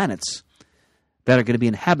him to planets that are going to be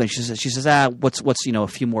inhabited. She says, what's a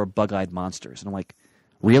few more bug-eyed monsters? And I'm like,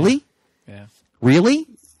 really? Yeah. Really?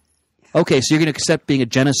 Okay, so you're going to accept being a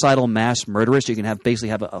genocidal mass murderer so you can basically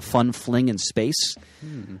have a fun fling in space?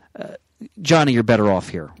 Johnny, you're better off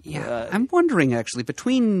here. Yeah, I'm wondering, actually,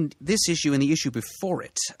 between this issue and the issue before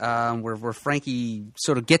it, where Frankie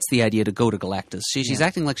sort of gets the idea to go to Galactus, she's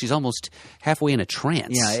acting like she's almost halfway in a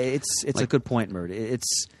trance. Yeah, it's a good point, Murd.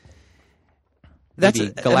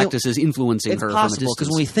 Galactus is influencing her possible, from a distance. Because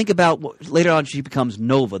when we think about later on, she becomes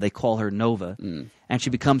Nova. They call her Nova, and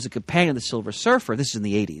she becomes a companion of the Silver Surfer. This is in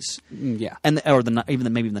the 80s, maybe in the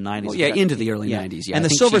 90s. Well, into the early 90s. Yeah, and the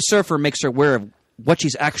Silver Surfer makes her aware of what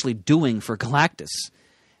she's actually doing for Galactus,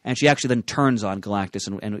 and she actually then turns on Galactus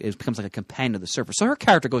and it becomes like a companion of the Surfer. So her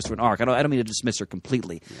character goes through an arc. I don't mean to dismiss her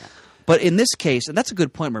completely, but in this case, and that's a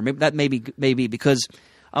good point, Murd. That may be because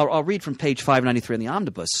I'll read from page 593 in the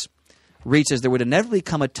omnibus. Reed says, there would inevitably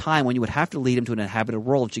come a time when you would have to lead him to an inhabited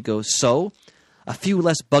world. And she goes, so? A few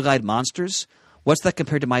less bug-eyed monsters? What's that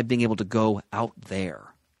compared to my being able to go out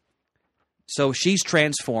there? So she's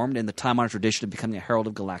transformed in the time-honored tradition of becoming a herald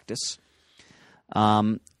of Galactus.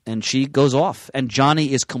 And she goes off. And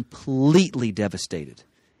Johnny is completely devastated.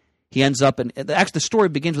 He ends up, and actually the story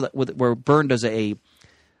begins with where Byrne does a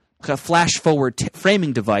flash-forward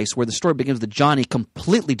framing device where the story begins with Johnny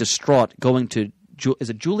completely distraught going to,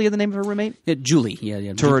 is it Julia, the name of her roommate? Yeah, Julie.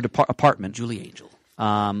 Yeah. To her apartment. Julie Angel.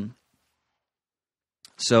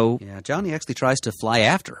 Johnny actually tries to fly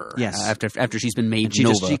after her. Yes. After she's been made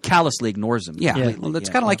Nova. She callously ignores him. Yeah. Well,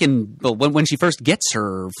 it's kind of like when she first gets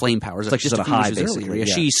her flame powers. It's like she's on a high, basically. Earlier.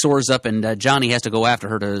 Yeah. She soars up, and Johnny has to go after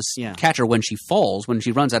her to catch her when she falls, when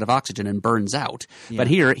she runs out of oxygen and burns out. Yeah. But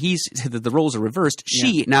here, the roles are reversed.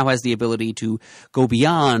 She now has the ability to go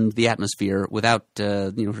beyond the atmosphere without,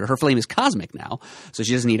 her flame is cosmic now, so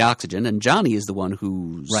she doesn't need oxygen. And Johnny is the one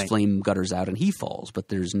whose flame gutters out and he falls, but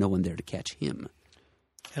there's no one there to catch him.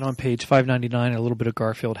 And on page 599, a little bit of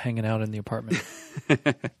Garfield hanging out in the apartment.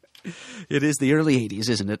 It is the early 80s,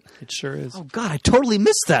 isn't it? It sure is. Oh, God, I totally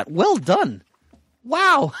missed that. Well done.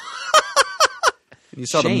 Wow. You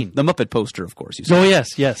saw the Muppet poster, of course. Oh,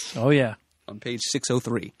 yes. Oh, yeah. On page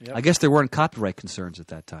 603. Yep. I guess there weren't copyright concerns at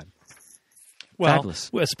that time. Well, fabulous.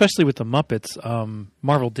 Especially with the Muppets,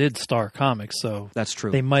 Marvel did Star Comics, so that's true.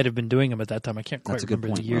 They might have been doing them at that time. I can't quite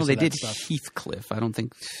remember the years. Well, they did stuff. Heathcliff. I don't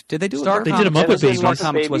think did they do Star? They did a Muppet Babies. Star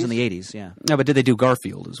Comics was in the 80s. Yeah. No, but did they do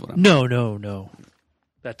Garfield? Is what I'm. No.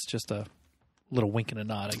 That's just a little wink and a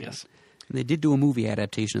nod, I guess. And they did do a movie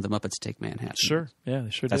adaptation of the Muppets Take Manhattan. Sure. Yeah, they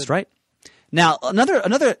sure did. That's right. Now,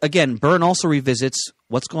 another again, Byrne also revisits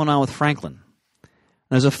what's going on with Franklin?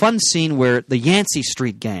 There's a fun scene where the Yancey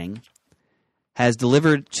Street gang has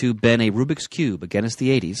delivered to Ben a Rubik's Cube. Again, it's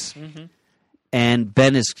the 80s. Mm-hmm. And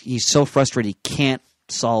Ben he's so frustrated he can't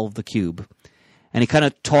solve the cube. And he kind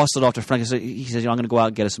of tossed it off to Franklin. He says, I'm going to go out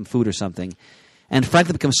and get us some food or something. And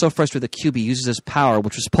Franklin becomes so frustrated with the cube, he uses his power,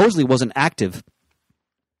 which supposedly wasn't active,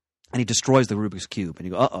 and he destroys the Rubik's Cube. And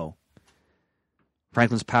you go, uh-oh.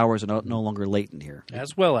 Franklin's powers are no longer latent here.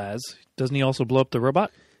 As well as, doesn't he also blow up the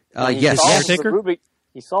robot? Yes.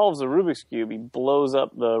 He solves the Rubik's Cube. He blows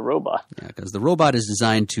up the robot. Yeah, because the robot is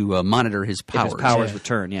designed to monitor his powers. If his powers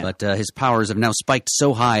return, yeah. But his powers have now spiked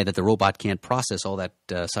so high that the robot can't process all that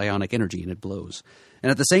psionic energy, and it blows.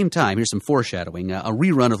 And at the same time, here's some foreshadowing. A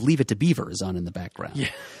rerun of Leave It to Beaver is on in the background. Yeah.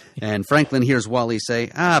 And Franklin hears Wally say,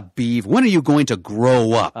 Beav, when are you going to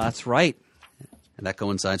grow up? That's right. And that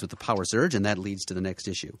coincides with the power surge, and that leads to the next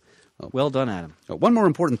issue. Well done, Adam. One more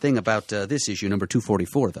important thing about this issue, number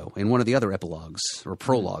 244, though. In one of the other epilogues, or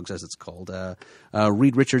prologues, as it's called,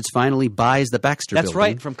 Reed Richards finally buys the Baxter building. That's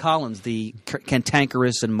right, from Collins, the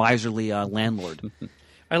cantankerous and miserly landlord.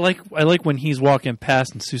 I like when he's walking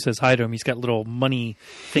past and Sue says hi to him. He's got little money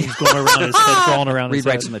things going around his head, crawling around his head.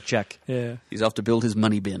 Reed writes him a check. Yeah. He's off to build his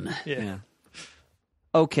money bin. Yeah.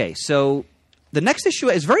 Okay, so the next issue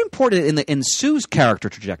is very important in Sue's character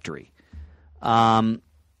trajectory.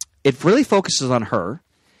 It really focuses on her,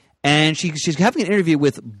 and she's having an interview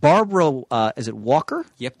with Barbara. Is it Walker?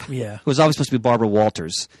 Yep. Yeah. Who was always supposed to be Barbara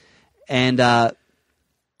Walters, and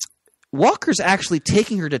Walker's actually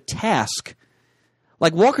taking her to task.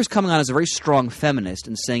 Like, Walker's coming on as a very strong feminist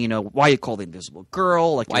and saying, why you call the invisible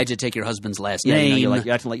girl? Like, why'd you take your husband's last name? You're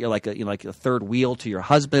acting like you're like a third wheel to your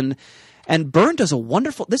husband. And Byrne does a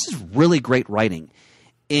wonderful. This is really great writing.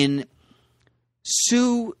 In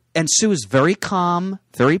Sue is very calm,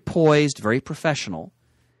 very poised, very professional,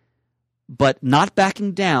 but not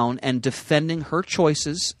backing down and defending her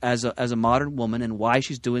choices as a modern woman and why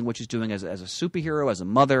she's doing what she's doing as a superhero, as a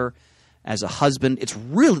mother, as a husband. It's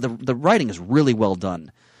really the writing is really well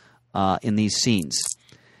done in these scenes.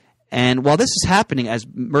 And while this is happening, as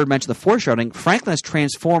Murd mentioned, the foreshadowing, Franklin has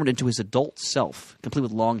transformed into his adult self, complete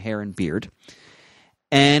with long hair and beard.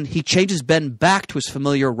 And he changes Ben back to his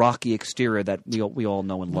familiar rocky exterior that we all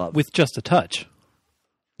know and love. With just a touch.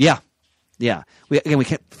 Yeah. We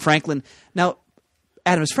can't. Franklin. Now,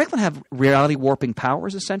 Adam, does Franklin have reality warping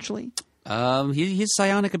powers, essentially? His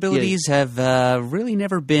psionic abilities have really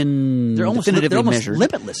never been they're almost measured.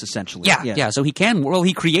 Limitless, essentially. Yeah. So he can. Well,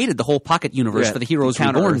 he created the whole pocket universe for the Heroes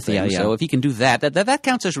Reborn thing. Yeah. So if he can do that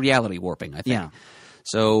counts as reality warping, I think. Yeah.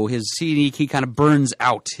 So he kind of burns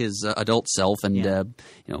out his adult self and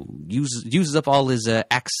uses up all his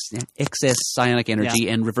excess psionic energy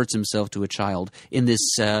and reverts himself to a child in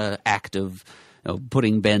this act of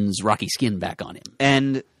putting Ben's rocky skin back on him.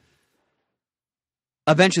 And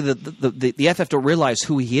eventually, the FF don't realize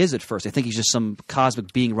who he is at first. They think he's just some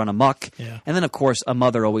cosmic being run amok. Yeah. And then, of course, a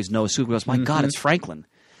mother always knows who goes, my God, it's Franklin.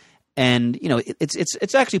 And,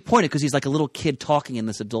 it's actually pointed because he's like a little kid talking in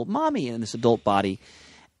this adult mommy in this adult body.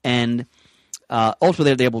 And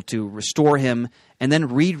ultimately, they're able to restore him. And then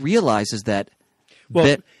Reed realizes that...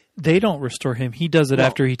 Well, they don't restore him. He does it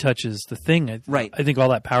after he touches the thing. Right. I think all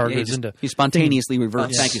that power goes into... He spontaneously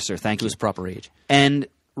reverts. Thank you, sir. Thank you. To his proper age. And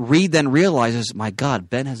Reed then realizes, my God,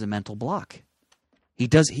 Ben has a mental block. He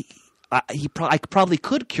does... I probably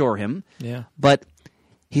could cure him. Yeah. But...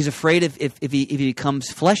 he's afraid if he becomes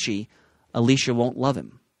fleshy, Alicia won't love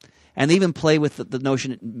him. And they even play with the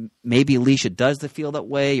notion that maybe Alicia does feel that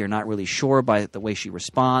way. You're not really sure by the way she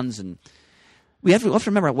responds. And we have to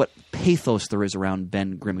remember what pathos there is around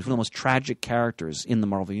Ben Grimm. He's one of the most tragic characters in the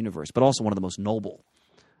Marvel Universe, but also one of the most noble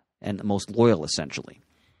and most loyal, essentially.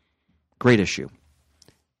 Great issue.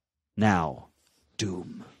 Now,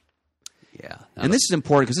 Doom. Yeah. And this is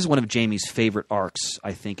important because this is one of Jamie's favorite arcs,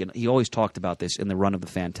 I think, and he always talked about this in the run of the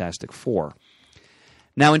Fantastic Four.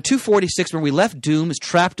 Now, in 246, when we left, Doom is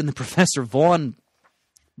trapped in the Professor Vaughn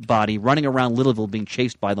body, running around Littleville being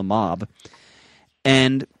chased by the mob.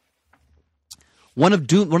 And one of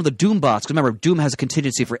the Doom bots, because remember, Doom has a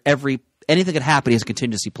contingency for anything that happen, he has a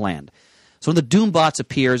contingency planned. So one of the Doom bots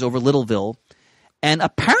appears over Littleville and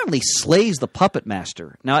apparently slays the Puppet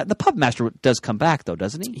Master. Now, the Puppet Master does come back, though,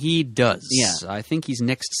 doesn't he? He does. Yeah. I think he's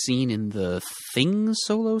next seen in the Thing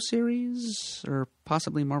solo series, or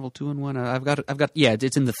possibly Marvel 2-in-1. I've got. Yeah,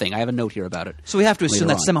 it's in the Thing. I have a note here about it. So we have to assume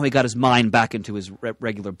that somehow he got his mind back into his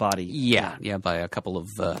regular body. Yeah, by a couple of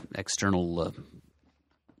external...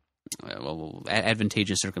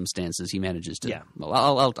 advantageous circumstances, he manages to... Yeah.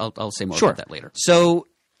 Well, I'll say more about that later. So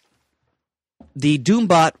the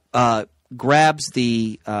Doombot grabs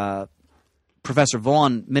the Professor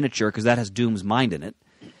Vaughn miniature because that has Doom's mind in it,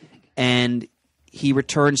 and he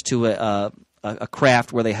returns to a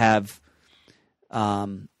craft where they have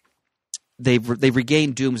they've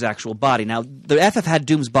regained Doom's actual body. Now the FF had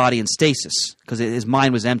Doom's body in stasis because his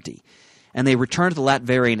mind was empty, and they return to the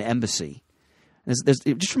Latverian embassy.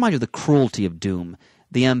 It just reminds you of the cruelty of Doom.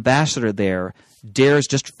 The ambassador there dares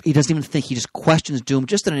he doesn't even think, he just questions Doom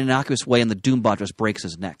just in an innocuous way, and the Doombot just breaks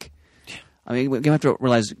his neck. I mean, you have to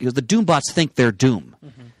realize the Doombots think they're Doom.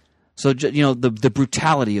 Mm-hmm. So, the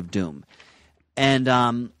brutality of Doom. And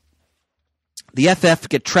the FF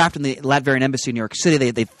get trapped in the Latvian embassy in New York City.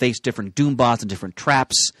 They face different Doombots and different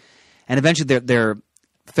traps. And eventually they're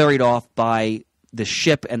ferried off by the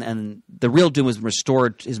ship, and the real Doom is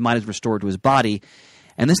restored. His mind is restored to his body.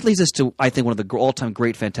 And this leads us to, I think, one of the all-time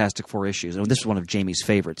great Fantastic Four issues. And this is one of Jamie's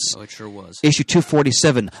favorites. Oh, it sure was. Issue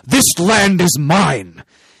 247, This Land is Mine!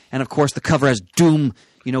 And, of course, the cover has Doom,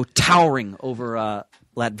 towering over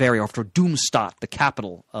Latveria, after Doomstadt, the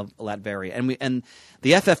capital of Latveria. And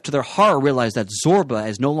the FF, to their horror, realize that Zorba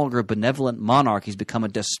is no longer a benevolent monarch. He's become a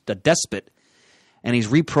despot. And he's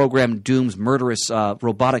reprogrammed Doom's murderous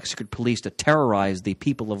robotic secret police to terrorize the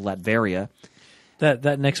people of Latveria.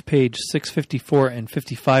 That next page, 654 and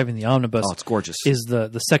 55 in the omnibus, it's gorgeous, is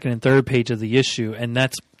the second and third page of the issue, and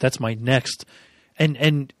that's my next.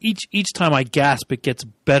 And each time I gasp, it gets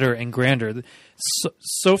better and grander.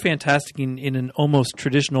 So fantastic in an almost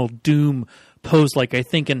traditional Doom pose, like I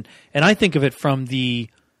think, and I think of it from the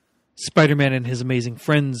Spider-Man and His Amazing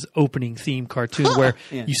Friends opening theme cartoon, where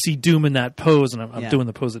you see Doom in that pose, and I'm doing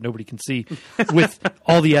the pose that nobody can see, with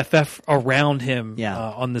all the FF around him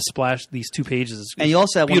on the splash. These 2 pages, and you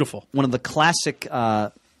also have beautiful. One of the classic,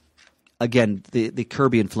 again, the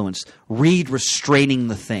Kirby influence, Reed restraining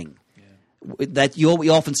the Thing. That we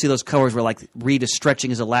often see those covers where like Reed is stretching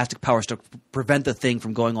his elastic powers to prevent the Thing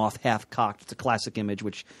from going off half-cocked. It's a classic image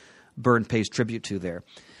which Byrne pays tribute to there.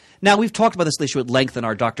 Now, we've talked about this issue at length in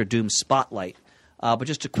our Dr. Doom Spotlight, but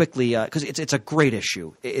just to quickly, because it's a great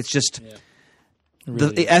issue. It's just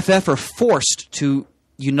the FF are forced to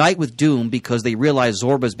unite with Doom because they realize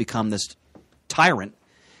Zorba's become this tyrant,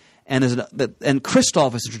 and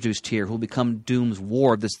Kristoff is introduced here, who will become Doom's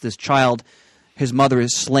ward. This child, his mother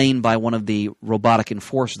is slain by one of the robotic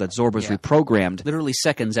enforcers that Zorba's reprogrammed. Literally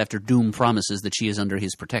seconds after Doom promises that she is under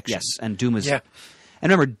his protection. Yes, and Doom is... Yeah.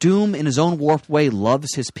 And remember, Doom, in his own warped way,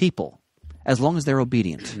 loves his people, as long as they're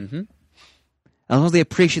obedient. Mm-hmm. As long as they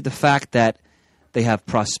appreciate the fact that they have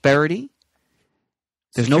prosperity.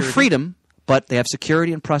 There's no freedom, but they have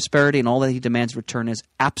security and prosperity, and all that he demands in return is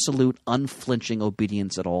absolute, unflinching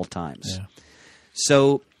obedience at all times. Yeah.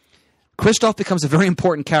 So Kristoff becomes a very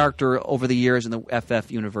important character over the years in the FF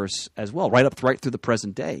universe as well, right through the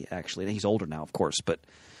present day, actually. And he's older now, of course. But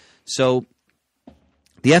so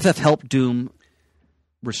the FF helped Doom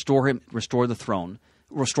restore himself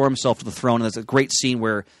to the throne. And there's a great scene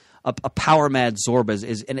where a power-mad Zorba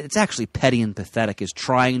is, and it's actually petty and pathetic, is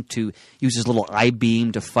trying to use his little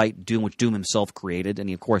I-beam to fight Doom, which Doom himself created. And,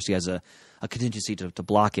 of course, he has a contingency to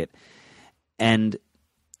block it. And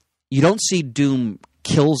you don't see Doom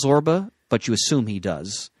kill Zorba, but you assume he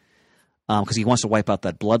does, because he wants to wipe out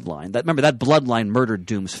that bloodline. Remember, that bloodline murdered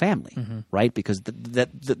Doom's family, right? Because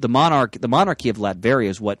the monarchy of Latveria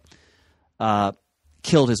is what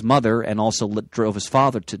killed his mother and also drove his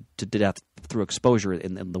father to death through exposure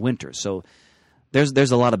in the winter. So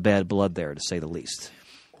there's a lot of bad blood there, to say the least.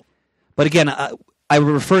 But again, I would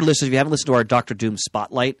refer to listeners, if you haven't listened to our Dr. Doom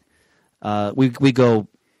Spotlight, we go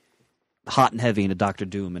hot and heavy into Dr.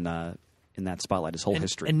 Doom in that Spotlight, his whole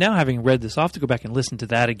history. And now, having read this, I'll have to go back and listen to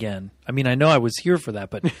that again. I mean, I know I was here for that,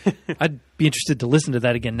 but I'd be interested to listen to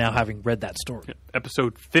that again now, having read that story.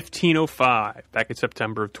 Episode 1505, back in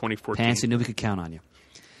September of 2014. Pansy knew we could count on you.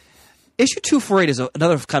 Issue 248 is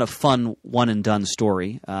another kind of fun one-and-done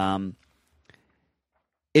story.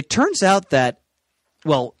 It turns out that,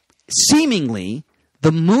 well, seemingly,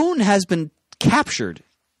 the moon has been captured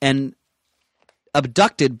and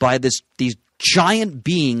abducted by these giant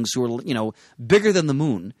beings who are, bigger than the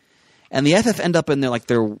moon. And the FF end up in there like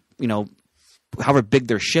they're, however big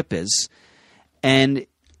their ship is. And,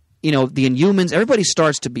 the Inhumans, everybody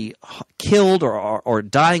starts to be killed or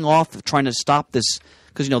dying off, trying to stop this.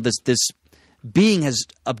 Because, this being has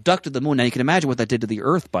abducted the moon. Now, you can imagine what that did to the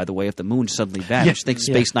Earth, by the way, if the moon suddenly vanished. Think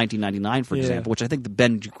Space 1999, for example, which I think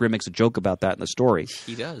Ben Grimm makes a joke about that in the story.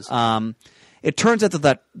 He does. It turns out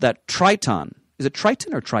that Triton, is it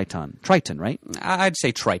Triton or Triton? Triton, right? I'd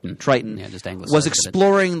say Triton. Triton. Yeah, just anglicized was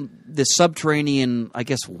exploring this subterranean, I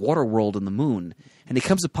guess, water world in the moon. And he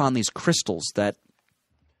comes upon these crystals that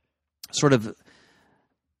sort of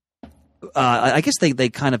I guess they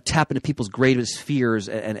kind of tap into people's greatest fears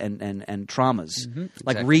and traumas.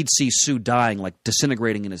 Like Reed sees Sue dying, like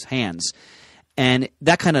disintegrating in his hands, and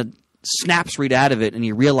that kind of snaps Reed out of it, and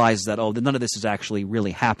he realizes that none of this is actually really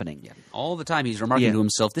happening. Yeah. All the time he's remarking to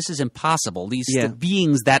himself, "This is impossible. These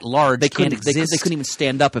beings that large can't exist. They couldn't even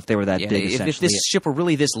stand up if they were that big. If this ship were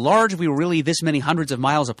really this large, if we were really this many hundreds of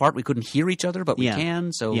miles apart, we couldn't hear each other, but we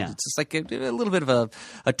can. So it's just like a little bit of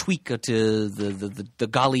a tweak to the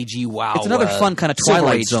golly gee wow. It's another fun kind of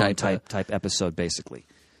Twilight Zone type episode, basically.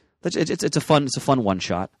 It's a fun one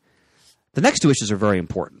shot. The next two issues are very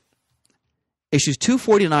important. Issues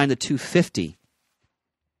 249 to 250,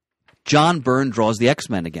 John Byrne draws the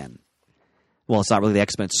X-Men again. Well, it's not really the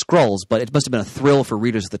X-Men, it's Skrulls, but it must have been a thrill for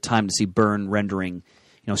readers at the time to see Byrne rendering,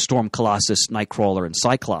 Storm, Colossus, Nightcrawler, and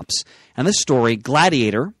Cyclops. And this story,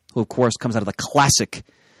 Gladiator, who of course comes out of the classic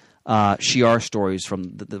Shi'ar stories from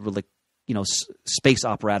the space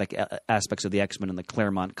operatic aspects of the X-Men in the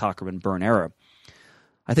Claremont, Cockrum, Byrne era.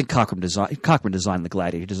 I think Cockrum designed the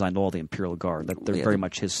Gladiator. He designed all the Imperial Guard. They're very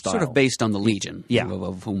much his style. Sort of based on the Legion,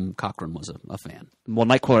 of whom Cockrum was a fan. Well,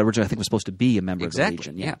 Nightcrawler originally I think was supposed to be a member of the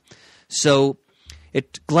Legion. Yeah. So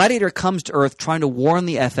Gladiator comes to Earth trying to warn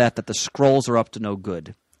the FF that the Skrulls are up to no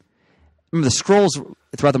good. Remember, the Skrulls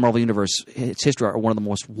throughout the Marvel Universe, its history, are one of the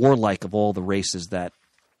most warlike of all the races that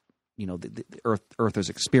the Earthers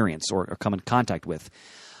experience or come in contact with.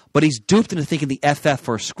 But he's duped into thinking the FF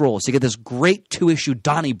are Skrulls. So you get this great 2-issue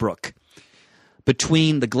Donnybrook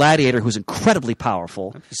between the Gladiator, who's incredibly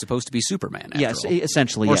powerful. He's supposed to be Superman, after all.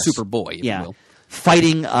 Essentially, or yes. Superboy, if you will.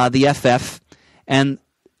 Fighting the FF. And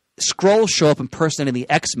Skrulls show up impersonating the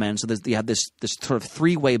X-Men, so you have this sort of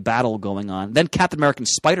three-way battle going on. Then Captain America and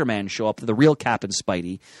Spider-Man show up, the real Captain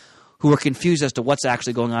Spidey, who are confused as to what's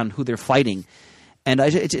actually going on and who they're fighting. And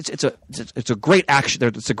it's a great action.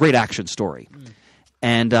 It's a great action story.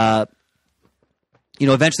 And,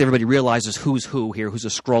 eventually everybody realizes who's who here, who's a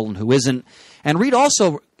Skrull and who isn't. And Reed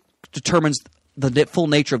also determines the full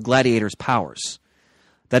nature of Gladiator's powers.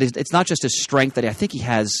 That is, it's not just his strength that I think he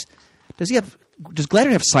has. Does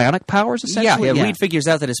Gladiator have psionic powers, essentially? Yeah. Reed figures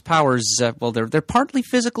out that his powers, they're partly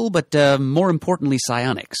physical, but more importantly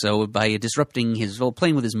psionic. So by disrupting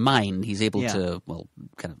playing with his mind, he's able to,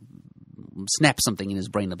 kind of snap something in his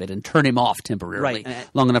brain a bit and turn him off temporarily,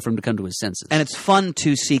 long enough for him to come to his senses. And it's fun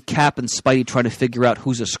to see Cap and Spidey trying to figure out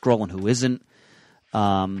who's a Skrull and who isn't.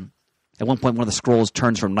 At one point, one of the Skrulls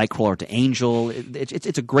turns from Nightcrawler to Angel.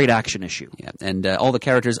 It's a great action issue. Yeah, and all the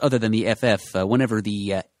characters other than the FF, whenever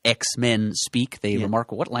the X-Men speak, they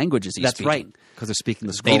remark, what language is he speaking? That's right, because they're speaking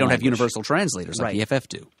the Skrull They don't language. have universal translators like the FF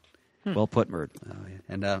do. Well put, Murd.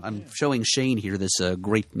 And I'm showing Shane here this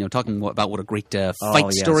great, talking about what a great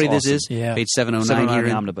fight story this awesome. is. Yeah. Page 709 here. In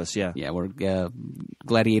the omnibus, Yeah, where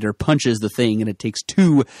Gladiator punches the thing, and it takes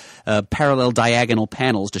two parallel diagonal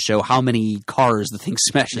panels to show how many cars the thing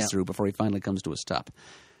smashes through before he finally comes to a stop.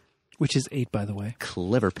 Which is 8, by the way.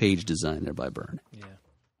 Clever page design there by Byrne. Yeah.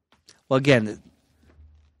 Well, again,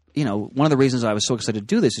 one of the reasons I was so excited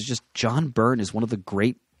to do this is just John Byrne is one of the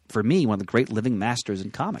great living masters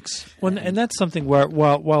in comics. Well, and that's something where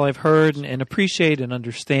while I've heard and appreciate and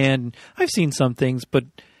understand, I've seen some things, but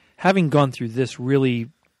having gone through this really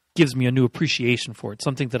gives me a new appreciation for it,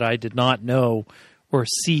 something that I did not know or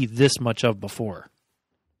see this much of before.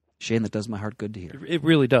 Shane, that does my heart good to hear. It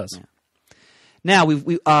really does. Yeah. Now,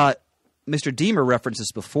 we Mr. Deemer referenced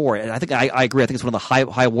this before, and I think I agree. I think it's one of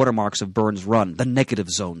the high watermarks of Byrne's run, the Negative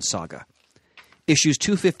Zone saga. Issues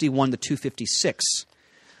 251 to 256.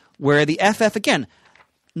 Where the FF, again,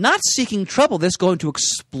 not seeking trouble, this going to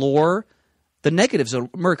explore the Negative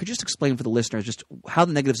Zone. Murray, could you just explain for the listeners just how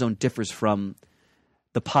the Negative Zone differs from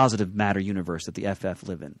the positive matter universe that the FF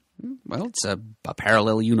live in? Well, it's a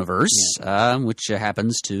parallel universe, which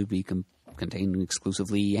happens to be contain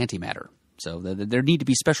exclusively antimatter. So there need to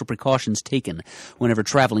be special precautions taken whenever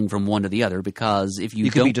traveling from one to the other, because if you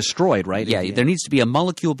could be destroyed, right? Yeah, there needs to be a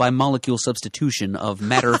molecule-by-molecule substitution of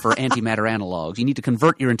matter for antimatter analogs. You need to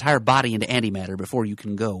convert your entire body into antimatter before you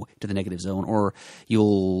can go to the Negative Zone, or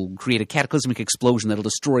you'll create a cataclysmic explosion that'll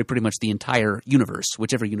destroy pretty much the entire universe,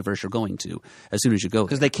 whichever universe you're going to, as soon as you go.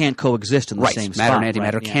 Because they can't coexist in the same spot. Matter and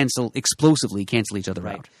antimatter explosively cancel each other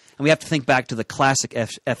out. And we have to think back to the classic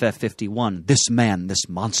FF51, This Man, This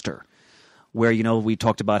Monster, where, we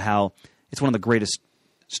talked about how it's one of the greatest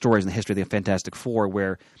stories in the history of the Fantastic Four,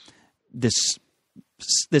 where this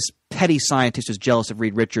petty scientist who's jealous of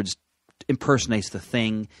Reed Richards impersonates the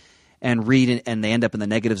Thing, and Reed and they end up in the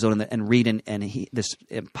Negative Zone, and Reed and this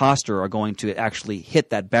imposter are going to actually hit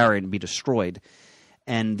that barrier and be destroyed.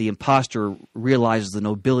 And the imposter realizes the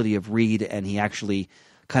nobility of Reed, and he actually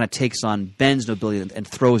kind of takes on Ben's nobility and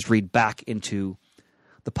throws Reed back into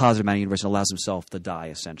the positive man universe and allows himself to die,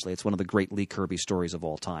 essentially. It's one of the great Lee Kirby stories of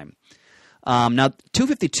all time. Now,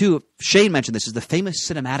 252, Shane mentioned this, is the famous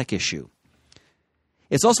cinematic issue.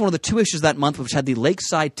 It's also one of the 2 issues that month which had the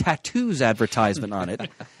Lakeside Tattoos advertisement on it.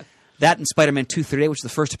 That and Spider-Man 238, which is the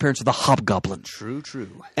first appearance of the Hobgoblin. True.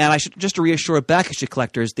 And I should just to reassure back issue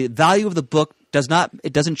collectors, the value of the book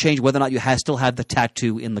doesn't change whether or not you still have the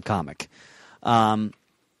tattoo in the comic. But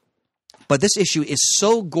this issue is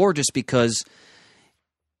so gorgeous because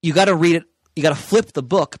you got to read it. You got to flip the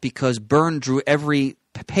book because Byrne drew every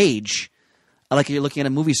page like you're looking at a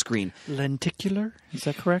movie screen. Lenticular, is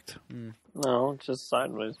that correct? No, just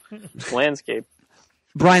sideways. Landscape.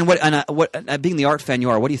 Brian, being the art fan you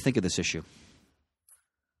are, what do you think of this issue?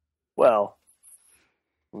 Well,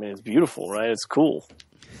 I mean, it's beautiful, right? It's cool.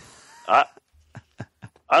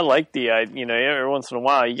 I like every once in a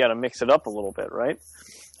while you got to mix it up a little bit, right?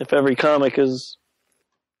 If every comic is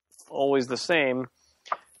always the same,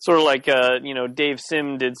 sort of like Dave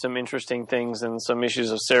Sim did some interesting things in some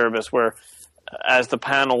issues of Cerebus where, as the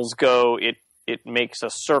panels go, it makes a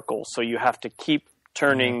circle, so you have to keep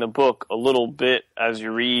turning the book a little bit as you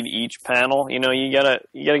read each panel. You gotta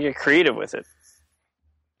get creative with it,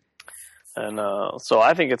 and so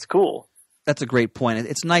I think it's cool. That's a great point.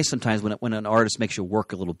 It's nice sometimes when an artist makes you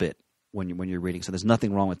work a little bit when you're reading. So there's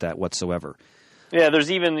nothing wrong with that whatsoever. Yeah,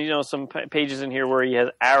 there's even some pages in here where he has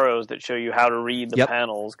arrows that show you how to read the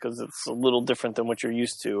panels because it's a little different than what you're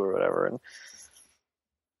used to or whatever. And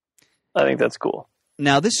I think that's cool.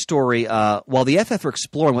 Now, this story, while the FF are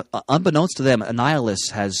exploring, unbeknownst to them,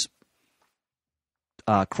 Annihilus has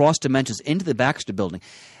crossed dimensions into the Baxter Building.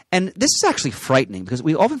 And this is actually frightening because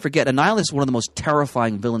we often forget Annihilus is one of the most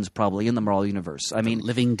terrifying villains probably in the Marvel Universe. I mean,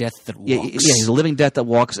 living death that walks. Yeah, he's a living death that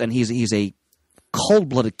walks, and he's a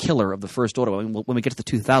cold-blooded killer of the First Order. I mean, when we get to the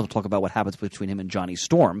 2000s, we'll talk about what happens between him and Johnny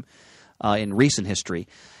Storm in recent history.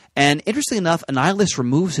 And interestingly enough, Annihilus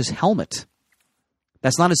removes his helmet.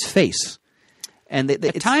 That's not his face. And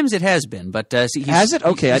at times it has been, but has it?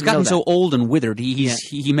 Okay, he's gotten so old and withered.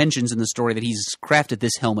 He mentions in the story that he's crafted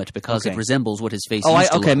this helmet because it resembles what his face used to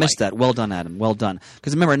look like. I missed that. Well done, Adam. Well done.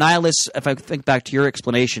 Because remember, Annihilus, if I think back to your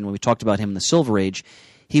explanation when we talked about him in the Silver Age,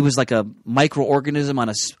 he was like a microorganism on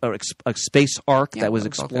a space ark that was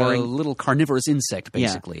exploring. Like a little carnivorous insect,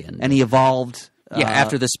 basically. Yeah. And he evolved.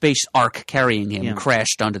 After the space ark carrying him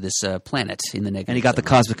crashed onto this planet in the negative. And he got the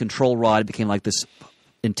cosmic control rod, became like this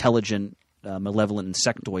intelligent, malevolent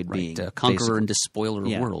insectoid being. Conqueror basically. And despoiler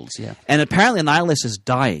of worlds, And apparently Annihilus is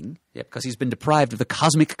dying. Yeah, because he's been deprived of the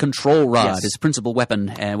cosmic control rod, his principal weapon,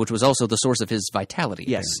 which was also the source of his vitality.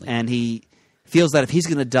 Yes, apparently. and he feels that if he's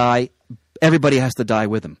going to die, everybody has to die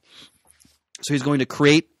with him. So he's going to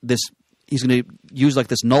create this. He's going to use like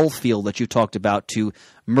this null field that you talked about to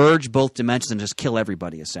merge both dimensions and just kill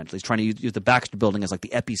everybody. Essentially, he's trying to use the Baxter Building as like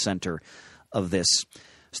the epicenter of this.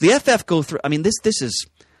 So the FF go through. I mean, this is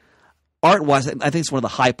art-wise. I think it's one of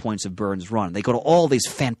the high points of Byrne's run. They go to all these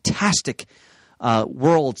fantastic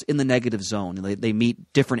worlds in the negative zone. They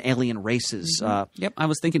meet different alien races. Yep, I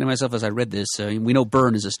was thinking to myself as I read this. We know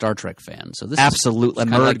Byrne is a Star Trek fan, so this absolutely. is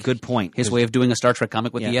like good point. His way of doing a Star Trek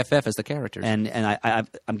comic with the FF as the characters. And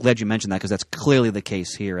I'm glad you mentioned that because that's clearly the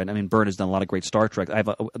case here. And I mean, Byrne has done a lot of great Star Trek.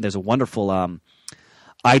 There's a wonderful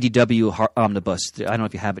IDW omnibus. I don't know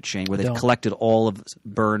if you have it, Shane, where they've collected all of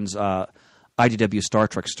Byrne's IDW Star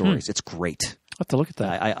Trek stories. It's great. I'll have to look at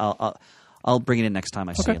that. I'll bring it in next time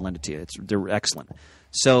I see it and lend it to you. They're excellent.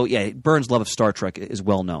 So, Byrne's love of Star Trek is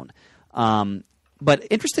well known. But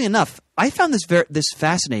interesting enough, I found this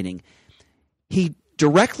fascinating. He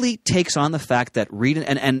directly takes on the fact that Reed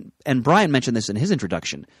and Brian mentioned this in his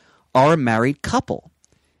introduction, are a married couple.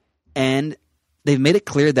 And they've made it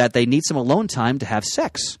clear that they need some alone time to have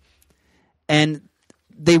sex. And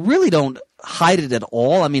they really don't hide it at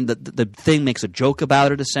all. I mean, the thing makes a joke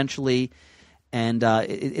about it, essentially. And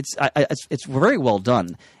it's very well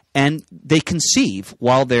done. And they conceive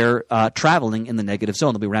while they're traveling in the negative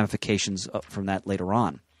zone. There'll be ramifications from that later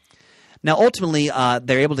on. Now, ultimately,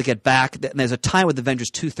 they're able to get back. There's a time with Avengers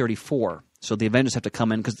 234. So the Avengers have to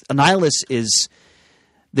come in because Annihilus is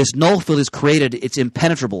this null field is created. It's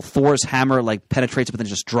impenetrable. Thor's hammer penetrates it, but then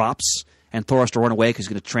just drops. And Thor has to run away because he's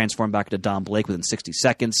going to transform back into Don Blake within 60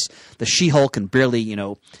 seconds. The She-Hulk can barely,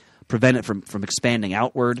 prevent it from expanding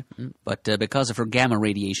outward. But because of her gamma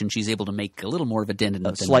radiation, she's able to make a little more of a dent in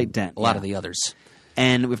a slight dent. A lot of the others.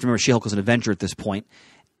 And we have to remember She-Hulk was an Avenger at this point.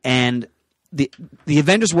 And the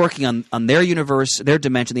Avengers working on their universe, their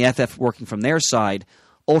dimension, the FF working from their side,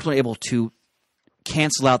 ultimately able to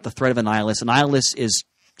cancel out the threat of Annihilus. Annihilus is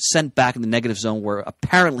sent back in the negative zone where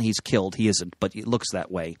apparently he's killed. He isn't, but it looks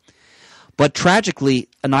that way. But tragically,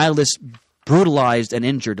 Annihilus brutalized and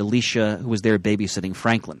injured Alicia, who was there babysitting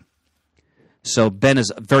Franklin. So Ben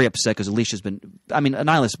is very upset because Alicia's been... I mean,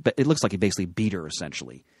 Annihilus, it looks like he basically beat her,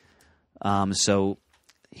 essentially. So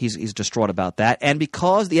he's distraught about that. And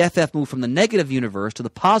because the FF moved from the negative universe to the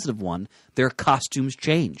positive one, their costumes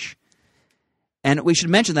change. And we should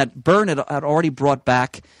mention that Byrne had already brought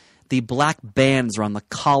back the black bands around the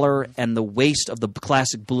collar and the waist of the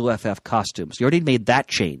classic blue FF costumes. He already made that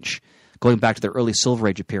change, going back to their early Silver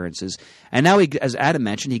Age appearances. And now, as Adam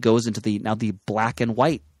mentioned, he goes into the black and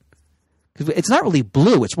white. It's not really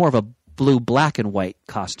blue. It's more of a blue, black and white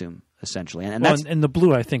costume, essentially. And the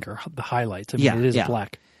blue, I think, are the highlights. I mean, it is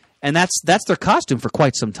black. And that's their costume for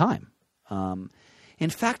quite some time. In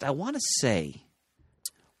fact, I want to say,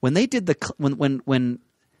 when they did when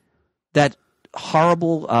that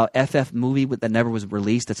horrible FF movie that never was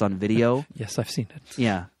released that's on video. Yes, I've seen it.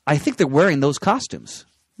 Yeah. I think they're wearing those costumes.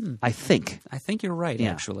 I think you're right,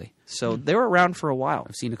 actually. So they were around for a while.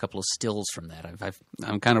 I've seen a couple of stills from that.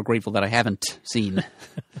 I'm kind of grateful that I haven't seen.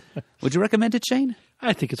 Would you recommend it, Shane?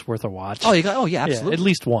 I think it's worth a watch. Oh, yeah, absolutely. Yeah, at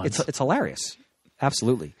least once. It's hilarious.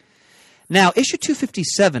 Absolutely. Now, issue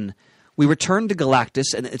 257, we return to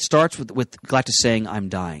Galactus, and it starts with Galactus saying, "I'm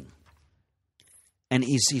dying." And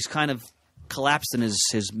he's kind of collapsed in his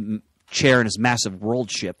chair in his massive world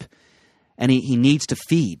ship, and he needs to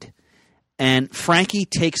feed. And Frankie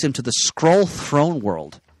takes him to the Skrull throne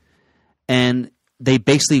world, and they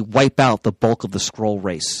basically wipe out the bulk of the Skrull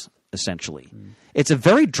race, essentially. It's a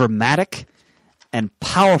very dramatic and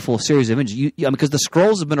powerful series of images, because the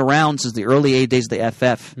Skrulls have been around since the early days of the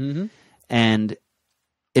FF, and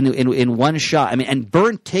in one shot, I mean, and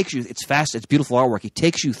Byrne takes you, it's fast, it's beautiful artwork, he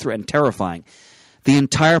takes you through, and terrifying, the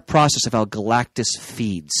entire process of how Galactus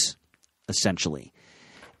feeds, essentially.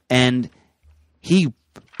 And he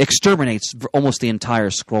exterminates almost the entire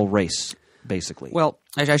Skrull race, basically. Well,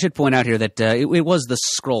 I should point out here that it was the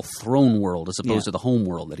Skrull throne world as opposed to the home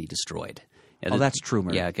world that he destroyed. Yeah, that's true,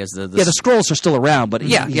 Murray. Yeah, because the Skrulls are still around, but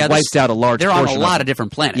he wiped out a large They're portion. on a lot of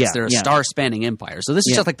different planets. Yeah, They're a star-spanning empire. So this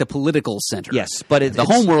is just like the political center. Yes, but the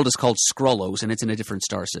home world is called Skrullos, and it's in a different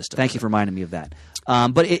star system. Thank you for reminding me of that.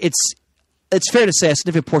 But it's fair to say a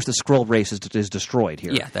significant portion of the Skrull race is destroyed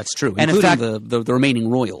here. Yeah, that's true, and including in fact, the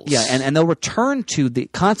remaining royals. Yeah, and they'll return to the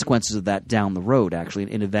consequences of that down the road,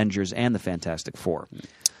 actually, in Avengers and the Fantastic Four.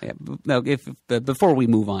 Yeah, now, before we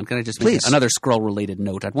move on, can I just make another Skrull-related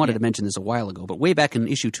note? I'd wanted to mention this a while ago, but way back in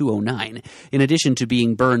issue 209, in addition to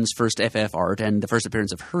being Byrne's first FF art and the first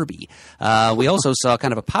appearance of Herbie, we also saw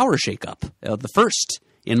kind of a power shakeup, the first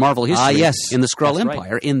in Marvel history in the Skrull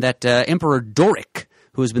Empire, in that Emperor Doric,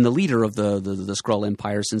 who has been the leader of the Skrull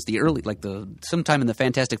Empire since the early, sometime in the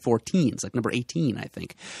Fantastic Four teens, like number 18, I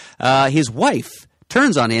think. His wife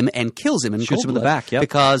turns on him and kills him and shoots him in the back,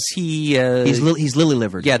 because he's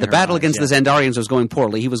lily-livered. Yeah, the battle against the Xandarians was going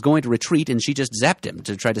poorly. He was going to retreat, and she just zapped him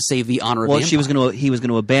to try to save the honor of the Empire. Well, he was going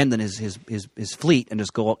to abandon his fleet and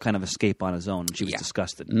just go kind of escape on his own, and she was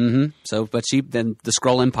disgusted. So, but then the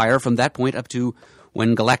Skrull Empire from that point up to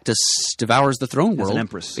when Galactus devours the throne world, an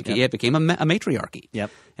empress. It became a matriarchy. Yep.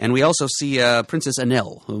 And we also see Princess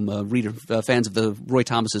Anel, whom fans of the Roy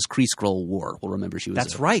Thomas's Kree-Skrull War will remember. She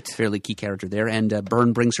was a fairly key character there, and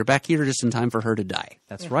Byrne brings her back here just in time for her to die.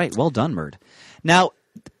 That's right. Well done, Murd. Now,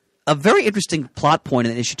 a very interesting plot point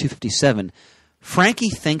in issue 257, Frankie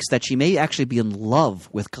thinks that she may actually be in love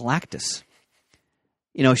with Galactus.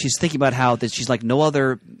 You know, she's thinking about how that she's like no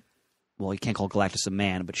other, well, you can't call Galactus a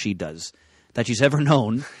man, but she does, that she's ever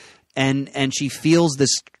known, and she feels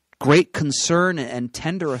this great concern and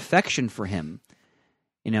tender affection for him.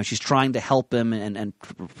 You know, she's trying to help him and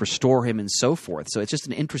restore him and so forth. So it's just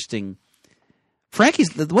an interesting.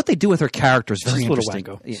 Frankie's what they do with her character is very interesting.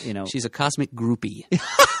 You know, she's a cosmic groupie.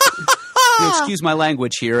 Excuse my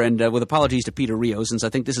language here, and with apologies to Peter Rio, since I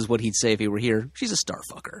think this is what he'd say if he were here. She's a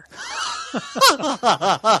starfucker.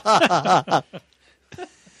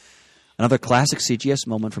 Another classic CGS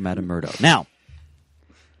moment from Adam Murdo. Now,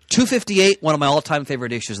 258, one of my all-time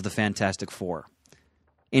favorite issues of the Fantastic Four,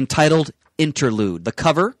 entitled Interlude. The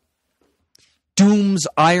cover, Doom's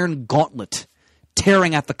Iron Gauntlet,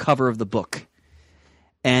 tearing at the cover of the book.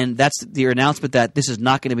 And that's your announcement that this is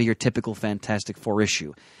not going to be your typical Fantastic Four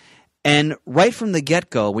issue. And right from the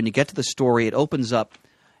get-go, when you get to the story, it opens up,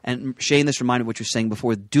 and Shane, this reminded me of what you were saying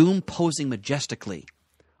before, Doom posing majestically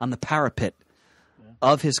on the parapet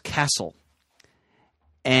of his castle.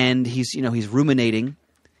 And he's ruminating.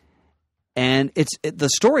 And the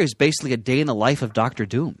story is basically a day in the life of Dr.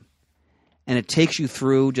 Doom. And it takes you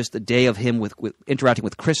through just the day of him with interacting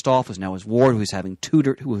with Kristoff, who's now his ward, who was having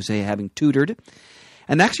tutored.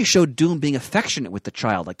 And they actually showed Doom being affectionate with the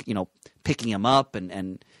child, like, picking him up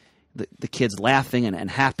and the kids laughing and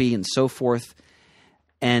happy and so forth.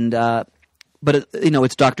 And but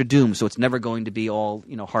it's Dr. Doom, so it's never going to be all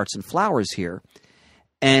hearts and flowers here.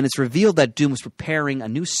 And it's revealed that Doom was preparing a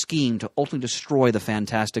new scheme to ultimately destroy the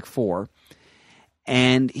Fantastic Four.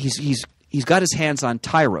 And he's got his hands on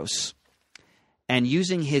Tyros. And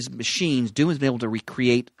using his machines, Doom has been able to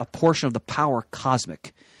recreate a portion of the power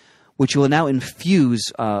cosmic, which will now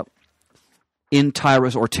infuse in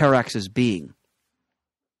Tyros or Terrax's being.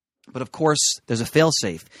 But of course, there's a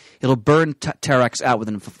failsafe. It'll burn Terrax out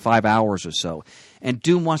within 5 hours or so. And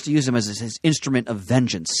Doom wants to use him as his instrument of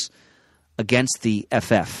vengeance against the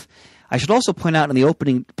FF. I should also point out in the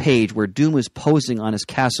opening page where Doom is posing on his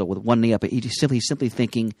castle with one knee up, he's simply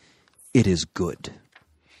thinking, "It is good,"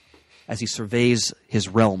 as he surveys his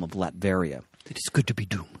realm of Latveria. It is good to be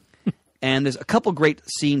Doom. And there's a couple great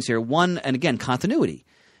scenes here. One, and again, continuity.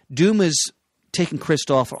 Doom is taking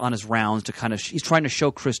Kristoff on his rounds to he's trying to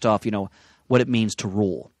show Kristoff, what it means to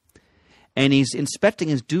rule. And he's inspecting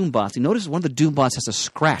his Doombots. He notices one of the Doombots has a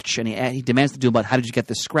scratch, and he demands the Doombot, "How did you get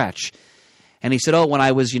this scratch?" And he said, "Oh, when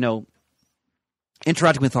I was,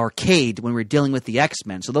 interacting with Arcade when we were dealing with the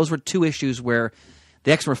X-Men." So those were two issues where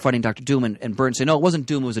the X-Men were fighting Dr. Doom, and Byrne said, "No, it wasn't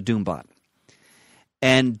Doom, it was a Doombot."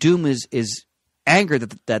 And Doom is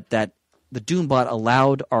angered that the Doombot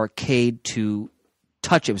allowed Arcade to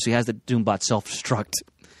touch him, so he has the Doombot self-destruct.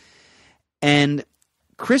 And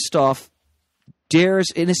Kristoff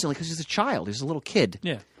dares innocently, because he's a child, he's a little kid.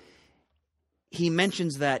 Yeah. He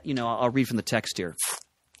mentions that, I'll read from the text here.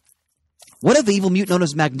 "What of the evil mutant known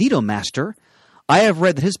as Magneto, Master? I have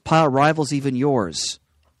read that his power rivals even yours."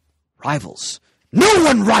 Rivals? No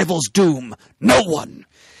one rivals Doom! No one!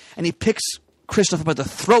 And he picks Kristoff up by the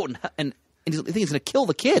throat and he thinks he's going to kill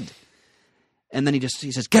the kid. And then he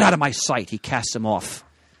says, "Get out of my sight." He casts him off.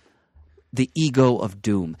 The ego of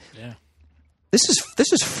Doom. Yeah. This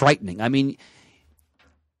is frightening. I mean,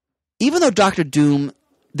 even though Dr. Doom,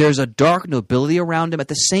 there's a dark nobility around him, at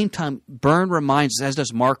the same time, Byrne reminds us, as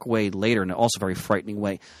does Mark Waid later in an also very frightening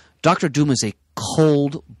way, Dr. Doom is a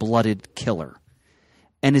cold-blooded killer.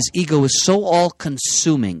 And his ego is so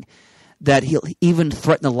all-consuming that he'll even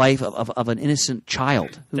threaten the life of an innocent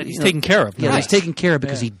child. That he's taken care of. Yeah, Right. he's taken care of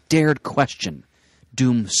because he dared question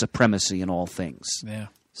Doom's supremacy in all things. Yeah.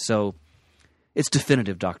 So it's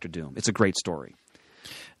definitive, Dr. Doom. It's a great story.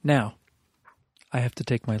 Now, I have to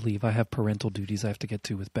take my leave. I have parental duties I have to get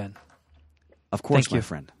to with Ben. Of course, Thank my you.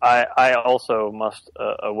 friend. I also must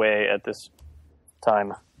away at this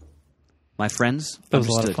time. My friends, That was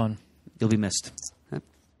a lot of understood. fun. You'll be missed.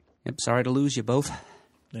 Yep, sorry to lose you both.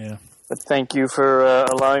 Yeah. But thank you for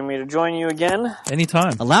allowing me to join you again.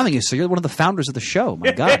 Anytime. Allowing you, so you're one of the founders of the show.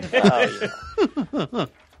 My God.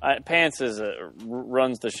 Pants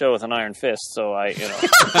runs the show with an iron fist, so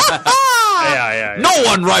Yeah. No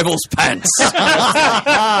one rivals Pence.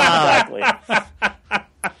 exactly.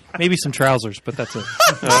 Maybe some trousers, but that's it.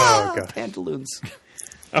 Oh, God. Pantaloons.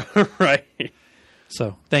 All right.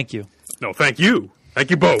 So, thank you. No, thank you.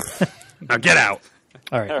 Thank you both. Now get out.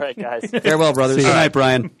 All right. All right, guys. Farewell, brothers. Good night,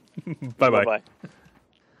 Brian. Bye-bye. Bye.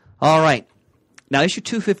 All right. Now, issue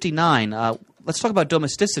 259. Let's talk about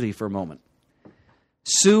domesticity for a moment.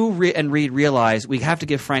 Sue and Reed realize we have to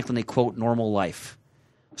give Franklin a, quote, normal life.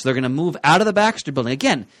 So they're going to move out of the Baxter building.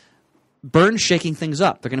 Again, Byrne's shaking things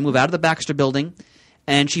up. They're going to move out of the Baxter building,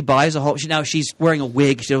 and she buys a whole... Now, she's wearing a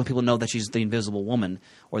wig. She doesn't want people to know that she's the Invisible Woman,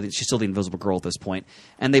 or that she's still the Invisible Girl at this point.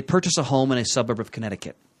 And they purchase a home in a suburb of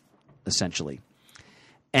Connecticut, essentially.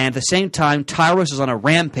 And at the same time, Tyros is on a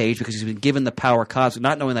rampage because he's been given the power cosmic,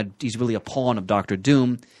 not knowing that he's really a pawn of Dr.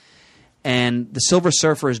 Doom. And the Silver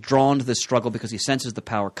Surfer is drawn to this struggle because he senses the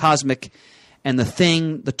power cosmic. And the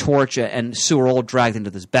Thing, the Torch, and Sue are all dragged into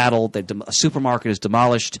this battle. A supermarket is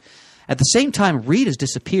demolished. At the same time, Reed has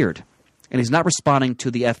disappeared, and he's not responding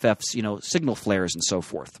to the FF's signal flares and so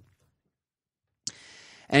forth.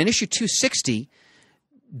 And in issue 260,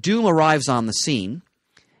 Doom arrives on the scene,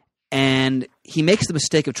 and he makes the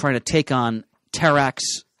mistake of trying to take on Terrax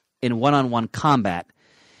in one-on-one combat.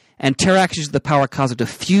 And Terrax uses the power cosmic to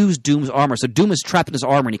fuse Doom's armor. So Doom is trapped in his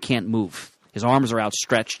armor and he can't move. His arms are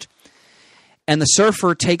outstretched. And the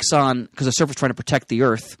Surfer takes on, because the Surfer's trying to protect the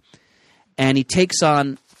Earth, and he takes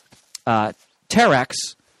on Terrax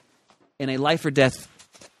in a life or death.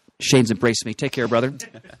 Shane's embraced me. Take care, brother.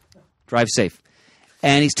 Drive safe.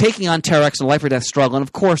 And he's taking on Terrax in a life or death struggle. And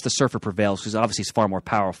of course, the Surfer prevails because obviously he's far more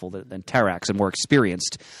powerful than Terrax and more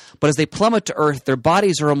experienced. But as they plummet to Earth, their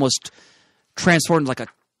bodies are almost transformed like a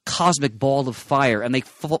cosmic ball of fire, and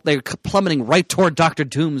they're plummeting right toward Dr.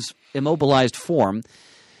 Doom's immobilized form.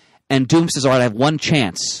 And Doom says, all right, I have one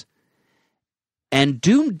chance. And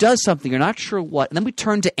Doom does something, you're not sure what. And then we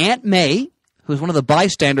turn to Aunt May, who's one of the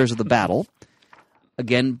bystanders of the battle.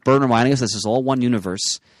 Again, Byrne reminding us this is all one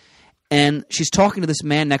universe. And she's talking to this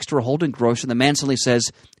man next to her holding grocery, and the man suddenly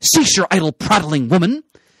says, "Cease your idle prattling, woman."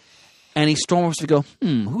 And he storms to go,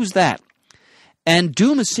 who's that? And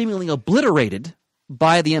Doom is seemingly obliterated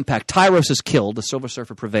by the impact. Tyros is killed, the Silver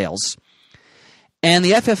Surfer prevails. And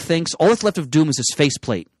the FF thinks all that's left of Doom is his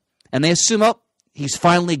faceplate. And they assume, he's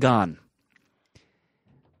finally gone.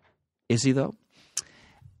 Is he, though?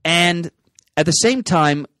 And at the same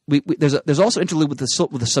time, there's also interlude with the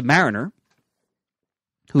Submariner,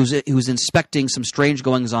 who's inspecting some strange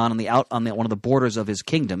goings on on one of the borders of his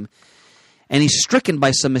kingdom, and he's stricken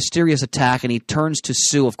by some mysterious attack, and he turns to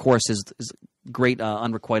sue, of course, his great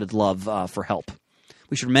unrequited love for help.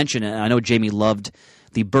 We should mention, and I know Jamie loved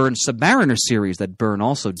the Byrne Submariner series that Byrne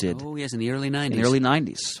also did. Oh, yes, in the early 90s. In the early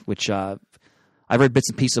 90s, which I read bits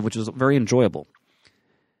and pieces of, which was very enjoyable.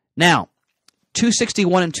 Now,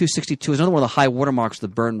 261 and 262 is another one of the high watermarks of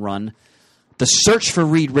the Byrne run. The Search for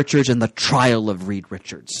Reed Richards and the Trial of Reed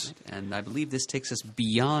Richards. And I believe this takes us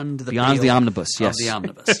beyond the omnibus, yes. The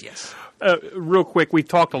omnibus, yes. Real quick, we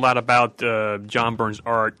talked a lot about John Byrne's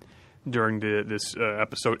art during this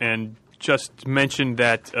episode, and just mentioned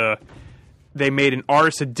that they made an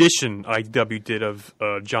artist edition, IDW did, of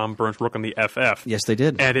John Byrne's work on the FF. Yes, they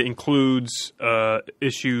did. And it includes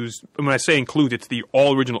issues, when I say includes, it's the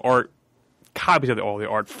all original art, copies of all the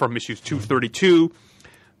art from issues 232,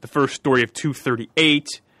 the first story of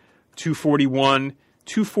 238, 241,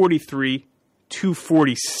 243,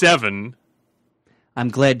 247. I'm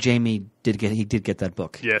glad Jamie did get that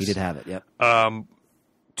book. Yes. He did have it, yep.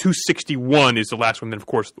 261 is the last one, then, of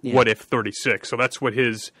course, What If 36. So that's what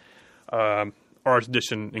his art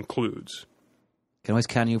edition includes. Can always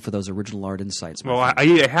count on you for those original art insights. Well,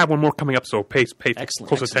 I have one more coming up, so pay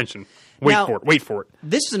close attention. Wait for it.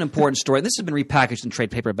 This is an important story. This has been repackaged in trade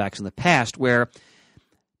paperbacks in the past, where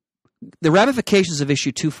the ramifications of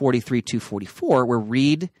issue 243, 244, where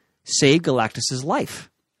Reed saved Galactus' life.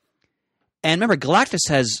 And remember, Galactus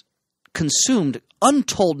has consumed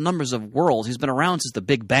untold numbers of worlds. He's been around since the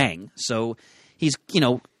Big Bang, so he's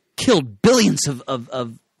killed billions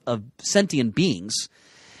of sentient beings.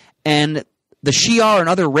 And the Shi'ar and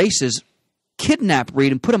other races kidnap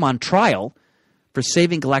Reed and put him on trial for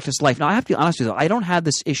saving Galactus' life. Now, I have to be honest with you, though, I don't have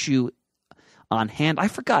this issue on hand. I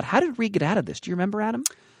forgot. How did Reed get out of this? Do you remember, Adam?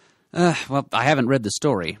 Well, I haven't read the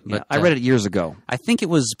story, but I read it years ago. I think it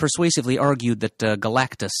was persuasively argued that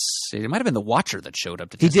Galactus, it might have been the Watcher that showed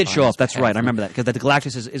up to testify. He did show up, that's right. I remember that, because the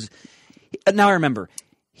Galactus is now I remember.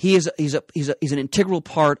 He's an integral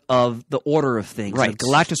part of the order of things. Right. If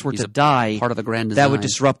Galactus were to die, part of the grand design. that would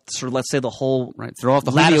disrupt, sort of, let's say, the whole throw off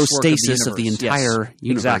the homeostasis of the entire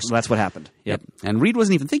universe. Exactly, that's what happened. Yep. And Reed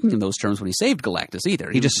wasn't even thinking in those terms when he saved Galactus either.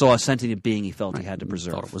 He just saw a sentient being he felt he had to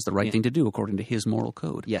preserve. Thought it was the right thing to do according to his moral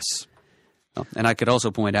code. Yes. Oh, and I could also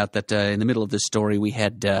point out that in the middle of this story we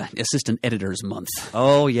had Assistant Editors Month.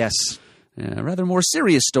 Oh, yes. A rather more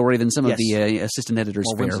serious story than some of the assistant editors'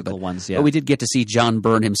 more whimsical ones, yeah. But we did get to see John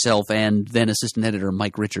Byrne himself and then assistant editor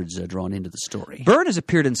Mike Richards drawn into the story. Byrne has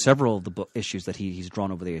appeared in several of the issues that he's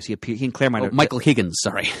drawn over the years. He and Claremont. Michael Higgins,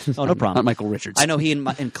 sorry. Oh, no problem. Not Michael Richards. I know he and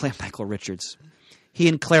Michael Richards. He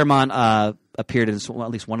and Claremont appeared in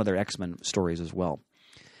at least one of their X-Men stories as well.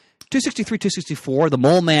 263, 264, the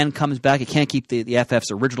Mole Man comes back. He can't keep the FF's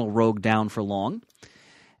original rogue down for long.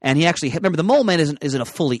 And he actually, remember, the Mole Man isn't a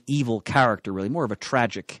fully evil character, really, more of a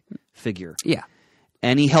tragic figure. Yeah.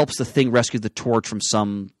 And he helps the Thing rescue the Torch from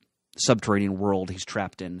some subterranean world he's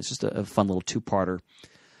trapped in. It's just a fun little two-parter.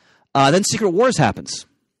 Then Secret Wars happens.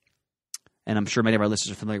 And I'm sure many of our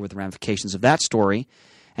listeners are familiar with the ramifications of that story.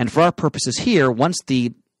 And for our purposes here, once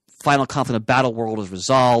the final conflict of Battle World is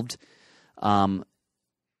resolved,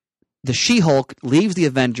 the She-Hulk leaves the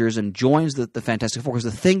Avengers and joins the Fantastic Four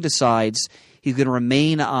because the Thing decides he's going to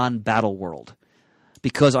remain on Battle World.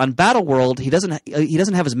 Because on Battle World, he doesn't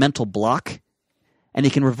have his mental block, and he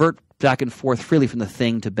can revert back and forth freely from the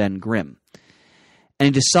Thing to Ben Grimm. And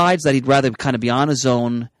he decides that he'd rather kind of be on his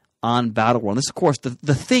own on Battle World. And this, of course,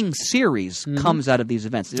 the Thing series comes out of these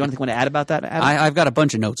events. Do you have anything you want to add about that, Adam? I've got a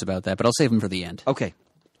bunch of notes about that, but I'll save them for the end. Okay.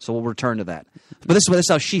 So we'll return to that. But this is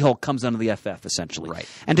how She-Hulk comes under the FF, essentially. Right.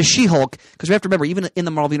 And to She-Hulk, because we have to remember, even in the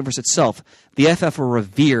Marvel Universe itself, the FF were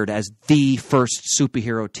revered as the first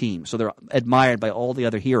superhero team. So they're admired by all the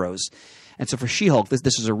other heroes. And so for She-Hulk,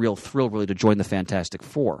 this is a real thrill, really, to join the Fantastic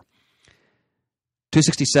Four.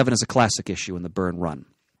 267 is a classic issue in the Byrne run.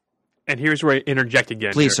 And here's where I interject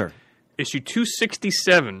again. Please, here. sir. Issue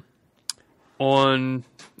 267 in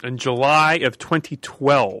July of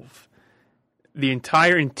 2012. The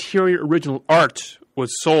entire interior original art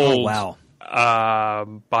was sold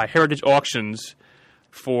by Heritage Auctions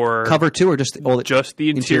for Cover 2 or just just the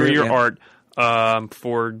interior yeah. art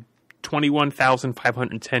for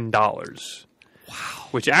 $21,510. Wow!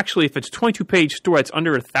 Which actually, if it's a 22-page story, it's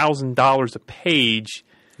under $1,000 a page.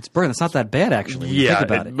 It's Byrne. That's not that bad, actually. When you think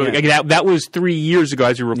about it. Yeah. That was 3 years ago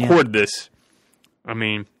as we recorded this. I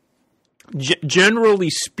mean, generally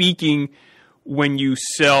speaking, when you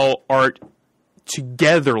sell art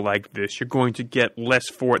together like this, you're going to get less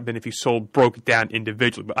for it than if you broke it down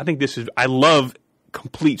individually. But I think I love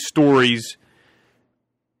complete stories,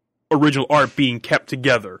 original art being kept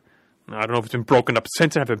together. I don't know if it's been broken up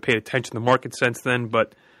since then. I haven't paid attention to the market since then.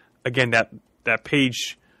 But again, that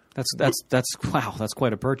page. That's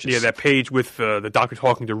quite a purchase. Yeah, that page with the doctor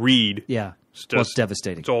talking to Reed. Yeah. It's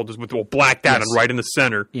devastating. It's all just with all blacked out and right in the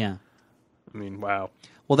center. Yeah. I mean, wow.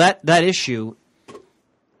 Well, that issue,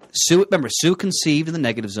 Sue conceived in the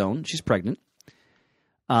negative zone. She's pregnant.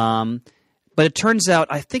 But it turns out,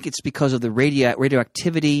 I think it's because of the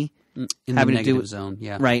radioactivity in having the negative to do zone,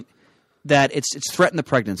 yeah. Right. That it's threatened the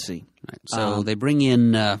pregnancy. Right. So they bring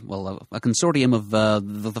in a consortium of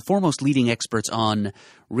the foremost leading experts on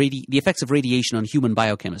the effects of radiation on human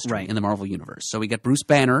biochemistry in the Marvel Universe. So we got Bruce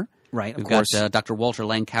Banner. Right, We've of course. got Dr. Walter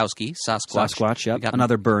Lankowski, Sasquatch. Yep.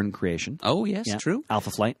 Another Byrne creation. Oh, yes, true.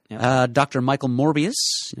 Alpha Flight. Yep. Dr. Michael Morbius,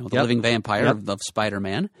 the living vampire of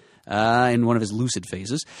Spider-Man. In one of his lucid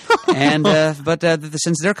phases. And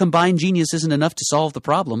since their combined genius isn't enough to solve the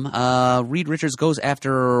problem, Reed Richards goes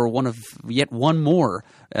after yet one more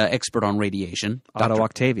expert on radiation, Otto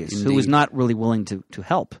Octavius, Indeed. who is not really willing to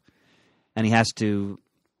help. And he has to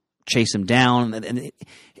chase him down.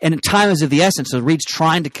 And time is of the essence, so Reed's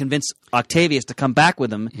trying to convince Octavius to come back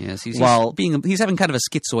with him. Yes, he's having kind of a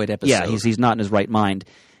schizoid episode. Yeah, he's not in his right mind.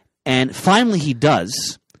 And finally he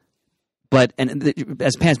does. But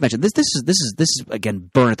as Pam's mentioned, this is again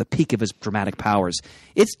Byrne at the peak of his dramatic powers.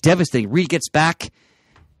 It's devastating. Reed gets back.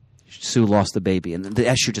 Sue lost the baby, and the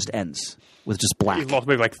issue just ends with just black. He lost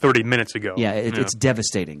the baby like 30 minutes ago. Yeah, it's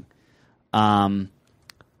devastating. For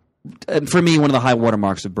me, one of the high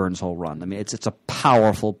watermarks of Byrne's whole run. I mean, it's a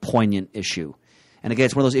powerful, poignant issue, and again,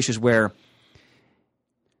 it's one of those issues where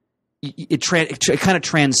it kind of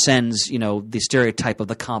transcends, the stereotype of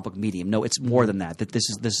the comic book medium. No, it's more than that. That this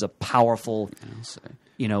is a powerful,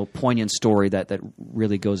 poignant story that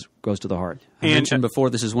really goes to the heart. I mentioned before,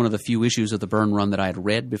 this is one of the few issues of the Byrne run that I had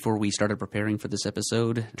read before we started preparing for this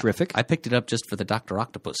episode. Terrific. I picked it up just for the Dr.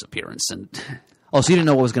 Octopus appearance, and so you didn't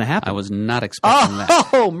know what was going to happen? I was not expecting that.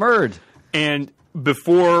 Oh, Murd! And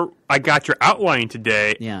before I got your outline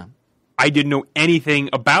today, I didn't know anything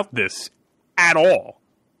about this at all.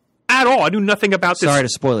 At all. I knew nothing about this. Sorry to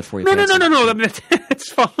spoil it for you. No.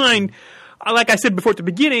 It's fine. Like I said before at the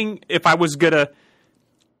beginning, if I was going to...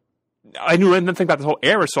 I knew nothing about this whole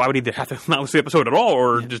era, so I would either have to not see the episode at all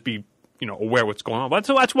or just be, aware of what's going on. But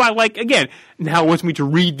so that's why, again, now it wants me to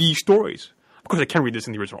read these stories. Of course, I can read this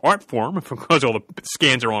in the original art form because all the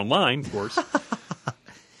scans are online, of course.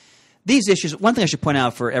 These issues, one thing I should point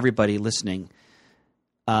out for everybody listening,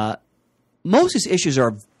 most of these issues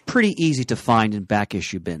are pretty easy to find in back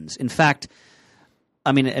issue bins. In fact,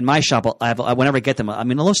 I mean, in my shop, whenever I get them, I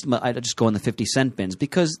mean, most of them I just go in the 50-cent bins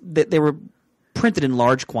because they were printed in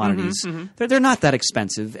large quantities. They're not that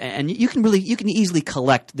expensive, and you can easily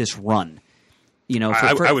collect this run.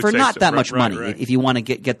 For not that much money, if you want to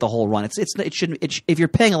get the whole run. It shouldn't. If you're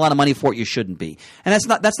paying a lot of money for it, you shouldn't be. And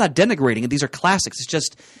that's not denigrating. These are classics. It's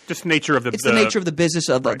just nature of the. It's the nature of the business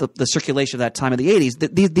of the circulation of that time of the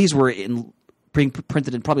 80s. These were being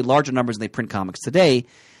printed in probably larger numbers than they print comics today,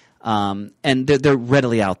 and they're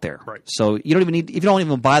readily out there. Right. So you don't even if you don't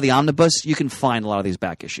even buy the omnibus, you can find a lot of these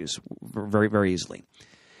back issues very, very easily.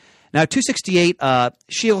 Now, 268,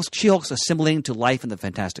 She-Hulk's assimilating to life in the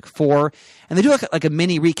Fantastic Four, and they do like a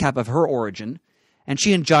mini recap of her origin, and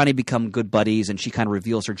she and Johnny become good buddies, and she kind of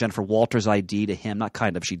reveals her Jennifer Walters ID to him. Not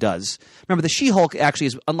kind of, she does. Remember, the She-Hulk actually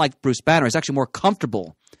is, unlike Bruce Banner, is actually more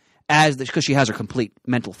comfortable because she has her complete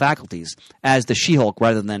mental faculties as the She-Hulk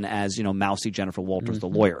rather than as mousy Jennifer Walters, the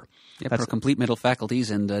lawyer. Yep, her complete mental faculties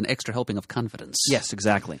and an extra helping of confidence. Yes,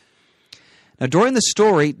 exactly. Now, during the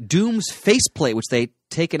story, Doom's faceplate, which they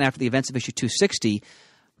taken after the events of issue 260,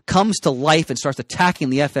 comes to life and starts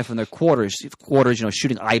attacking the FF in their quarters,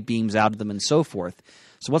 shooting eye beams out of them and so forth.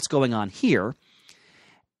 So what's going on here?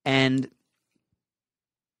 And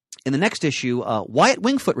in the next issue, Wyatt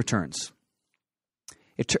Wingfoot returns.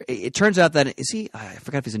 It turns out that I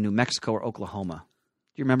forgot if he's in New Mexico or Oklahoma.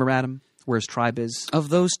 you remember, Adam, where his tribe is? Of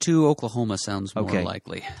those two, Oklahoma sounds more Okay.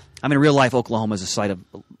 likely. I mean, in real life, Oklahoma is a site of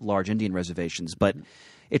large Indian reservations, but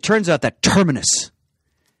it turns out that Terminus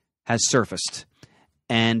has surfaced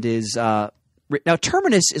and is now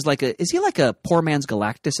Terminus is he like a poor man's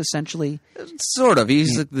Galactus essentially? Sort of.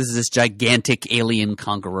 He's like this gigantic alien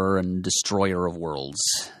conqueror and destroyer of worlds.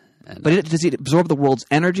 And But does he absorb the world's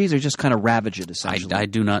energies or just kind of ravage it essentially? I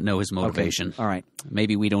do not know his motivation. Okay. All right.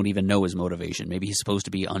 Maybe we don't even know his motivation. Maybe he's supposed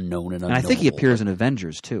to be unknown and unknowable. And I think he appears in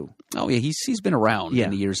Avengers too. Oh yeah, he's been around Yeah.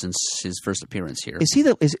 in the years since his first appearance here. Is he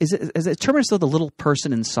is Terminus still the little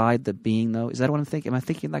person inside the being though? Is that what I'm thinking? Am I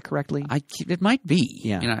thinking that correctly? It might be.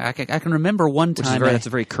 Yeah. You know, I can remember one Which is time that's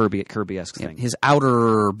a very Kirby-esque thing. his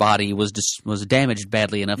outer body was damaged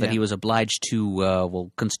badly enough that Yeah. he was obliged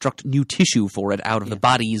to construct new tissue for it out of the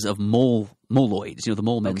bodies of moloids, the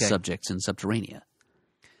mole men Okay. subjects in Subterranea.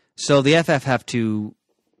 So the FF have to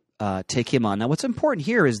take him on. Now, what's important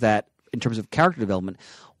here is that in terms of character development,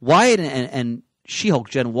 Wyatt and She-Hulk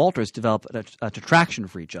Jen Walters develop an attraction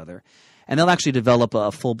for each other, and they'll actually develop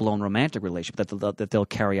a full-blown romantic relationship that they'll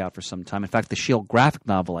carry out for some time. In fact, the She-Hulk graphic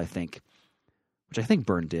novel, which I think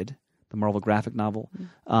Byrne did, the Marvel graphic novel,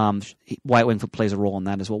 Wyatt Wingfoot plays a role in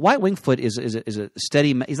that as well. Wyatt Wingfoot is a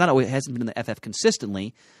steady. Hasn't been in the FF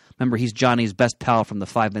consistently. Remember, he's Johnny's best pal from the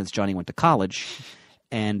 5 minutes Johnny went to college.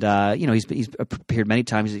 And, he's appeared many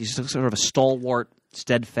times. He's sort of a stalwart,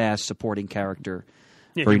 steadfast, supporting character.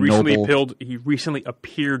 Yeah, Very noble. He recently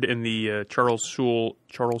appeared in the Charles Soule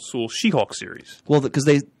She-Hulk series. Well, because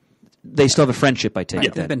they still have a friendship, I take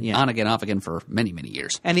it. They've then. been on again, off again for many, many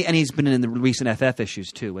years. And he's been in the recent FF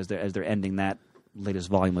issues, too, as they're ending that latest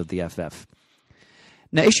volume of the FF.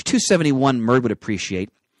 Now, issue 271, Murd would appreciate.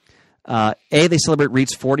 They celebrate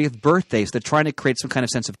Reed's 40th birthday, so they're trying to create some kind of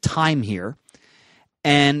sense of time here.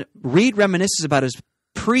 And Reed reminisces about his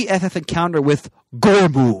pre-FF encounter with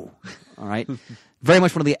Gormu. All right, very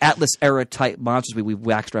much one of the Atlas era type monsters we've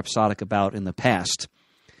waxed rhapsodic about in the past.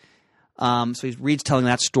 So Reed's telling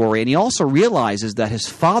that story, and he also realizes that his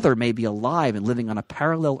father may be alive and living on a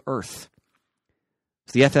parallel Earth.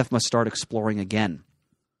 So the FF must start exploring again.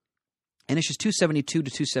 In issues 272 to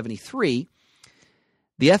 273,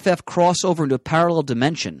 the FF cross over into a parallel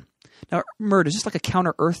dimension. Now, Murd, is this like a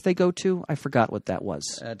counter Earth they go to? I forgot what that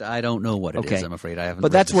was. I don't know what it is, I'm afraid. I haven't.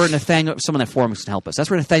 But that's where Nathaniel, someone in that forum can help us. That's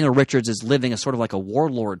where Nathaniel Richards is living as sort of like a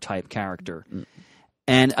warlord type character.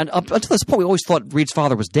 And up until this point, we always thought Reed's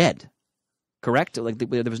father was dead. Correct? Like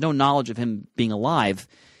there was no knowledge of him being alive.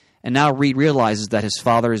 And now Reed realizes that his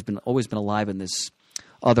father has always been alive in this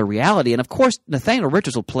other reality. And of course, Nathaniel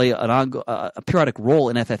Richards will play a periodic role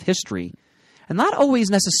in FF history, and not always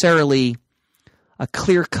necessarily a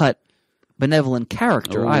clear-cut benevolent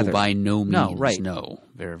character either. By no means. No, right. No.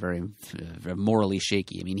 Very, very, very morally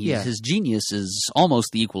shaky. I mean, Yeah. his genius is almost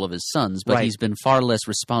the equal of his son's, but Right. he's been far less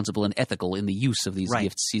responsible and ethical in the use of these Right.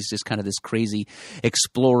 gifts. He's just kind of this crazy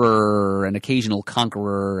explorer and occasional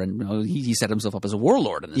conqueror, and he set himself up as a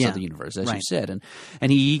warlord in this other universe, as you Right. said.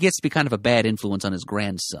 And he gets to be kind of a bad influence on his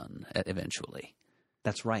grandson eventually.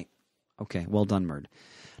 That's right. Okay, well done, Murd.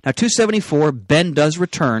 Now, 274, Ben does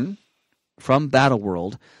return from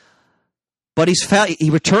Battleworld, but he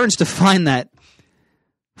returns to find that,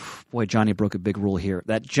 boy, Johnny broke a big rule here,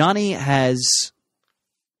 that Johnny has,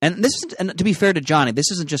 and to be fair to Johnny,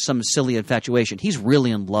 this isn't just some silly infatuation. He's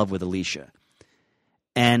really in love with Alicia.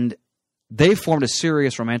 And they formed a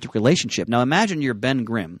serious romantic relationship. Now, imagine you're Ben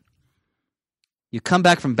Grimm. You come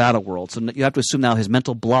back from Battleworld, so you have to assume now his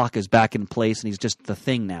mental block is back in place and he's just the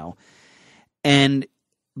thing now. And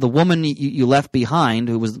the woman you left behind,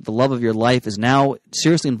 who was the love of your life, is now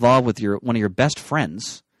seriously involved with one of your best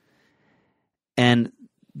friends. And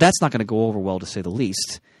that's not going to go over well, to say the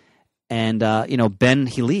least. And, Ben,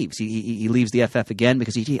 he leaves. He leaves the FF again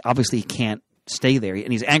because he obviously can't stay there.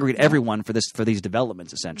 And he's angry at everyone for these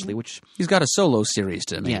developments, essentially, which... He's got a solo series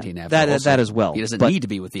to maintain after all, that as well. He doesn't But- need to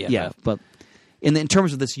be with the FF. Yeah, but in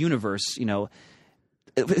terms of this universe,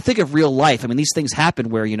 think of real life. I mean, these things happen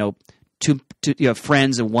where, two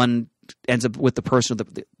friends and one ends up with the person,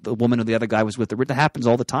 the woman or the other guy was with. That happens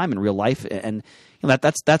all the time in real life, and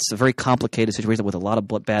that's a very complicated situation with a lot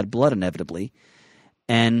of bad blood inevitably.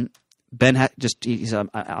 And Ben he's I'm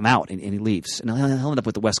out, and he leaves, and he'll end up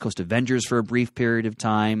with the West Coast Avengers for a brief period of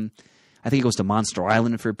time. I think he goes to Monster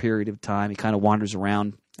Island for a period of time. He kind of wanders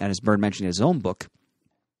around, and as Byrne mentioned in his own book.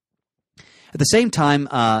 At the same time,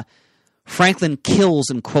 Franklin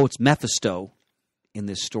kills and quotes Mephisto in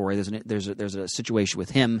this story. There's a situation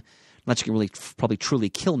with him. Not you can really probably truly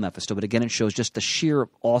kill Mephisto, but again, it shows just the sheer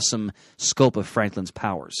awesome scope of Franklin's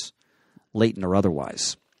powers, latent or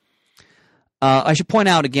otherwise. I should point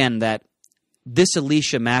out again that this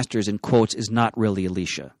Alicia Masters, in quotes, is not really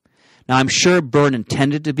Alicia. Now, I'm sure Byrne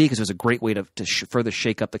intended to be, because it was a great way to further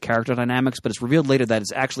shake up the character dynamics, but it's revealed later that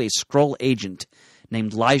it's actually a Skrull agent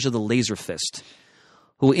named Elijah the Laser Fist,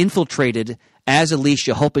 who infiltrated as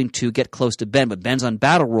Alicia, hoping to get close to Ben, but Ben's on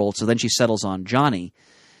battle roll, so then she settles on Johnny.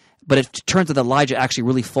 But it turns out that Elijah actually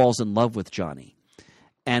really falls in love with Johnny.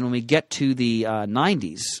 And when we get to the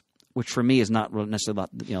 90s, which for me is not necessarily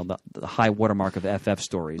the high watermark of FF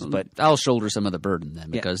stories, but I'll shoulder some of the burden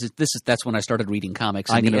then, because that's when I started reading comics,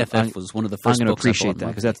 and FF was one of the first I'm books I appreciate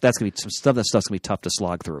that, because that's going to be some stuff. That stuff's going to be tough to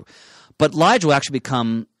slog through. But Elijah will actually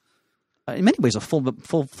become, in many ways, a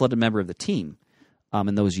full-flooded member of the team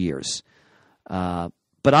in those years. But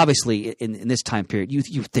obviously, in this time period,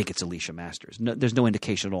 you think it's Alicia Masters. No, there's no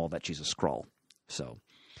indication at all that she's a Skrull. So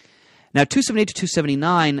now 278 to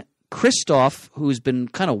 279. Kristoff, who's been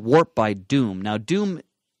kind of warped by Doom. Now, Doom,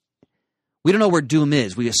 we don't know where Doom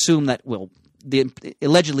is. We assume that,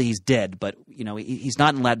 allegedly he's dead, but he's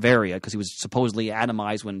not in Latveria because he was supposedly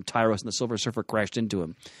atomized when Tyros and the Silver Surfer crashed into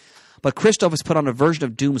him. But Kristoff has put on a version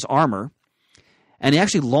of Doom's armor, and he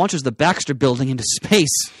actually launches the Baxter Building into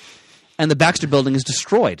space, and the Baxter Building is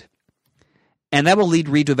destroyed. And that will lead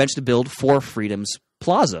Reed to eventually build Four Freedoms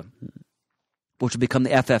Plaza, which will become the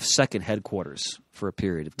FF's second headquarters for a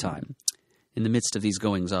period of time. In the midst of these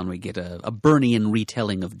goings-on, we get a Byrnian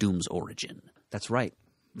retelling of Doom's origin. That's right.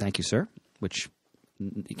 Thank you, sir. Which,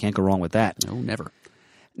 you can't go wrong with that. No, never.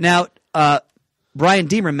 Now, Brian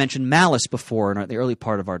Deemer mentioned Malice before in the early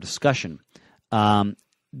part of our discussion.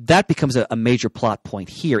 That becomes a major plot point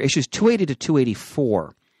here. Issues 280 to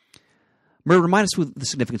 284. Murray, remind us of the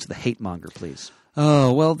significance of the hate monger, please.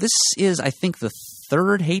 Oh, well, this is, I think, the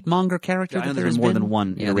third hate monger character that there's more than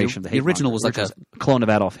one iteration of the hate monger. The original was like a clone of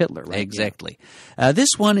Adolf Hitler, right? Exactly. Yeah. This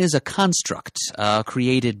one is a construct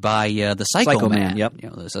created by the Psycho Man. Yep.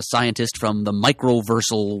 There's a scientist from the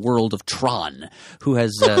microversal world of Tron who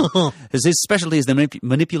has his specialty is the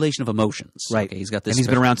manipulation of emotions. Right. Okay, he's got this, and he's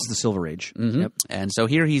been around since the Silver Age. Mm-hmm. Yep. And so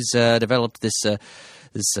here he's developed this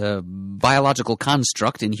biological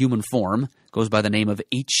construct in human form. Goes by the name of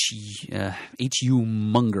H.U.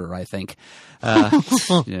 Munger, I think.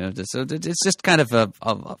 So it's just kind of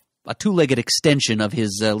a two-legged extension of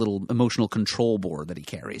his little emotional control board that he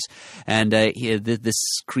carries. And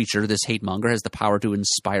this creature, this hate monger, has the power to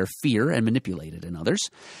inspire fear and manipulate it in others.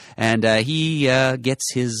 And he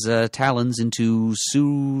gets his talons into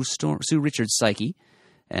Sue Richards' psyche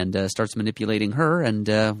and starts manipulating her. And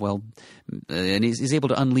and he's able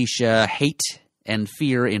to unleash hate and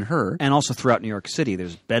fear in her, and also throughout New York City.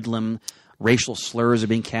 There's bedlam, racial slurs are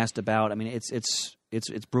being cast about. I mean, it's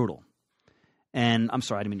brutal. And I'm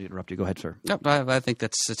sorry, I didn't mean to interrupt you. Go ahead, sir. No, I think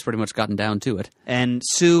it's pretty much gotten down to it. And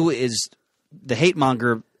Sue is the hate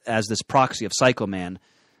monger as this proxy of Psycho Man,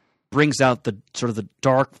 brings out the sort of the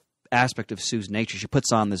dark aspect of Sue's nature. She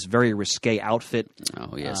puts on this very risque outfit.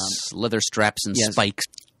 Oh yes, leather straps and spikes.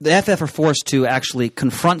 The FF are forced to actually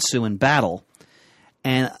confront Sue in battle,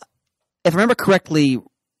 and if I remember correctly,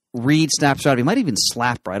 Reed snaps out of it. He might even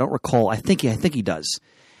slap her. I don't recall. I think he does.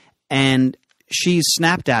 And she's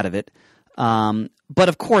snapped out of it. But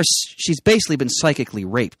of course, she's basically been psychically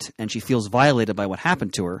raped, and she feels violated by what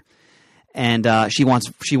happened to her. And she wants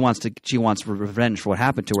revenge for what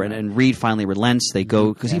happened to her. And Reed finally relents. They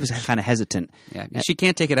go because he was kind of hesitant. Yeah, she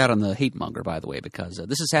can't take it out on the hate monger, by the way, because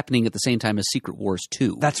this is happening at the same time as Secret Wars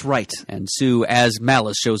 2. That's right. And Sue, as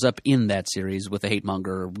Malice, shows up in that series with the hate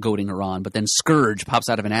monger goading her on, but then Scourge pops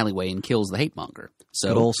out of an alleyway and kills the hate monger.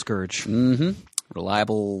 So, good old Scourge. Mm-hmm.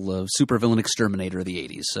 Reliable supervillain exterminator of the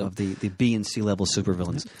 80s. So. Of the B and C level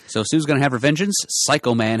supervillains. So Sue's going to have her vengeance.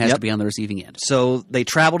 Psycho Man has to be on the receiving end. So they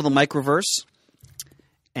travel to the microverse,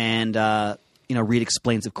 and Reed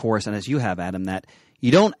explains, of course, and as you have, Adam, that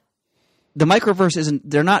the microverse isn't.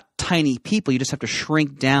 They're not tiny people. You just have to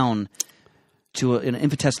shrink down to an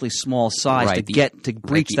infinitesimally small size to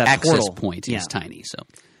breach that portal. The access point is tiny.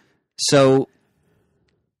 So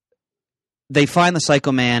they find the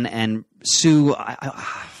Psycho Man, and Sue,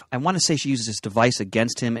 I want to say she uses this device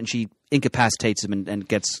against him, and she incapacitates him and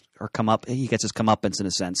gets he gets his comeuppance in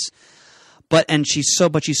a sense. But she's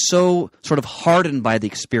so sort of hardened by the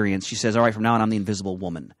experience. She says, "All right, from now on, I'm the Invisible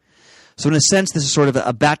Woman." So in a sense, this is sort of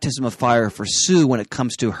a baptism of fire for Sue when it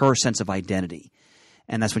comes to her sense of identity,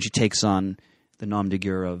 and that's when she takes on the nom de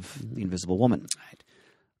guerre of the Invisible Woman. Right.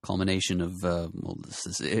 Culmination of this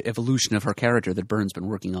is evolution of her character that Byrne's been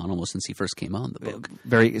working on almost since he first came on the book.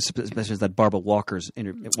 Very especially that Barbara Walker's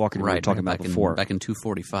we were talking about before. Back in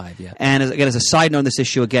 245, yeah. And as a side note on this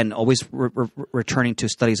issue, again, always returning to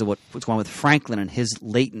studies of what's going on with Franklin and his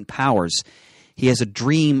latent powers, he has a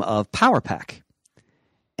dream of Power Pack.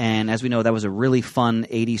 And And as we know, that was a really fun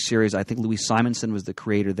 80s series. I think Louis Simonson was the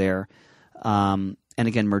creator there. And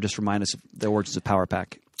again, Murr, just remind us of the origins of Power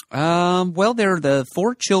Pack. Well, they're the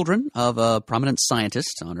 4 children of a prominent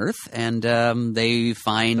scientist on Earth, and they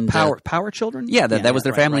find... Power children? Yeah, that was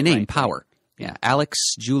their family name, right. Power. Yeah, Alex,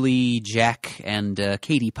 Julie, Jack, and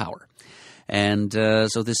Katie Power. And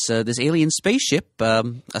so this alien spaceship, a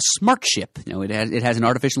smart ship, it has an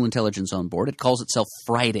artificial intelligence on board. It calls itself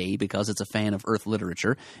Friday because it's a fan of Earth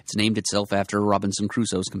literature. It's named itself after Robinson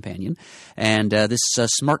Crusoe's companion. And this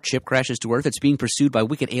smart ship crashes to Earth. It's being pursued by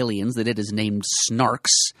wicked aliens that it has named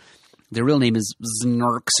Snarks. Their real name is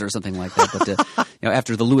Snarks or something like that. But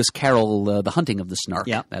after the Lewis Carroll, The Hunting of the Snark,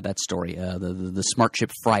 that story, the smart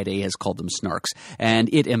ship Friday has called them Snarks,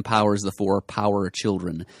 and it empowers the 4 Power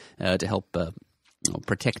children to help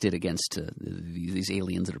protect it against these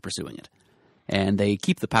aliens that are pursuing it. And they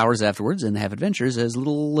keep the powers afterwards and have adventures as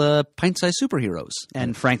little pint-sized superheroes.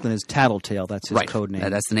 And Franklin is Tattletale. That's his code name.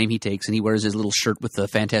 That's the name he takes, and he wears his little shirt with the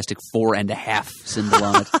fantastic 4.5 symbol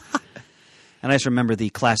on it. And I just remember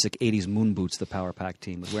the classic 80s moon boots the Power Pack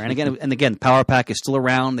team was wearing. And again, Power Pack is still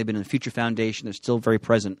around. They've been in the Future Foundation. They're still very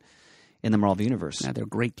present in the Marvel Universe. Yeah, they're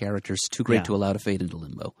great characters. Too great to allow to fade into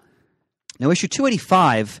limbo. Now, issue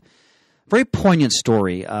 285, very poignant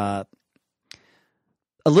story. A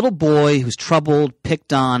little boy who's troubled,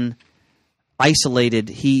 picked on, isolated.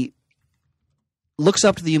 He looks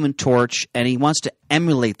up to the Human Torch, and he wants to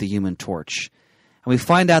emulate the Human Torch. And we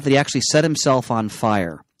find out that he actually set himself on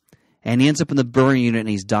fire. And he ends up in the Byrne unit, and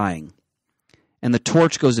he's dying. And the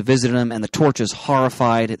Torch goes to visit him, and the Torch is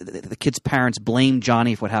horrified. The kid's parents blame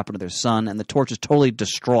Johnny for what happened to their son, and the Torch is totally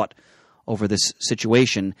distraught over this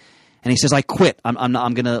situation. And he says, I quit. I'm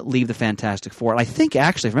going to leave the Fantastic Four. And I think,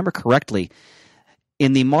 actually, if I remember correctly,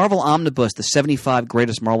 in the Marvel Omnibus, the 75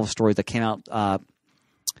 greatest Marvel stories that came out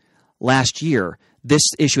last year, this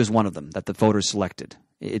issue is one of them that the voters selected.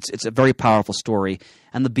 It's a very powerful story.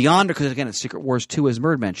 And the Beyonder, because again, it's Secret Wars 2, as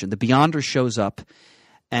Murd mentioned, the Beyonder shows up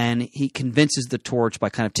and he convinces the Torch by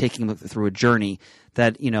kind of taking him through a journey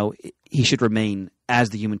that, he should remain,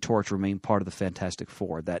 as the Human Torch, remain part of the Fantastic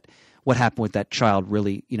Four. That what happened with that child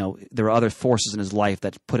really, there were other forces in his life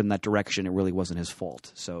that put him that direction. It really wasn't his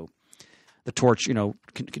fault. So the Torch,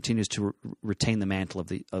 continues to retain the mantle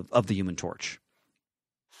of the Human Torch.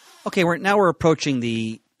 Okay, we're approaching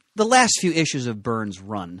the last few issues of Byrne's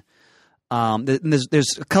run.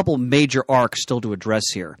 There's a couple major arcs still to address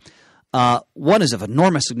here. One is of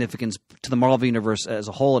enormous significance to the Marvel Universe as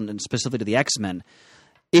a whole, and specifically to the X-Men.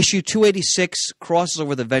 Issue 286 crosses over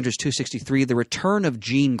with Avengers 263, the return of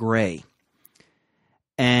Jean Grey.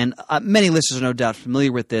 And many listeners are no doubt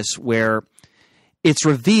familiar with this, where it's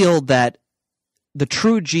revealed that the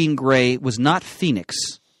true Jean Grey was not Phoenix,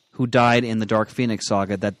 who died in the Dark Phoenix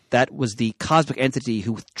saga, that was the cosmic entity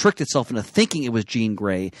who tricked itself into thinking it was Jean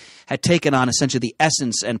Grey, had taken on essentially the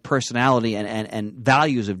essence and personality and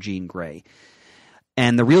values of Jean Grey.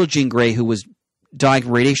 And the real Jean Grey, who was dying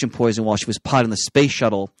from radiation poisoning while she was piloting the space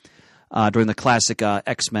shuttle during the classic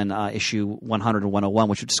X-Men issue 100 and 101,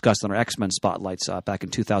 which we discussed on our X-Men Spotlights back in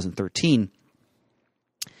 2013,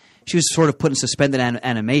 she was sort of put in suspended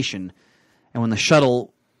animation. And when the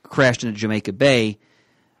shuttle crashed into Jamaica Bay,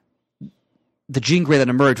 the Jean Grey that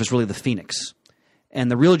emerged was really the Phoenix. And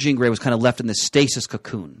the real Jean Grey was kind of left in this stasis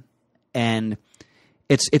cocoon. And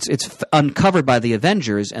it's uncovered by the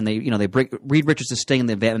Avengers, and they break. Reed Richards is staying in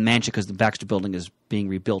the mansion because the Baxter Building is being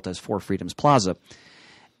rebuilt as Four Freedoms Plaza.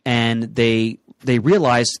 And they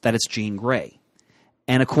realize that it's Jean Grey.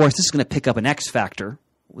 And of course, this is going to pick up an X Factor.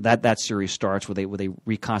 That series starts where they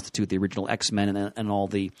reconstitute the original X-Men and all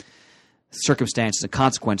the circumstances and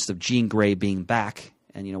consequences of Jean Grey being back.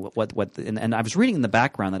 And and I was reading in the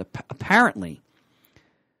background that apparently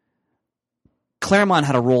Claremont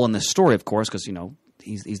had a role in this story, of course, because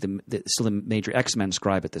he's still the major X-Men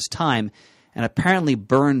scribe at this time, and apparently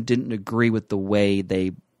Byrne didn't agree with the way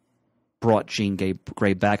they brought Jean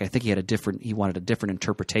Grey back. I think he wanted a different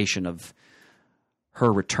interpretation of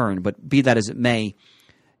her return. But be that as it may,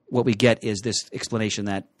 what we get is this explanation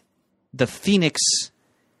that the Phoenix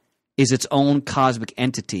is its own cosmic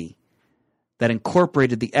entity that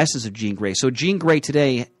incorporated the essence of Jean Grey. So Jean Grey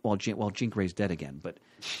today, Jean Grey's dead again, but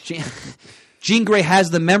Jean Grey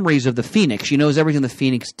has the memories of the Phoenix. She knows everything the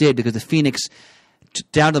Phoenix did because the Phoenix,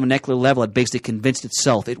 down to the molecular level, had basically convinced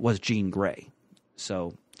itself it was Jean Grey.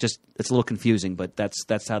 So it's a little confusing, but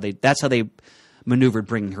that's how they maneuvered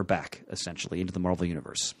bringing her back essentially into the Marvel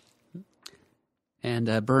Universe.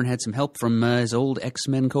 And Byrne had some help from his old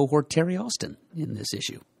X-Men cohort Terry Austin in this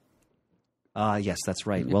issue. Yes, that's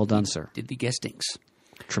right. Well done, sir. Did the guestings.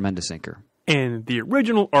 Tremendous inker. And the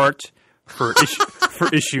original art for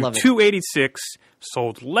for issue Love it. 286,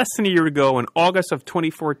 sold less than a year ago in August of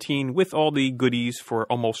 2014 with all the goodies for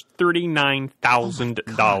almost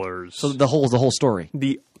 $39,000. So the whole story.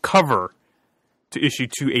 The cover to issue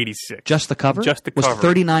 286. Just the cover? Just the was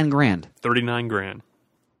cover. $39,000. 39 grand.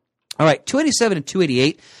 All right, 287 and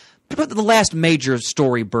 288. The last major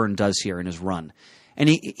story Byrne does here in his run. And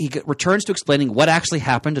he returns to explaining what actually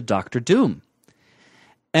happened to Dr. Doom.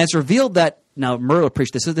 And it's revealed that, now Murrow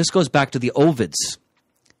appreciates this goes back to the Ovids.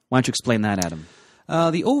 Why don't you explain that, Adam?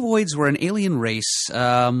 The Ovoids were an alien race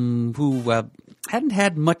who hadn't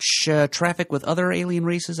had much traffic with other alien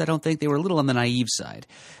races, I don't think. They were a little on the naive side.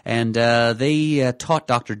 And they taught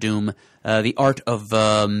Dr. Doom the art of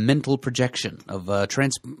mental projection, of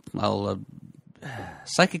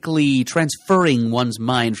psychically transferring one's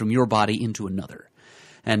mind from your body into another.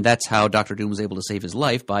 And that's how Dr. Doom was able to save his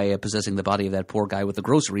life, by possessing the body of that poor guy with the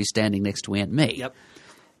groceries standing next to Aunt May. Yep.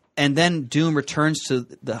 And then Doom returns to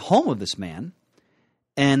the home of this man,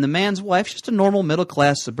 and the man's wife, just a normal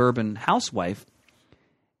middle-class suburban housewife,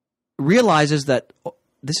 realizes that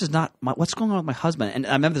this is not what's going on with my husband. And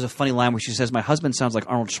I remember there's a funny line where she says, "My husband sounds like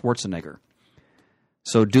Arnold Schwarzenegger."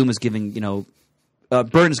 So Doom is giving,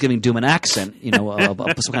 Byrne is giving Doom an accent,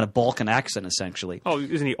 some kind of Balkan accent, essentially. Oh,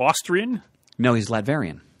 isn't he Austrian? No, he's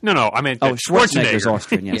Latvian. No, I meant Schwarzenegger is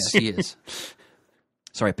Austrian, yes. Yes, he is.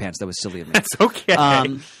 Sorry, Pants, that was silly of me. That's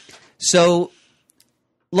okay. So,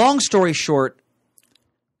 long story short,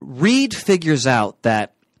 Reed figures out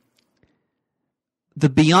that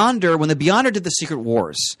when the Beyonder did the Secret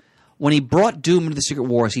Wars, when he brought Doom into the Secret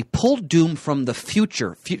Wars, he pulled Doom from the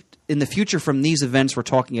future, from these events we're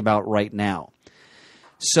talking about right now.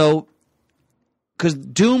 So, because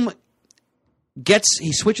Doom he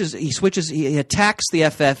attacks the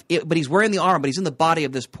FF, but he's wearing the armor, but he's in the body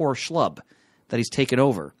of this poor schlub that he's taken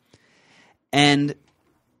over. And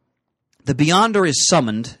the Beyonder is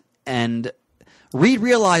summoned, and Reed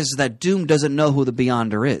realizes that Doom doesn't know who the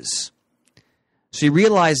Beyonder is. So he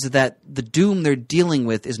realizes that the Doom they're dealing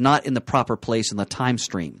with is not in the proper place in the time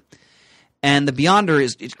stream. And the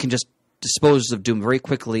Beyonder can just dispose of Doom very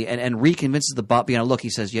quickly, and Reed convinces the Beyonder, look, he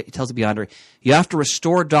tells the Beyonder, you have to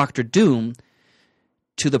restore Dr. Doom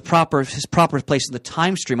to his proper place in the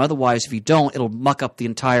time stream. Otherwise, if you don't, it'll muck up the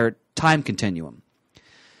entire time continuum.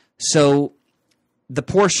 So the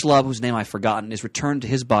poor schlub, whose name I've forgotten, is returned to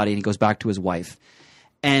his body, and he goes back to his wife.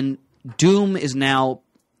 And Doom is now...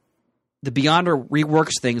 The Beyonder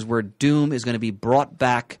reworks things where Doom is going to be brought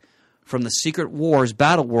back from the Secret Wars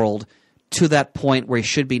battle world to that point where he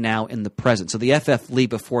should be now in the present. So the FF leave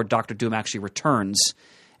before Dr. Doom actually returns,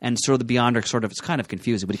 and sort of the Beyonder it's kind of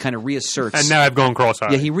confusing, but he kind of reasserts... And now I've gone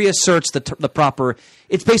cross-eyed. Yeah, he reasserts the proper...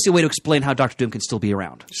 It's basically a way to explain how Dr. Doom can still be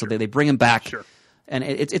around. Sure. So they bring him back, and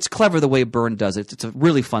it's clever the way Byrne does it. It's a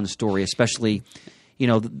really fun story, especially...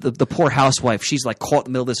 the poor housewife, she's like caught in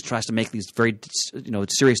the middle of this and tries to make these very,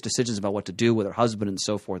 serious decisions about what to do with her husband and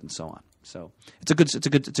so forth and so on. So it's a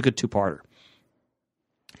good two-parter.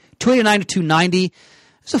 289 to 290.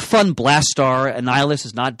 It's a fun blast star. Annihilus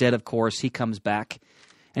is not dead, of course. He comes back.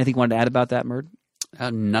 Anything you wanted to add about that, Murd?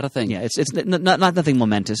 Not a thing. Yeah, it's not nothing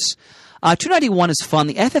momentous. 291 is fun.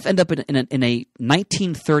 The FF end up in a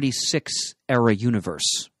 1936 era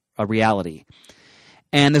universe, a reality,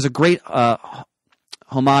 and there's a great.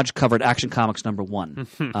 Homage covered Action Comics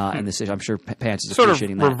 #1 in this issue. I'm sure Pants is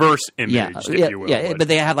appreciating that. Sort of reverse image, if you will. Yeah, but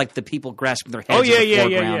they had like the people grasping their heads in the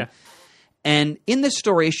foreground. Yeah. And in this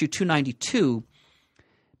story, issue 292,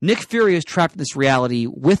 Nick Fury is trapped in this reality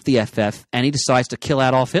with the FF, and he decides to kill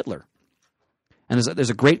Adolf Hitler. And there's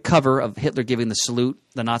a great cover of Hitler giving the salute,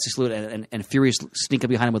 the Nazi salute, and Fury sneaking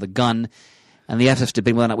behind him with a gun. And the FF's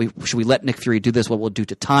debating whether or not should we let Nick Fury do this, what we'll do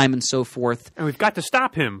to time, and so forth. And we've got to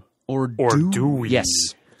stop him. Or do we? Yes.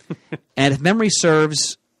 And if memory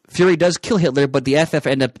serves, Fury does kill Hitler, but the FF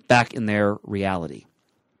end up back in their reality.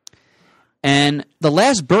 And the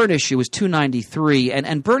last Byrne issue is 293,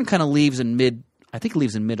 and Byrne kind of leaves in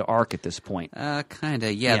mid-arc at this point. Kind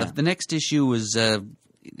of, yeah. The next issue was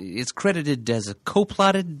it's credited as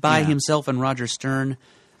co-plotted by himself and Roger Stern,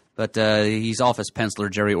 but he's off as penciler.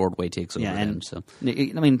 Jerry Ordway takes over him. So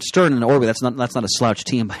Stern and Ordway, that's not a slouch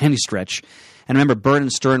team by any stretch. And remember, Byrne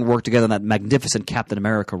and Stern worked together on that magnificent Captain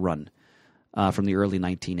America run from the early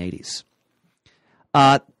 1980s.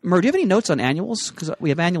 Murr, do you have any notes on annuals? Because we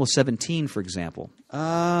have Annual 17, for example.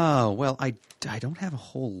 Well, I don't have a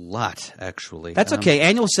whole lot, actually. That's okay.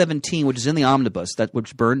 Annual 17, which is in the omnibus,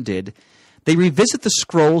 which Byrne did, they revisit the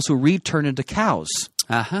Skrulls who return into cows.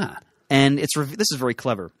 Uh-huh. And this is very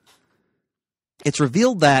clever. It's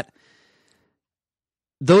revealed that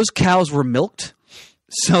those cows were milked,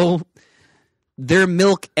 so their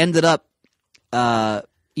milk ended up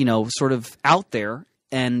sort of out there,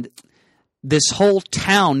 and this whole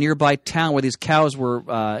nearby town where these cows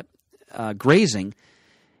were grazing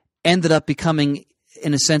ended up becoming,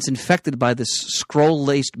 in a sense, infected by this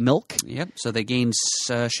scroll-laced milk. Yep. So they gain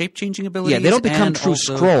shape-changing abilities. Yeah, they don't become true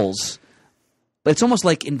also scrolls, but it's almost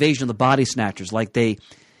like Invasion of the Body Snatchers. Like everybody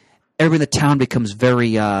in the town becomes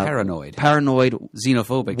very paranoid,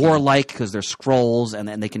 xenophobic, warlike because they're scrolls,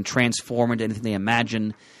 and they can transform into anything they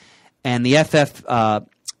imagine. And the FF,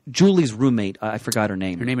 Julie's roommate, I forgot her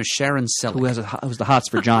name. Her name is Sharon Selleck. Who's the hots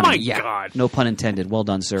for Johnny. My God. No pun intended. Well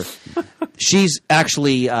done, sir. She's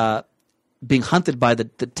actually being hunted by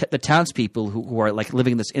the townspeople who are like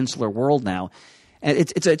living in this insular world now. And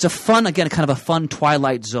it's a fun, again, kind of a fun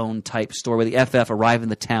Twilight Zone type story where the FF arrive in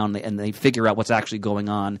the town and they figure out what's actually going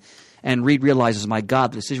on. And Reed realizes, my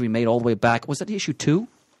God, the decision we made all the way back, was that issue 2?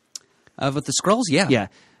 With the Skrulls? Yeah. Yeah.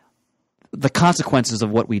 The consequences of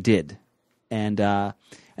what we did. And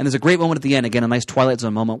there's a great moment at the end, again, a nice Twilight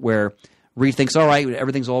Zone moment where Reed thinks, all right,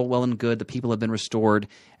 everything's all well and good, the people have been restored,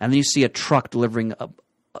 and then you see a truck delivering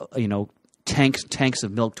tanks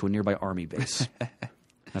of milk to a nearby army base.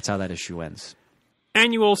 That's how that issue ends.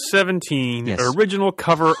 Annual 17, Yes. original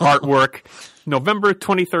cover artwork, November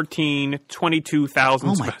 2013,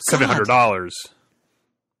 $22,700.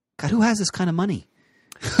 God, who has this kind of money?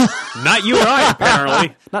 Not you or I,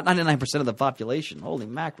 apparently. Not 99% of the population. Holy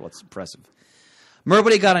mackerel, it's impressive. Merv,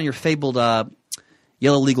 what do you got on your fabled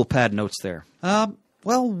yellow legal pad notes there? Really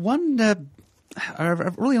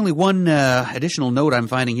only one additional note I'm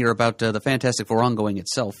finding here about the Fantastic Four ongoing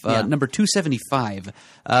itself. Number 275.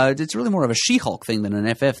 It's really more of a She-Hulk thing than an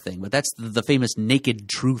FF thing, but that's the famous Naked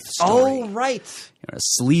Truth story. Oh, right. A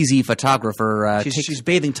sleazy photographer. She's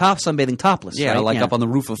bathing sunbathing topless. Yeah, right? up on the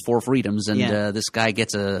roof of Four Freedoms, and Yeah. this guy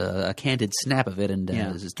gets a candid snap of it and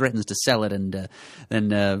threatens to sell it, and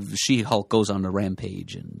then She-Hulk goes on a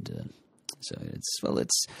rampage, and so it's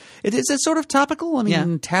sort of topical. I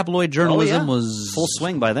mean, tabloid journalism was full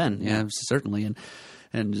swing by then. Yeah, certainly,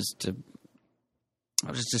 and just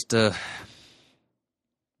I was just a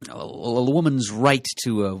woman's right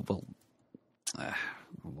to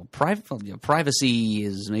privacy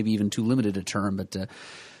is maybe even too limited a term, but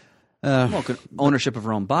ownership of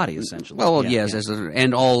her own body, essentially. Well, yes,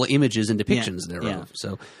 and all images and depictions thereof.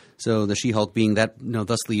 Yeah. So the She-Hulk being that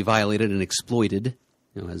thusly violated and exploited.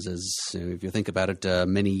 As if you think about it,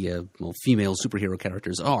 many female superhero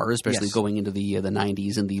characters are, especially going into the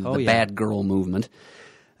 90s and the bad girl movement.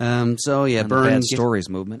 And Byrne bad stories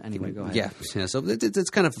movement. Anyway, go ahead. Yeah. So it's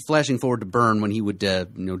kind of flashing forward to Byrne when he would do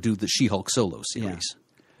the She-Hulk solo series,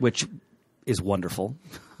 which is wonderful.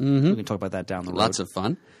 Mm-hmm. We can talk about that down the road. Lots of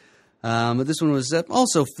fun. But this one was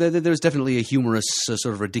also there's definitely a humorous,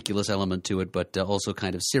 sort of ridiculous element to it, but also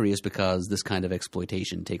kind of serious because this kind of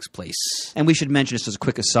exploitation takes place. And we should mention, just as a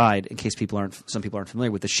quick aside, in case some people aren't familiar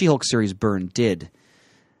with the She-Hulk series, Byrne did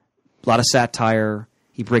a lot of satire.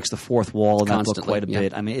 He breaks the fourth wall in that book quite a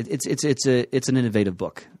bit. I mean, it's an innovative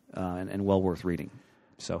book and well worth reading.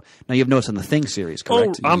 So now you have notes on the Thing series,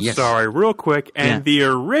 correct? Oh, I'm sorry, real quick. And the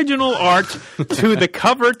original art to the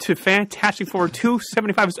cover to Fantastic Four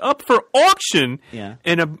 275 is up for auction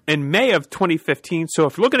in May of 2015. So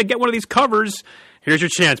if you're looking to get one of these covers, here's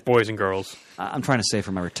your chance, boys and girls. I'm trying to save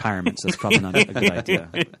for my retirement, so that's probably not a good idea.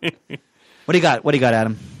 What do you got? What do you got,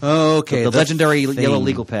 Adam? Okay, the legendary yellow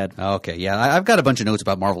legal pad. Okay, yeah, I've got a bunch of notes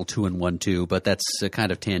about Marvel 2-in-1 too, but that's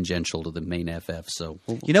kind of tangential to the main FF. So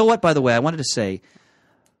you know what? By the way, I wanted to say.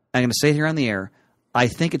 I'm going to say it here on the air. I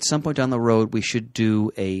think at some point down the road we should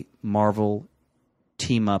do a Marvel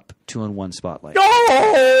team-up 2-in-1 spotlight.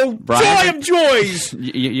 Oh, Brian? joy of joys!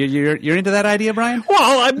 You're into that idea, Brian?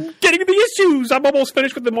 Well, I'm getting the issues. I'm almost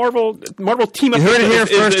finished with the Marvel team-up. You heard it here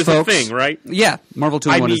first, is folks. a thing, right? Yeah, Marvel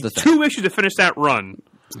 2-in-1 is the thing. I need 2 issues to finish that run.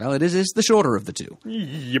 Well, it is the shorter of the two.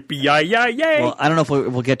 Yippee-yi-yi-yay! Well, I don't know if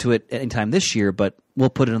we'll get to it anytime this year, but we'll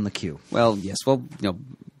put it on the queue. Well, yes. Well,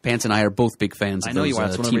 Pants and I are both big fans of those. I know you are.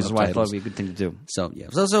 That's one of the reasons why I thought it would be a good thing to do. So, yeah.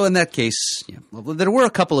 So in that case, there were a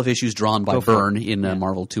couple of issues drawn by Byrne in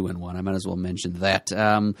Marvel 2-in-1. I might as well mention that.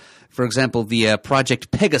 For example, the Project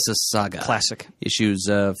Pegasus saga. Classic. Issues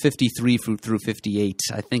 53 through 58.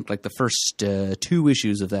 I think like the first 2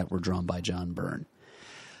 issues of that were drawn by John Byrne.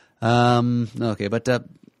 Okay, but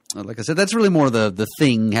like I said, that's really more the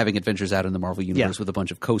Thing having adventures out in the Marvel Universe with a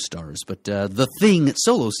bunch of co-stars. But the Thing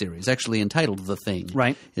solo series, actually entitled The Thing,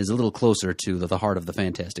 is a little closer to the heart of the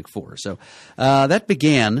Fantastic Four. So that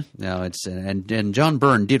began, and John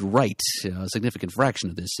Byrne did write a significant fraction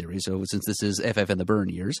of this series, so since this is FF and the Byrne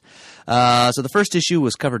years. So the first issue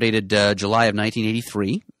was cover dated July of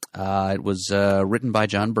 1983. It was written by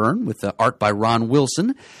John Byrne with art by Ron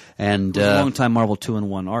Wilson. And a long-time Marvel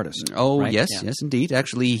 2-in-1 artist. Oh, right? Yes, indeed.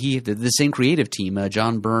 Actually, the same creative team,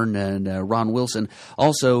 John Byrne and Ron Wilson,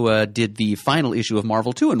 also did the final issue of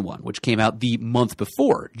Marvel 2-in-1, which came out the month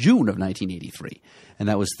before, June of 1983. And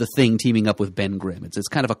that was The Thing teaming up with Ben Grimm. It's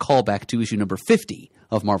kind of a callback to issue number 50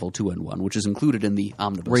 of Marvel 2-in-1, which is included in the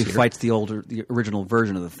omnibus. Where he fights the original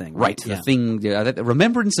version of the Thing. Right. The Thing,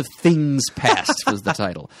 Remembrance of Things Past was the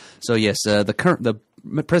title. So yes, the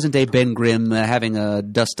present-day Ben Grimm having a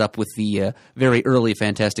dust-up with the very early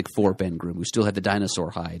Fantastic Four Ben Grimm, who still had the dinosaur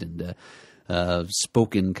hide and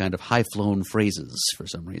spoke in kind of high-flown phrases for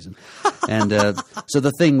some reason. And so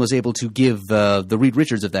the Thing was able to give the Reed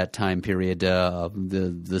Richards of that time period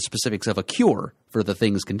the specifics of a cure for the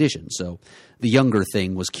Thing's condition. So the younger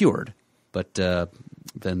Thing was cured, but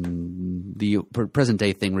then the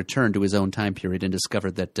present-day Thing returned to his own time period and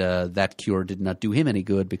discovered that that cure did not do him any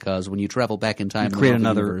good, because when you travel back in time, you create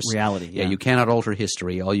another reality. Yeah, you cannot alter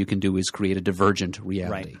history. All you can do is create a divergent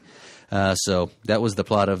reality. Right. So that was the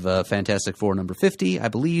plot of Fantastic Four number 50. I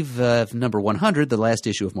believe number 100, the last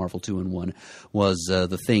issue of Marvel 2-in-1, was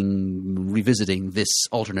the Thing revisiting this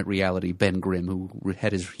alternate reality, Ben Grimm, who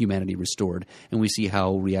had his humanity restored. And we see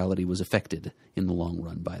how reality was affected in the long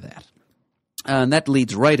run by that. And that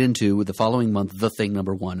leads right into the following month, The Thing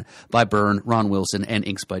number 1 by Byrne, Ron Wilson, and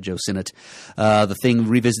inks by Joe Sinnott. The Thing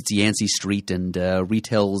revisits Yancey Street and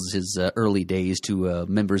retells his early days to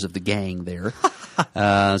members of the gang there.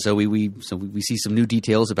 So we see some new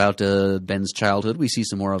details about Ben's childhood. We see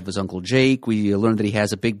some more of his Uncle Jake. We learn that he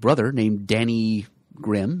has a big brother named Daniel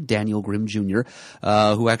Grimm Jr.,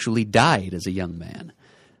 who actually died as a young man.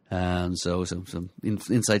 So some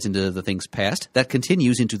insights into the Thing's past. That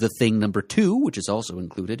continues into The Thing number 2, which is also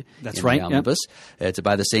included in the omnibus. Yep. It's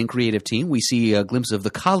by the same creative team. We see a glimpse of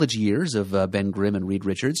the college years of Ben Grimm and Reed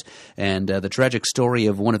Richards, and the tragic story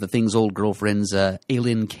of one of the Thing's old girlfriends,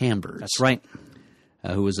 Aileen Cambers. That's right.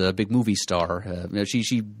 Who was a big movie star.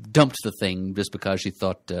 She dumped the Thing just because she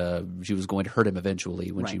thought she was going to hurt him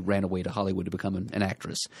eventually when she ran away to Hollywood to become an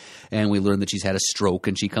actress. And we learn that she's had a stroke,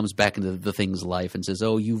 and she comes back into the Thing's life and says,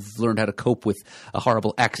 "Oh, you've learned how to cope with a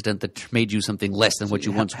horrible accident that made you something less than what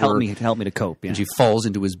you once were. Help me to cope." Yeah. And she falls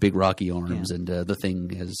into his big rocky arms, and the Thing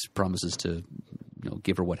promises to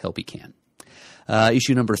give her what help he can.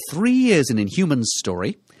 Issue number 3 is an Inhumans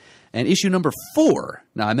story. And issue number 4.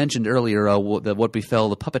 Now, I mentioned earlier what befell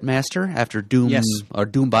the Puppet Master after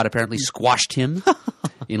Doombot apparently squashed him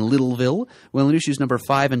in Littleville. Well, in issues number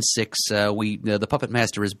 5 and 6, the Puppet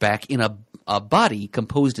Master is back in a body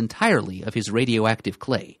composed entirely of his radioactive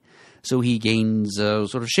clay. So he gains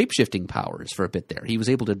sort of shape-shifting powers for a bit there. He was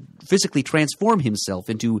able to physically transform himself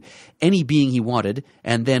into any being he wanted,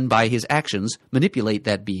 and then by his actions manipulate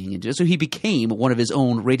that being. So he became one of his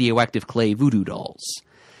own radioactive clay voodoo dolls.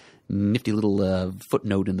 Nifty little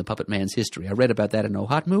footnote in the Puppet Man's history. I read about that in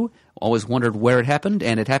Ohatmu, always wondered where it happened,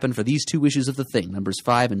 and it happened for these 2 issues of The Thing, numbers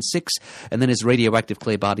 5 and 6, and then his radioactive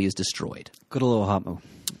clay body is destroyed. Good old Ohatmu.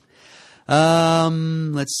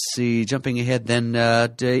 Let's see. Jumping ahead, then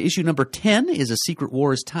issue number 10 is a Secret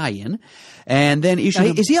Wars tie-in, and then issue.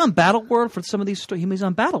 Is he on Battleworld for some of these stories? He's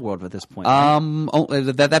on Battleworld at this point.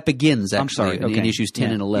 Right? That begins actually in issues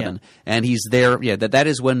 10 and 11, and he's there. Yeah, that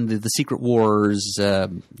is when the Secret Wars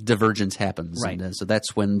divergence happens, right? And so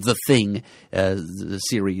that's when The Thing, the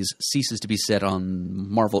series, ceases to be set on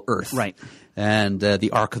Marvel Earth, right? And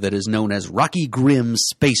the arc that is known as Rocky Grimm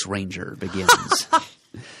Space Ranger begins.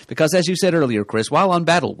 Because, as you said earlier, Chris, while on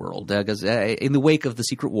Battleworld, in the wake of the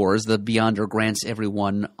Secret Wars, the Beyonder grants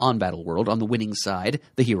everyone on Battleworld, on the winning side,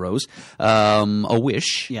 the heroes, a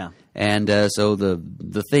wish. Yeah. And so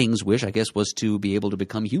the Thing's wish, I guess, was to be able to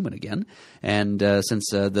become human again. And since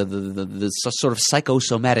the sort of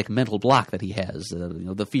psychosomatic mental block that he has,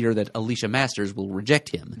 the fear that Alicia Masters will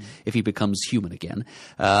reject him if he becomes human again,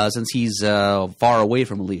 since he's far away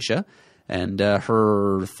from Alicia, and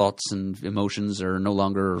her thoughts and emotions are no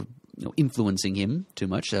longer influencing him too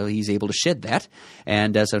much. So he's able to shed that,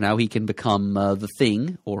 and so now he can become the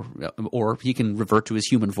Thing, or he can revert to his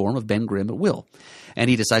human form of Ben Grimm at will. And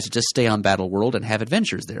he decides to just stay on Battleworld and have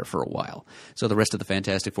adventures there for a while. So the rest of the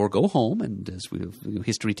Fantastic Four go home, and as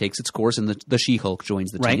history takes its course, and the She-Hulk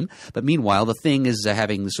joins the team. But meanwhile, the Thing is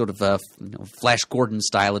having sort of Flash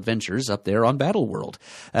Gordon-style adventures up there on Battleworld.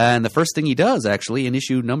 And the first thing he does, actually, in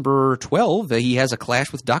issue number 12, he has a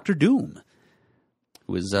clash with Dr. Doom,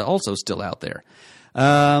 who is also still out there.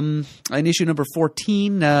 In issue number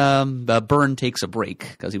 14, Byrne takes a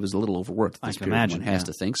break because he was a little overworked at this period, one has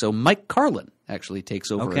to think. So Mike Carlin actually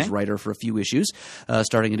takes over as writer for a few issues,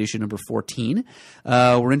 starting at issue number 14.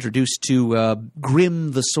 We're introduced to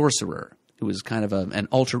Grimm the Sorcerer, who is kind of an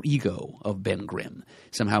alter ego of Ben Grimm,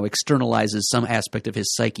 somehow externalizes some aspect of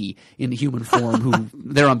his psyche in human form, who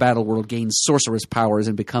there on Battleworld gains sorceress powers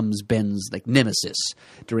and becomes Ben's nemesis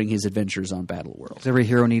during his adventures on Battleworld. Every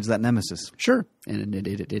hero needs that nemesis. Sure, and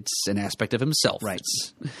it's an aspect of himself. Right.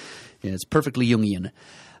 It's perfectly Jungian.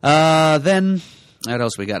 Then... what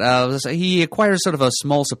else we got? He acquires sort of a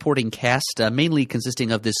small supporting cast, mainly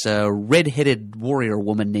consisting of this red-headed warrior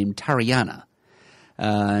woman named Tariana.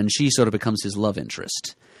 And she sort of becomes his love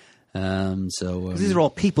interest. These are all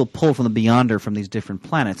people pulled from the Beyonder from these different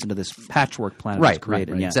planets into this patchwork planet that's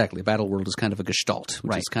created. Right, exactly. Battleworld is kind of a gestalt,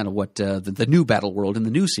 which is kind of what the new Battleworld in the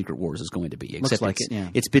new Secret Wars is going to be. Except Looks like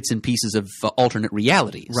it's bits and pieces of alternate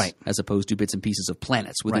realities, as opposed to bits and pieces of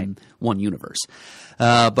planets within one universe.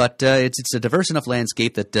 But it's a diverse enough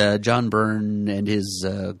landscape that John Byrne and his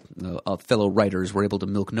fellow writers were able to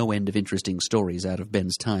milk no end of interesting stories out of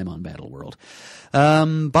Ben's time on Battleworld.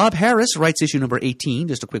 Bob Harris writes issue number 18,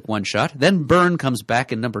 just a quick one-shot. Then Byrne comes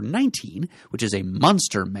back in number 19, which is a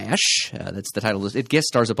monster mash. That's the title. It guest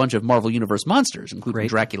stars a bunch of Marvel Universe monsters, including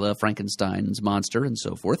Dracula, Frankenstein's monster, and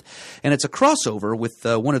so forth. And it's a crossover with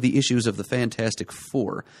one of the issues of the Fantastic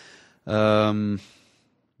Four.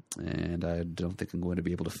 And I don't think I'm going to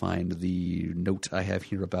be able to find the note I have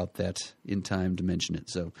here about that in time to mention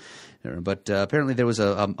it. But apparently there was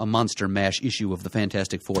a Monster Mash issue of the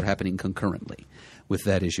Fantastic Four happening concurrently with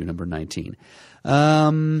that issue, number 19.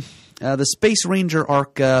 The Space Ranger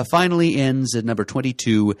arc finally ends at number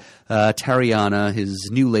 22. Tariana, his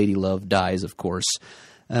new lady love, dies, of course.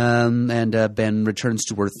 And Ben returns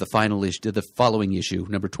to Earth the following issue,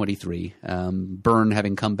 number 23. Byrne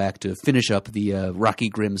having come back to finish up the Rocky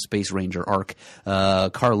Grimm Space Ranger arc.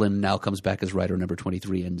 Carlin now comes back as writer, number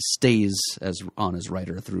 23, and stays as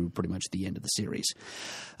writer through pretty much the end of the series.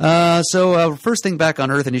 So first thing back on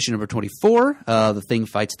Earth in issue number 24, the Thing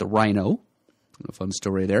fights the Rhino. A fun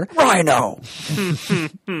story there. Rhino!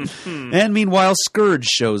 And meanwhile, Scourge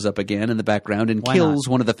shows up again in the background and kills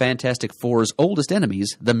one of the Fantastic Four's oldest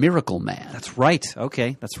enemies, the Miracle Man. That's right.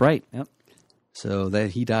 Okay, that's right. Yep. So that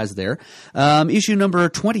he dies there. Issue number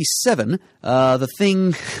 27, the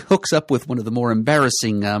Thing hooks up with one of the more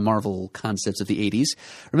embarrassing Marvel concepts of the 80s.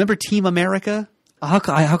 Remember Team America? How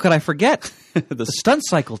could I forget? the stunt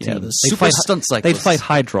cycle team. Yeah, the stunt cyclists. They'd fight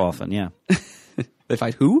Hydra often, yeah. They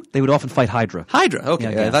fight who? They would often fight Hydra. Hydra,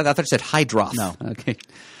 okay. Yeah. I thought you said Hydroth. No. Okay.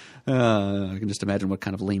 I can just imagine what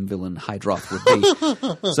kind of lame villain Hydroth would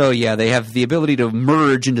be. So, yeah, they have the ability to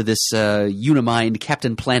merge into this unimind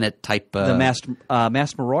Captain Planet type... the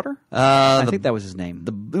Masked Marauder? I think that was his name.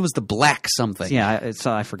 It was the Black something. Yeah,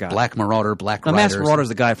 I forgot. Black Marauder, Black Rider. The Masked Marauder is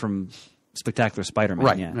the guy from Spectacular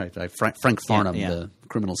Spider-Man. Right. Frank Farnham, the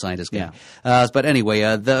criminal scientist guy. Yeah. But anyway,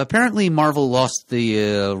 apparently Marvel lost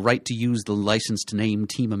the right to use the licensed name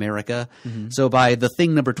Team America. Mm-hmm. So by the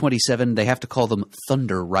Thing number 27, they have to call them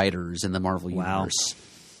Thunder Riders in the Marvel Universe.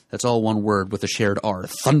 That's all one word with a shared R.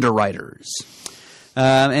 Thunder Riders.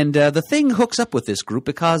 And the Thing hooks up with this group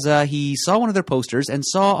because he saw one of their posters and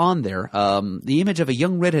saw on there the image of a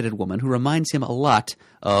young redheaded woman who reminds him a lot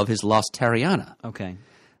of his lost Tariana. Okay.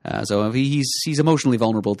 So he's emotionally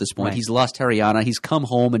vulnerable at this point. Right. He's lost Tariana. He's come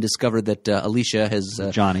home and discovered that Alicia has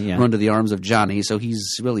run to the arms of Johnny. So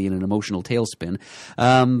he's really in an emotional tailspin.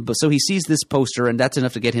 But so he sees this poster, and that's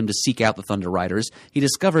enough to get him to seek out the Thunder Riders. He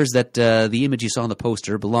discovers that the image he saw on the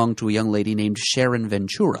poster belonged to a young lady named Sharon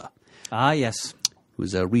Ventura. Ah, yes.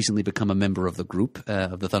 Who's recently become a member of the group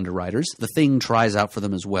of the Thunder Riders. The Thing tries out for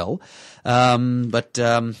them as well. But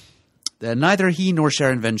neither he nor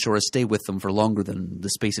Sharon Ventura stay with them for longer than the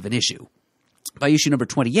space of an issue. By issue number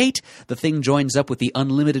 28, the Thing joins up with the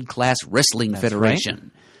Unlimited Class Wrestling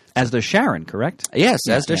Federation. Right. As does Sharon, correct? Yes,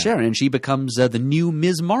 as does Sharon. And she becomes the new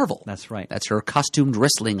Ms. Marvel. That's right. That's her costumed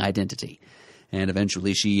wrestling identity. And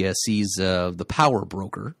eventually she sees the Power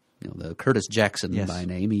Broker, the Curtis Jackson Yes. by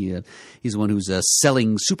name. He's the one who's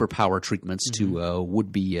selling superpower treatments to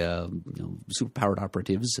would-be superpowered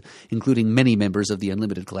operatives, including many members of the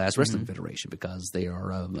Unlimited Class Wrestling Federation, because they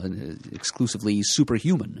are an exclusively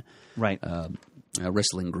superhuman Right.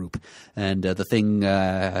 wrestling group. And the Thing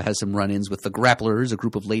has some run-ins with the Grapplers, a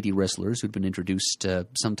group of lady wrestlers who'd been introduced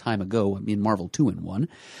some time ago in Marvel 2-in-1.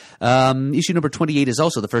 Issue number 28 is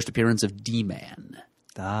also the first appearance of D-Man.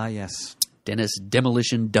 Ah, yes. Dennis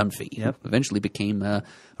Demolition Dunphy, Yep. who eventually became a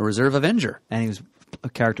Reserve Avenger. And he was a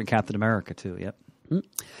character in Captain America, too. Yep.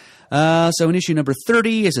 So in issue number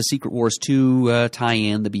 30 is a Secret Wars 2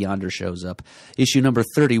 tie-in. The Beyonder shows up. Issue number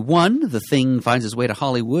 31, The Thing finds his way to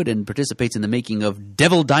Hollywood and participates in the making of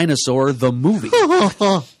Devil Dinosaur, the movie.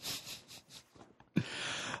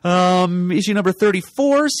 Issue number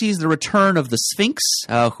 34 sees the return of the Sphinx,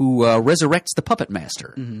 who resurrects the Puppet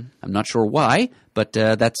Master. I'm not sure why, but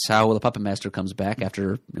that's how the Puppet Master comes back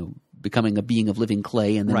after becoming a being of living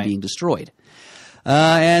clay and then Right. being destroyed.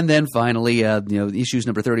 And then finally, issues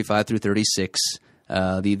number 35 through 36.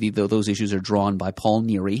 Those issues are drawn by Paul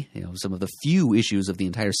Neary. Some of the few issues of the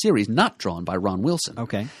entire series not drawn by Ron Wilson.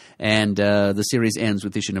 Okay. And the series ends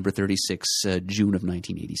with issue number 36, June of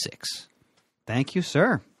 1986. Thank you,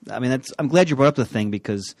 sir. I mean, I'm glad you brought up the Thing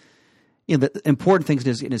because the important things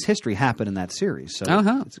in his history happened in that series. So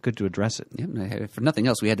it's good to address it. Yeah, for nothing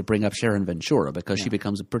else, we had to bring up Sharon Ventura because she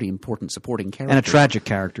becomes a pretty important supporting character. And a tragic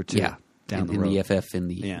character, too. Yeah. Down the in road. the FF in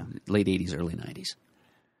the late 80s, early 90s.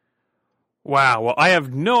 Wow. Well, I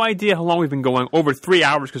have no idea how long we've been going. Over 3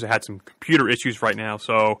 hours because I had some computer issues right now.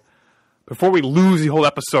 So before we lose the whole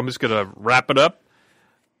episode, I'm just going to wrap it up.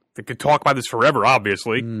 We could talk about this forever,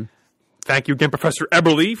 obviously. Thank you again, Professor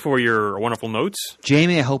Eberly, for your wonderful notes.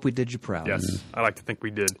 Jamie, I hope we did you proud. Yes, I like to think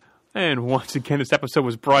we did. And once again, this episode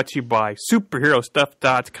was brought to you by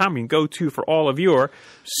superherostuff.com. You can go to for all of your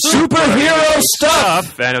Superhero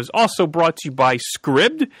stuff! And it was also brought to you by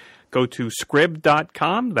Scribd. Go to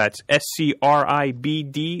scribd.com. That's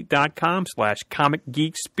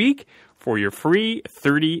scribd.com/comicgeekspeak for your free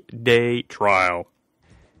 30-day trial.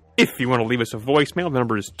 If you want to leave us a voicemail, the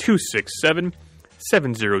number is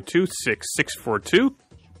 267-702-6642.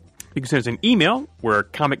 You can send us an email. We're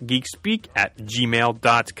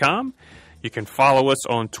comicgeekspeak@gmail.com. You can follow us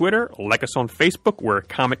on Twitter, like us on Facebook. We're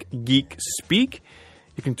Comic Geek Speak.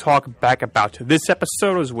 You can talk back about this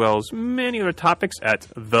episode as well as many other topics at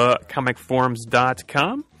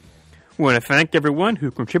thecomicforums.com. We want to thank everyone who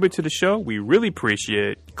contributed to the show. We really appreciate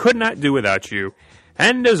it. Could not do without you.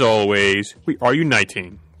 And as always, we are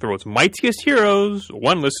uniting the world's mightiest heroes,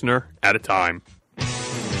 one listener at a time.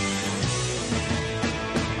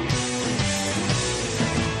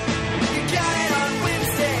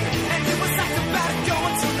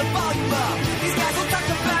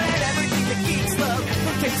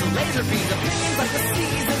 Laser beams, opinions like the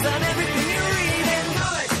seasons on everything you read. And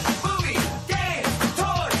comics, movies, games,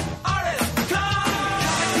 toys, artists,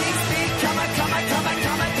 comic geek speak, comic geek speak,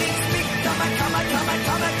 comic geek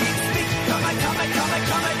speak, comic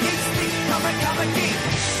geek speak, comic geek.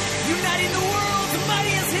 Uniting the world.